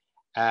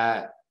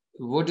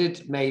 Would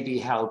it maybe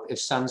help if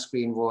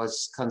sunscreen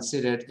was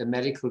considered a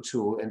medical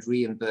tool and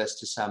reimbursed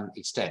to some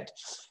extent?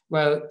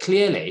 Well,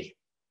 clearly,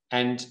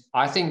 and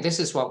I think this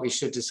is what we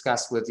should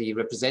discuss with the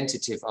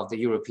representative of the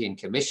European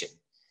Commission.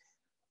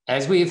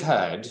 As we've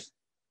heard,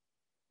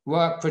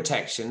 work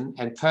protection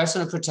and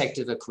personal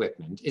protective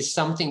equipment is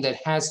something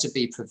that has to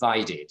be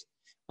provided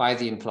by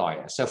the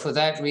employer. So for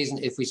that reason,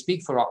 if we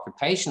speak for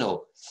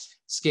occupational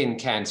skin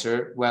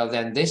cancer, well,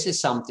 then this is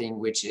something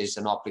which is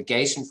an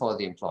obligation for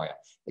the employer.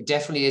 It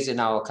definitely is in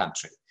our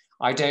country.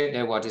 I don't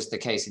know what is the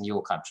case in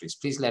your countries.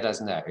 Please let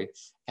us know.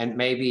 And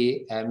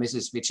maybe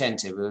Mrs.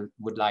 Vicente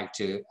would like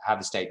to have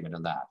a statement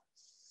on that.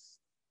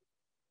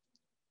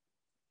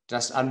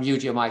 Just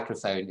unmute your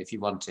microphone if you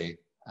want to,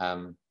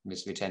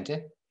 Ms.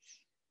 Vicente.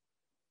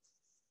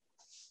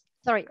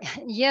 Sorry,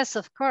 yes,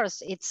 of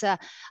course. It's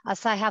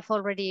as I have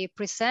already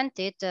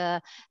presented,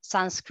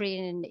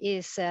 sunscreen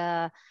is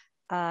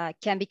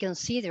can be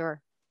considered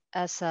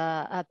as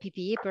a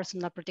PPE,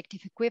 personal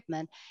protective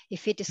equipment,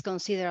 if it is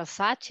considered as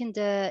such in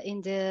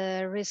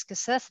the risk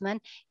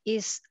assessment,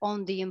 is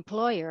on the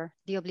employer.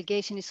 The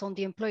obligation is on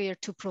the employer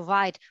to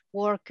provide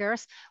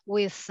workers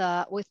with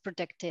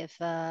protective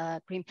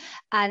cream,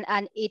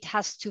 and it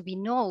has to be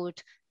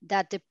noted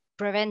that the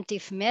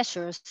preventive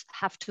measures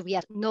have to be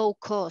at no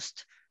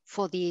cost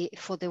for the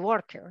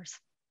workers.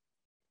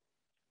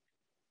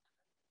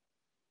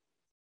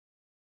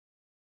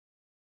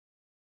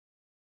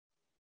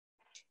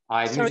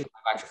 I muted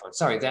my microphone.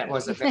 Sorry, that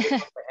was a very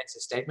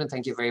comprehensive statement.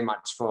 Thank you very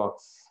much for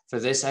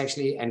this,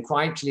 actually. And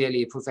quite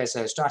clearly,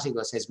 Professor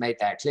Stratigos has made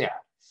that clear.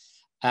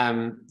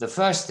 The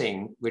first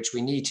thing which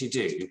we need to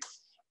do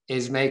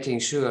is making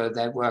sure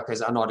that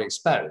workers are not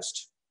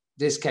exposed.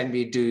 This can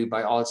be done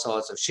by all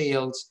sorts of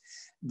shields.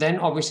 Then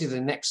obviously the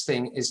next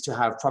thing is to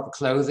have proper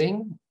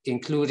clothing,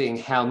 including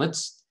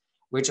helmets,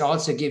 which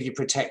also give you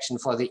protection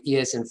for the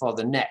ears and for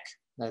the neck.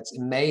 That's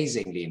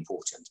amazingly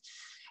important.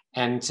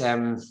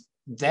 And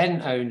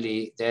then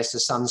only there's the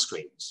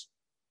sunscreens.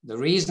 The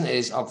reason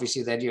is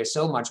obviously that you're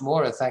so much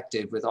more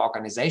effective with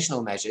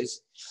organizational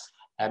measures,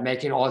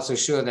 making also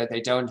sure that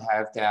they don't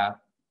have their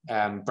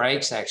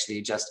breaks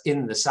actually just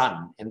in the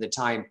sun in the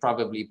time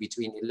probably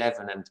between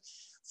 11 and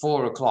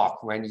 4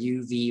 o'clock when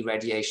UV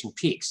radiation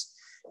peaks.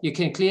 You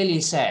can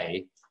clearly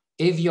say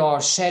if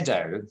your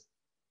shadow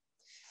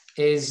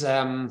is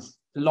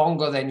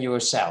longer than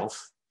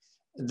yourself,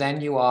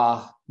 then you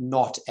are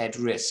not at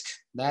risk.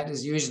 That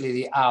is usually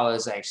the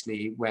hours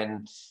actually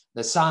when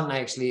the sun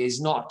actually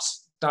is not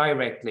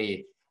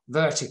directly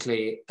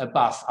vertically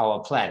above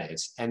our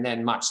planet, and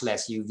then much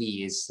less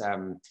UV is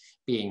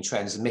being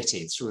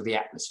transmitted through the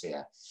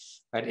atmosphere.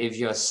 But if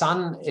your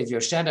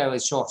shadow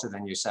is shorter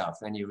than yourself,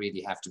 then you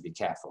really have to be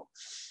careful.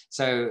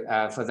 So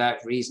for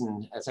that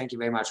reason, thank you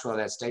very much for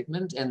that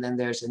statement. And then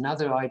there's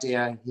another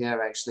idea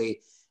here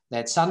actually,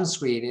 that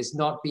sunscreen is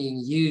not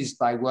being used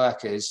by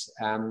workers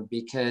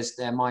because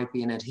there might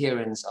be an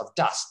adherence of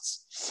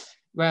dusts.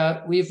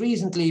 Well, we've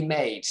recently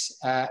made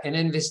an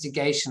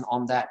investigation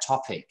on that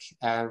topic.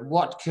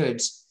 What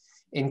could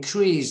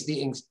increase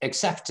the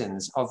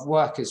acceptance of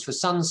workers for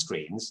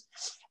sunscreens?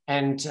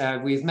 And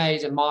we've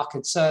made a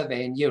market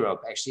survey in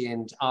Europe actually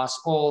and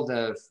asked all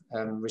the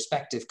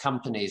respective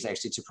companies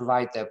actually to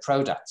provide their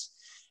products.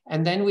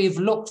 And then we've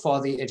looked for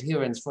the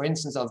adherence, for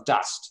instance, of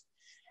dust.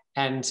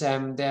 And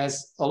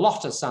there's a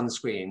lot of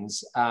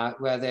sunscreens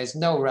where there's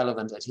no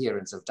relevant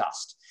adherence of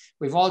dust.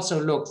 We've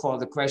also looked for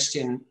the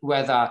question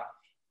whether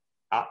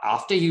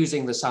after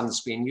using the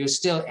sunscreen, you're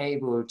still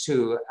able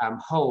to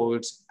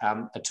hold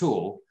a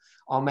tool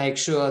or make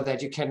sure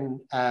that you can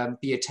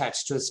be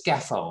attached to a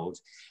scaffold.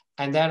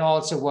 And that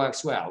also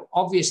works well.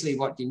 Obviously,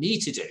 what you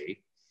need to do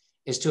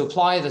is to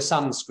apply the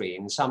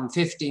sunscreen some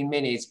 15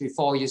 minutes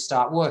before you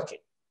start working.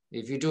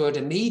 If you do it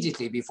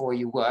immediately before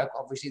you work,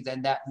 obviously,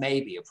 then that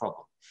may be a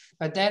problem.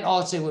 But that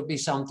also would be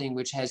something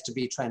which has to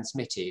be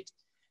transmitted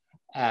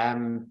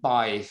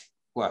by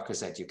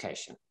workers'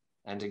 education.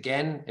 And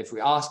again, if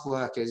we ask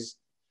workers,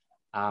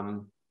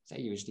 they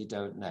usually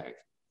don't know,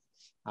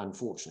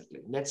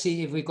 unfortunately. Let's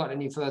see if we've got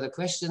any further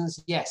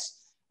questions. Yes,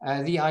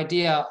 the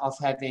idea of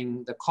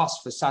having the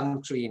cost for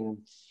sunscreen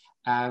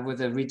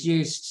with a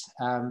reduced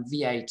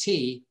VAT,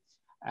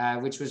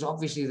 which was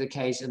obviously the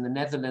case in the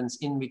Netherlands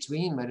in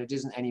between, but it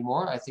isn't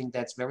anymore. I think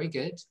that's very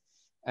good.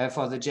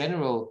 For the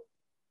general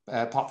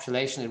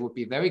population, it would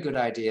be a very good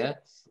idea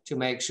to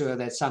make sure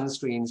that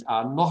sunscreens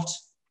are not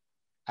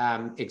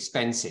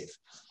expensive.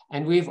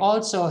 And we've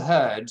also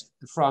heard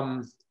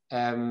from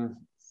Arne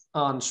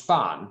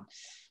Spahn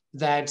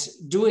that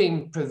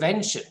doing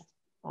prevention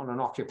on an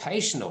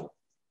occupational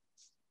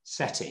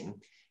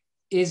setting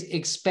is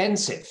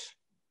expensive.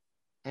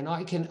 And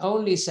I can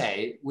only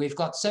say we've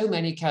got so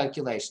many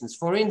calculations,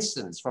 for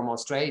instance, from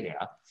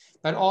Australia,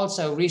 but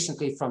also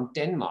recently from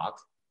Denmark.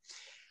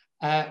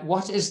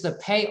 What is the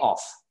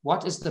payoff?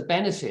 What is the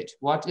benefit?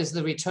 What is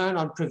the return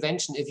on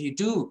prevention if you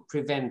do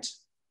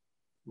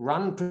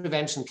run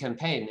prevention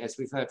campaign, as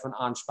we've heard from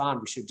Arne Spahn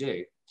we should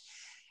do?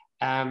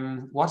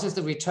 What is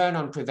the return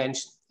on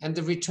prevention? And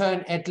the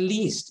return at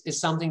least is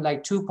something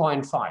like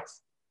 2.5.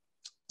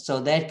 So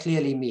that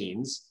clearly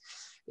means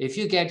if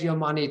you get your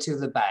money to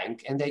the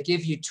bank and they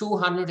give you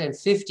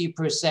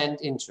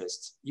 250%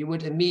 interest, you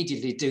would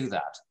immediately do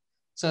that.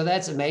 So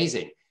that's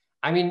amazing.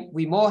 I mean,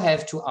 we more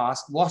have to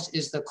ask, what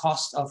is the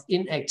cost of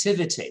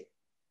inactivity?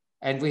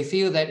 And we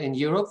feel that in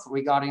Europe,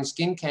 regarding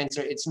skin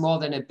cancer, it's more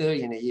than $1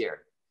 billion a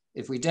year.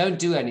 If we don't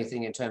do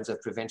anything in terms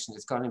of prevention,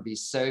 it's going to be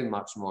so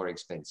much more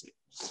expensive.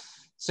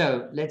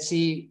 So let's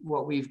see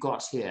what we've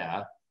got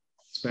here.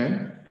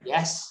 Sven?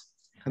 Yes?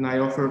 Can I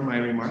offer my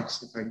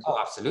remarks? If I can? Oh,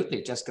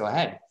 absolutely. Just go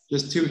ahead.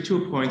 Just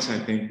two points, I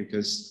think,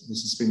 because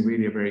this has been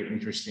really a very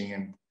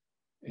interesting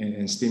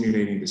and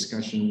stimulating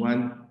discussion.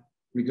 One,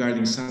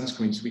 regarding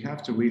sunscreens, we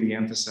have to really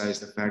emphasize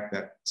the fact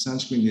that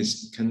sunscreen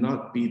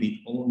cannot be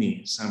the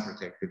only sun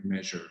protective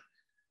measure,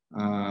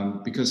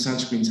 because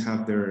sunscreens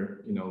have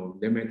their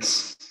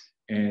limits,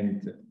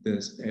 and the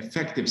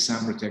effective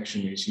sun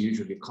protection is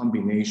usually a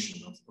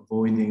combination of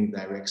avoiding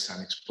direct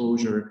sun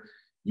exposure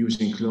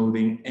using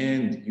clothing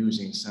and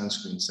using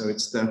sunscreen. So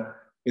it's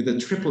the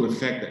triple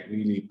effect that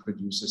really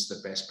produces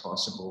the best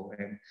possible.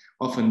 And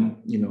often,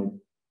 you know,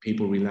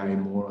 people rely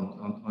more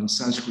on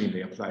sunscreen.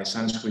 They apply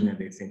sunscreen and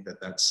they think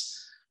that that's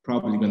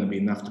probably going to be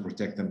enough to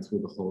protect them through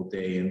the whole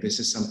day. And this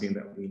is something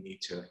that we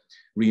need to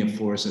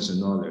reinforce as a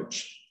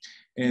knowledge.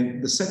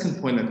 And the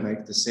second point I'd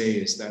like to say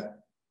is that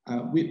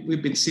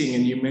we've been seeing,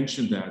 and you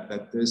mentioned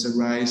that there's a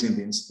rise in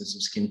the incidence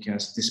of skin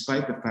cancer,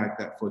 despite the fact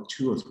that for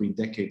 2 or 3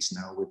 decades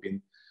now, we've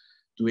been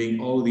doing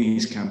all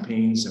these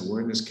campaigns,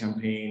 awareness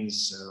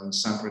campaigns on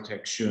sun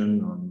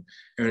protection, on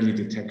early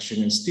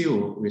detection, and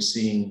still we're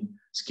seeing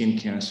skin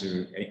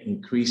cancer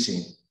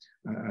increasing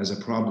as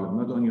a problem,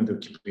 not only in the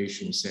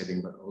occupation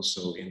setting, but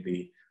also in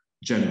the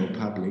general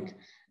public.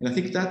 And I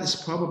think that is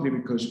probably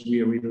because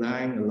we are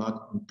relying a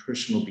lot on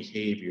personal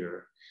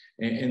behavior.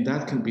 And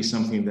that can be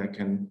something that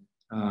can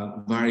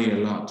vary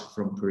a lot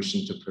from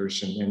person to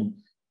person. And,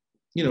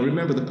 you know,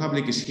 remember, the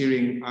public is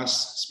hearing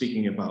us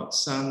speaking about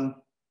sun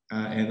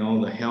and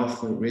all the health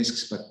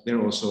risks, but they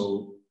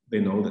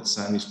know that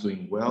sun is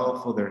doing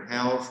well for their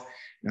health,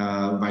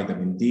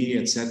 vitamin D,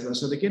 etc.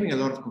 So they're getting a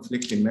lot of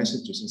conflicting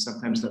messages, and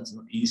sometimes that's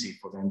not easy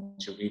for them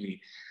to really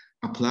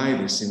apply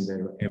this in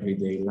their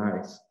everyday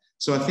life.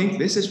 So I think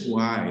this is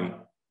why,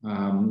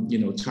 you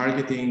know,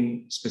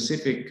 targeting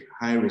specific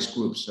high-risk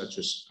groups such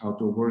as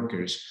outdoor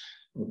workers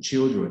or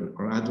children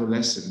or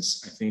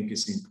adolescents, I think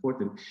is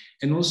important.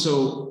 And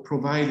also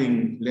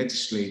providing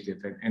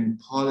legislative and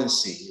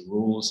policy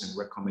rules and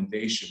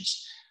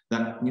recommendations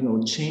that, you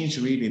know, change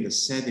really the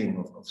setting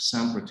of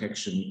sun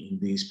protection in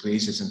these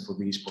places and for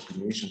these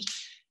populations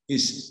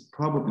is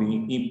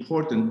probably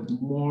important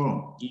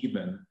more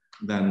even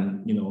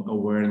than, you know,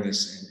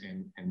 awareness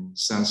and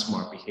sun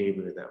smart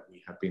behavior that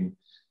we have been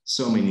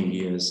so many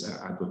years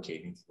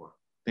advocating for.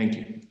 Thank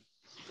you.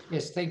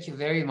 Yes, thank you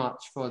very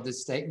much for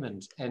this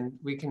statement. And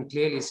we can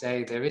clearly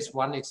say there is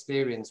one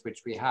experience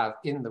which we have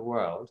in the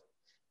world,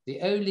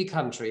 the only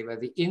country where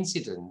the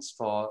incidence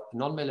for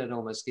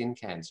non-melanoma skin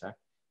cancer,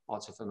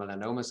 also for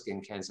melanoma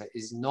skin cancer,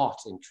 is not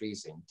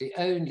increasing. The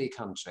only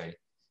country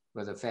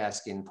with a fair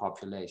skin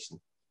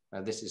population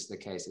where this is the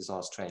case is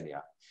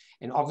Australia.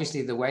 And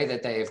obviously the way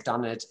that they have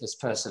done it is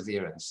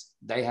perseverance.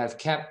 They have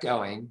kept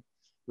going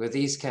with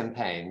these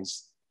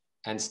campaigns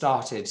and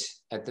started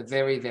at the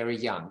very, very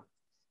young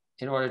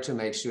in order to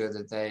make sure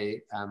that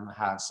they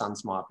have sun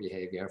smart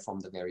behavior from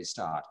the very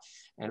start.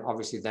 And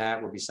obviously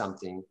that would be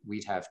something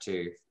we'd have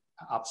to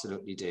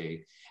absolutely do.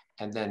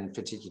 And then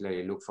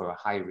particularly look for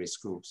high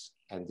risk groups.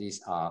 And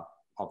these are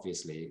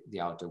obviously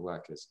the outdoor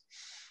workers.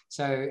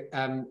 So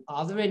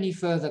are there any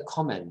further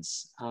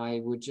comments?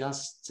 I would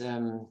just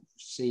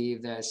see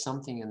if there's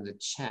something in the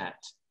chat.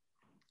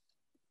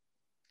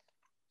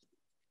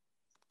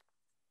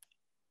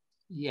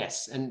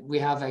 Yes, and we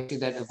have actually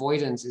that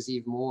avoidance is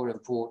even more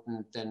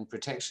important than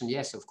protection.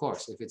 Yes, of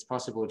course, if it's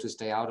possible to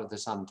stay out of the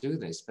sun, do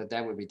this, but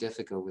that would be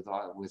difficult with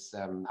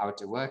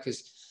outdoor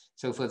workers.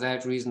 So for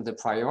that reason, the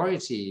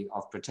priority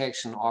of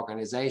protection,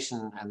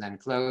 organization, and then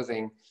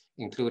clothing,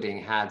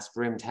 including hats,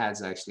 brimmed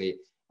hats actually,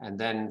 and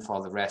then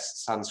for the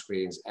rest,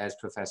 sunscreens, as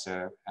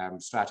Professor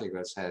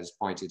Strategos has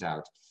pointed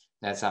out,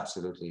 that's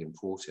absolutely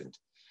important.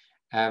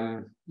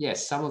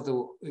 Yes, some of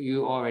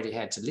you already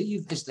had to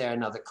leave. Is there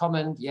another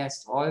comment?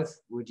 Yes, Rolf,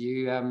 would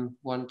you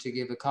want to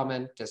give a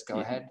comment? Just go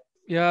ahead.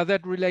 Yeah,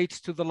 that relates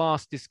to the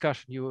last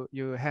discussion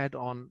you had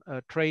on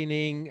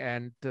training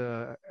and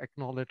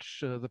acknowledge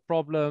the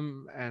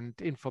problem and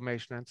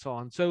information and so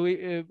on. So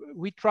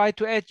we try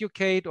to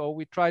educate, or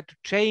we try to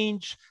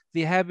change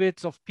the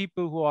habits of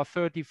people who are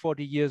 30,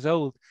 40 years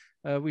old.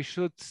 We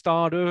should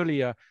start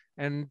earlier.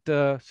 And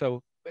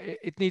so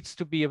it needs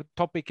to be a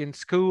topic in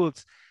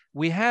schools.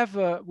 We have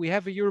a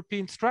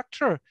European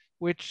structure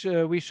which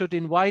we should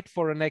invite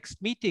for a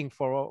next meeting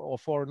or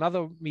for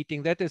another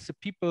meeting. That is the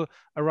people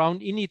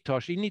around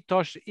INITOSH.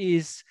 INITOSH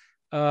is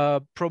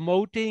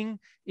promoting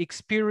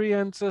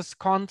experiences,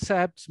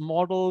 concepts,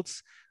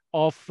 models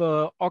of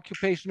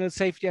occupational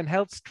safety and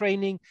health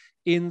training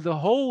in the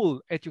whole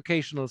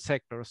educational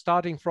sector,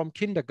 starting from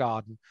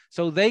kindergarten.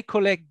 So they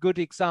collect good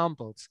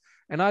examples.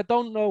 And I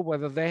don't know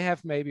whether they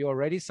have maybe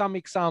already some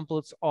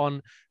examples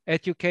on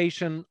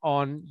education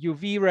on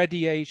UV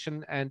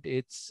radiation and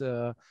its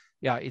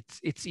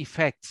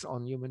effects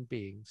on human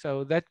beings.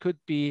 So that could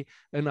be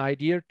an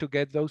idea to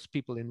get those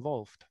people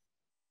involved.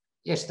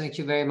 Yes, thank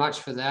you very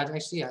much for that.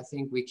 Actually, I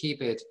think we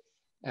keep it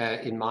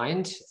in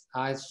mind.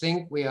 I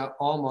think we are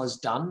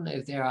almost done.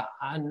 If there are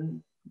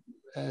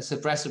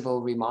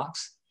unsuppressible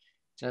remarks,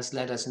 just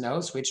let us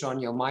know. Switch on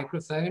your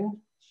microphone.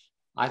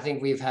 I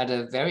think we've had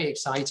a very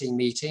exciting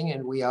meeting,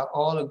 and we are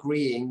all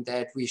agreeing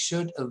that we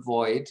should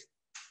avoid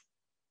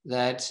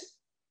that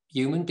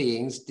human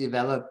beings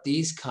develop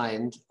these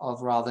kind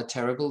of rather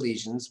terrible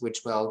lesions,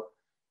 which will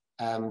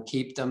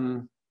keep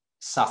them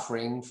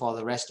suffering for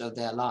the rest of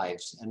their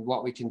lives. And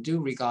what we can do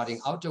regarding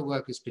outdoor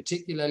workers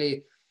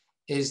particularly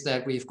is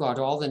that we've got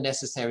all the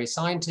necessary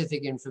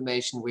scientific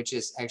information, which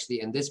is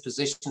actually in this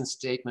position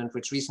statement,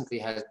 which recently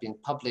has been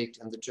published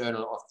in the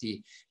Journal of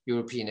the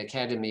European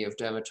Academy of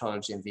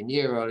Dermatology and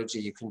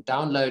Venereology. You can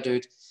download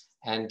it,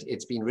 and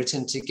it's been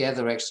written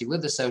together actually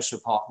with the social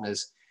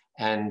partners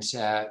and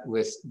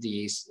with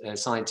these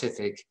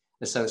scientific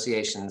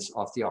associations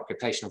of the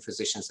occupational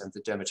physicians and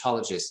the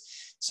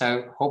dermatologists.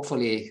 So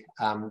hopefully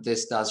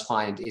this does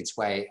find its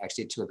way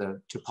actually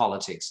to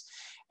politics.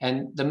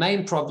 And the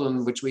main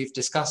problem which we've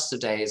discussed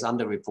today is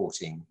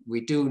underreporting. We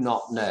do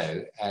not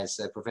know, as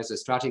Professor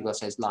Stratigos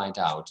has lined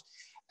out,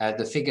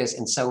 the figures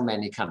in so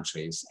many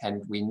countries.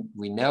 And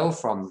we know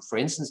from, for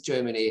instance,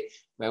 Germany,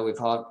 where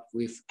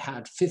we've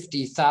had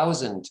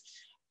 50,000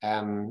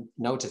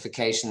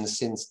 notifications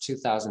since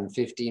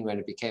 2015 when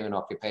it became an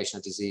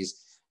occupational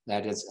disease.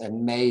 That is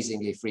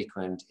amazingly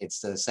frequent.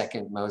 It's the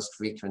second most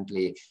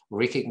frequently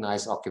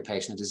recognized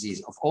occupational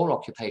disease of all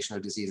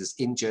occupational diseases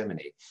in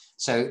Germany.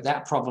 So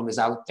that problem is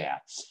out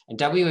there. And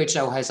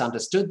WHO has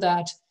understood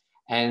that.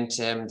 And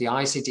the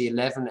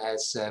ICD-11,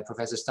 as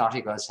Professor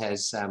Stratigos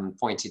has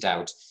pointed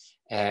out,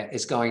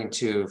 is going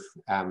to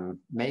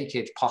make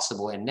it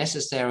possible and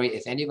necessary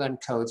if anyone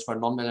codes for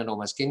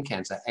non-melanoma skin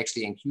cancer,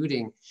 actually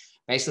including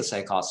basal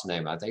cell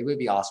carcinoma, they will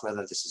be asked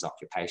whether this is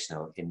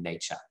occupational in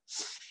nature.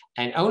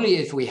 And only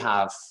if we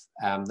have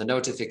the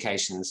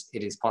notifications,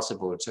 it is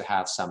possible to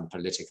have some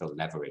political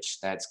leverage.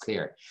 That's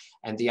clear.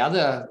 And the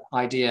other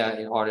idea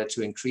in order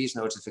to increase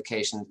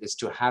notification is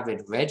to have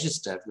it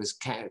registered with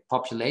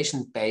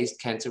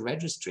population-based cancer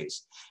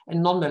registries.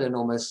 And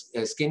non-melanoma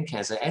skin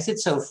cancer, as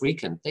it's so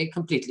frequent, they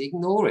completely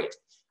ignore it.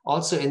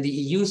 Also in the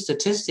EU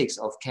statistics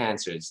of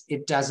cancers,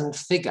 it doesn't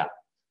figure.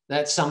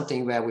 That's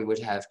something where we would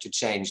have to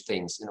change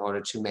things in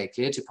order to make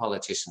clear to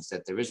politicians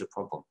that there is a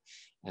problem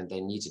and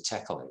they need to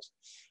tackle it.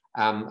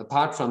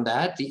 Apart from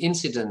that, the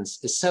incidence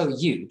is so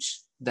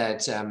huge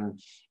that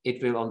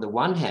it will, on the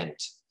one hand,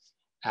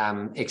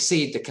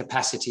 exceed the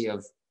capacity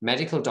of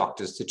medical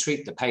doctors to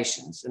treat the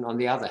patients, and on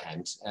the other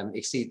hand,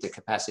 exceed the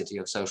capacity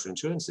of social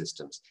insurance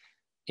systems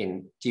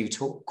in due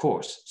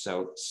course.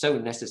 So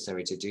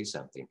necessary to do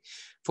something.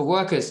 For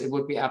workers, it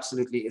would be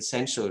absolutely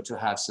essential to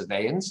have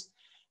surveillance.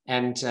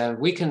 And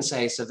we can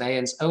say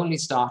surveillance only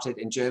started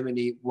in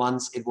Germany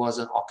once it was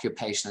an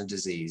occupational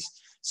disease.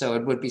 So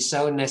it would be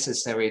so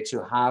necessary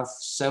to have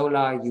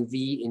solar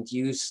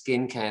UV-induced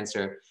skin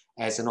cancer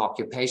as an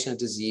occupational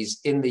disease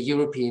in the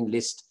European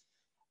list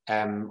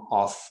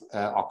of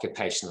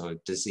occupational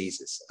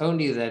diseases.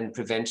 Only then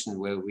prevention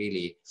will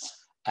really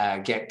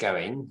get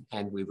going,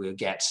 and we will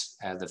get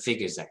the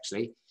figures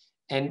actually.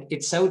 And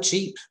it's so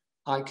cheap,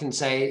 I can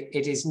say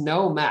it is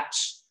no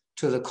match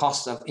to the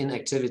cost of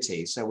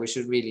inactivity. So we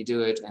should really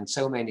do it. And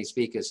so many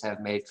speakers have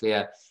made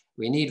clear,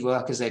 we need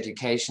workers'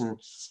 education.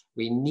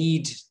 We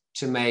need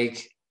to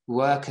make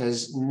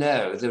workers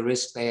know the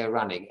risk they are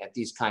running at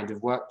these kind of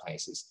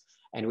workplaces.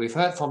 And we've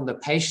heard from the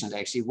patient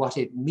actually what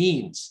it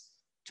means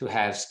to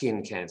have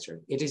skin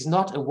cancer. It is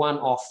not a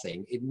one-off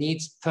thing. It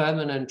needs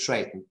permanent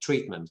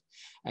treatment.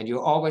 And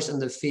you're always in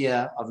the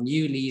fear of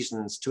new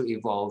lesions to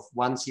evolve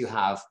once you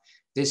have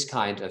this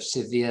kind of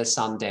severe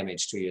sun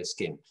damage to your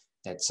skin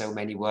that so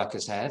many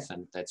workers have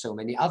and that so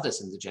many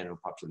others in the general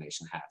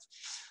population have.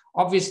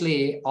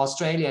 Obviously,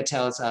 Australia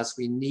tells us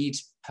we need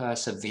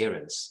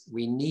perseverance.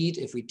 We need,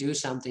 if we do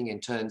something in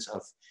terms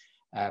of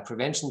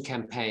prevention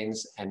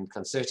campaigns and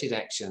concerted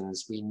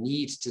actions, we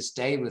need to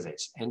stay with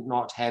it and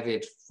not have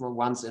it for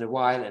once in a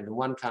while and in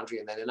one country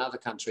and then another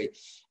country.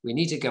 We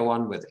need to go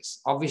on with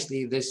this.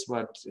 Obviously, this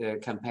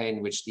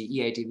campaign which the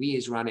EADV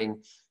is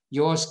running,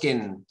 Your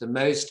Skin, the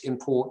most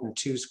important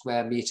 2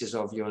 square meters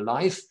of your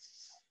life,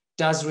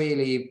 does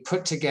really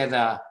put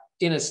together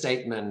in a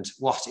statement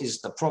what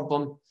is the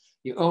problem.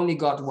 You only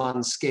got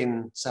one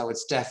skin, so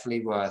it's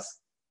definitely worth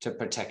to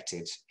protect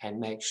it and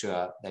make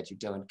sure that you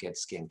don't get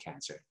skin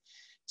cancer.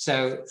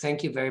 So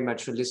thank you very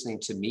much for listening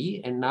to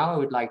me. And now I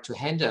would like to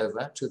hand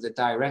over to the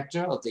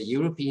director of the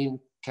European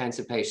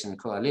Cancer Patient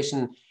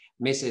Coalition,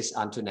 Mrs.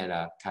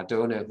 Antonella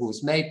Cardone,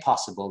 who's made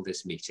possible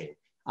this meeting.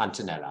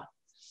 Antonella.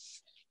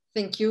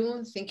 Thank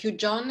you,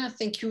 John.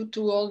 Thank you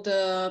to all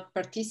the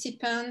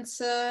participants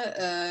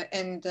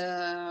and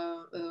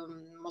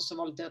most of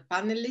all the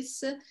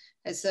panelists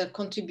has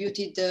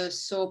contributed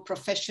so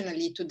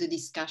professionally to the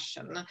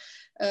discussion.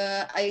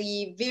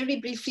 I very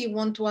briefly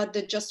want to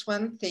add just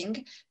one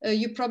thing.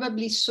 You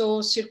probably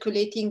saw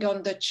circulating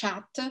on the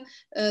chat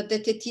that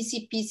at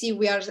TCPC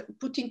we are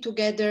putting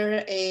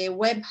together a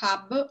web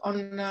hub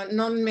on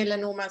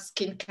non-melanoma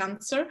skin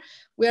cancer.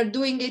 We are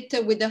doing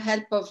it with the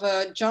help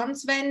of John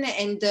Sven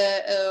and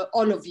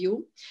all of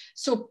you.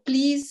 So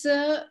please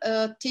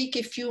take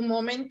a few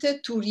moments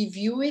to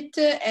review it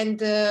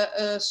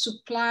and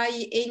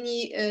supply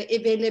any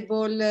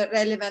available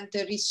relevant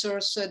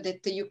resource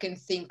that you can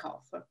think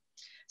of.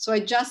 So I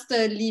just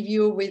leave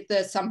you with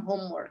some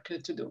homework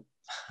to do.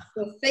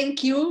 So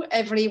thank you,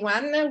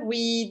 everyone.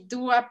 We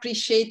do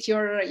appreciate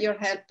your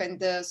help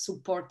and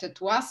support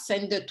to us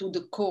and to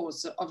the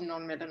cause of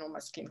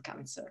non-melanoma skin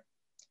cancer.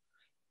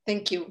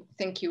 Thank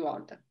you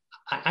all.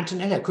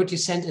 Antonella, could you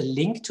send a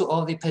link to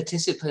all the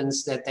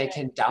participants that they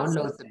can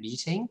download the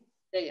meeting?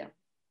 Yeah.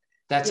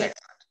 That's yes.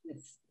 excellent.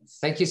 Yes.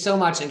 Thank you so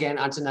much again,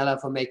 Antonella,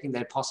 for making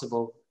that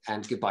possible,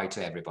 and goodbye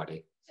to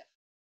everybody.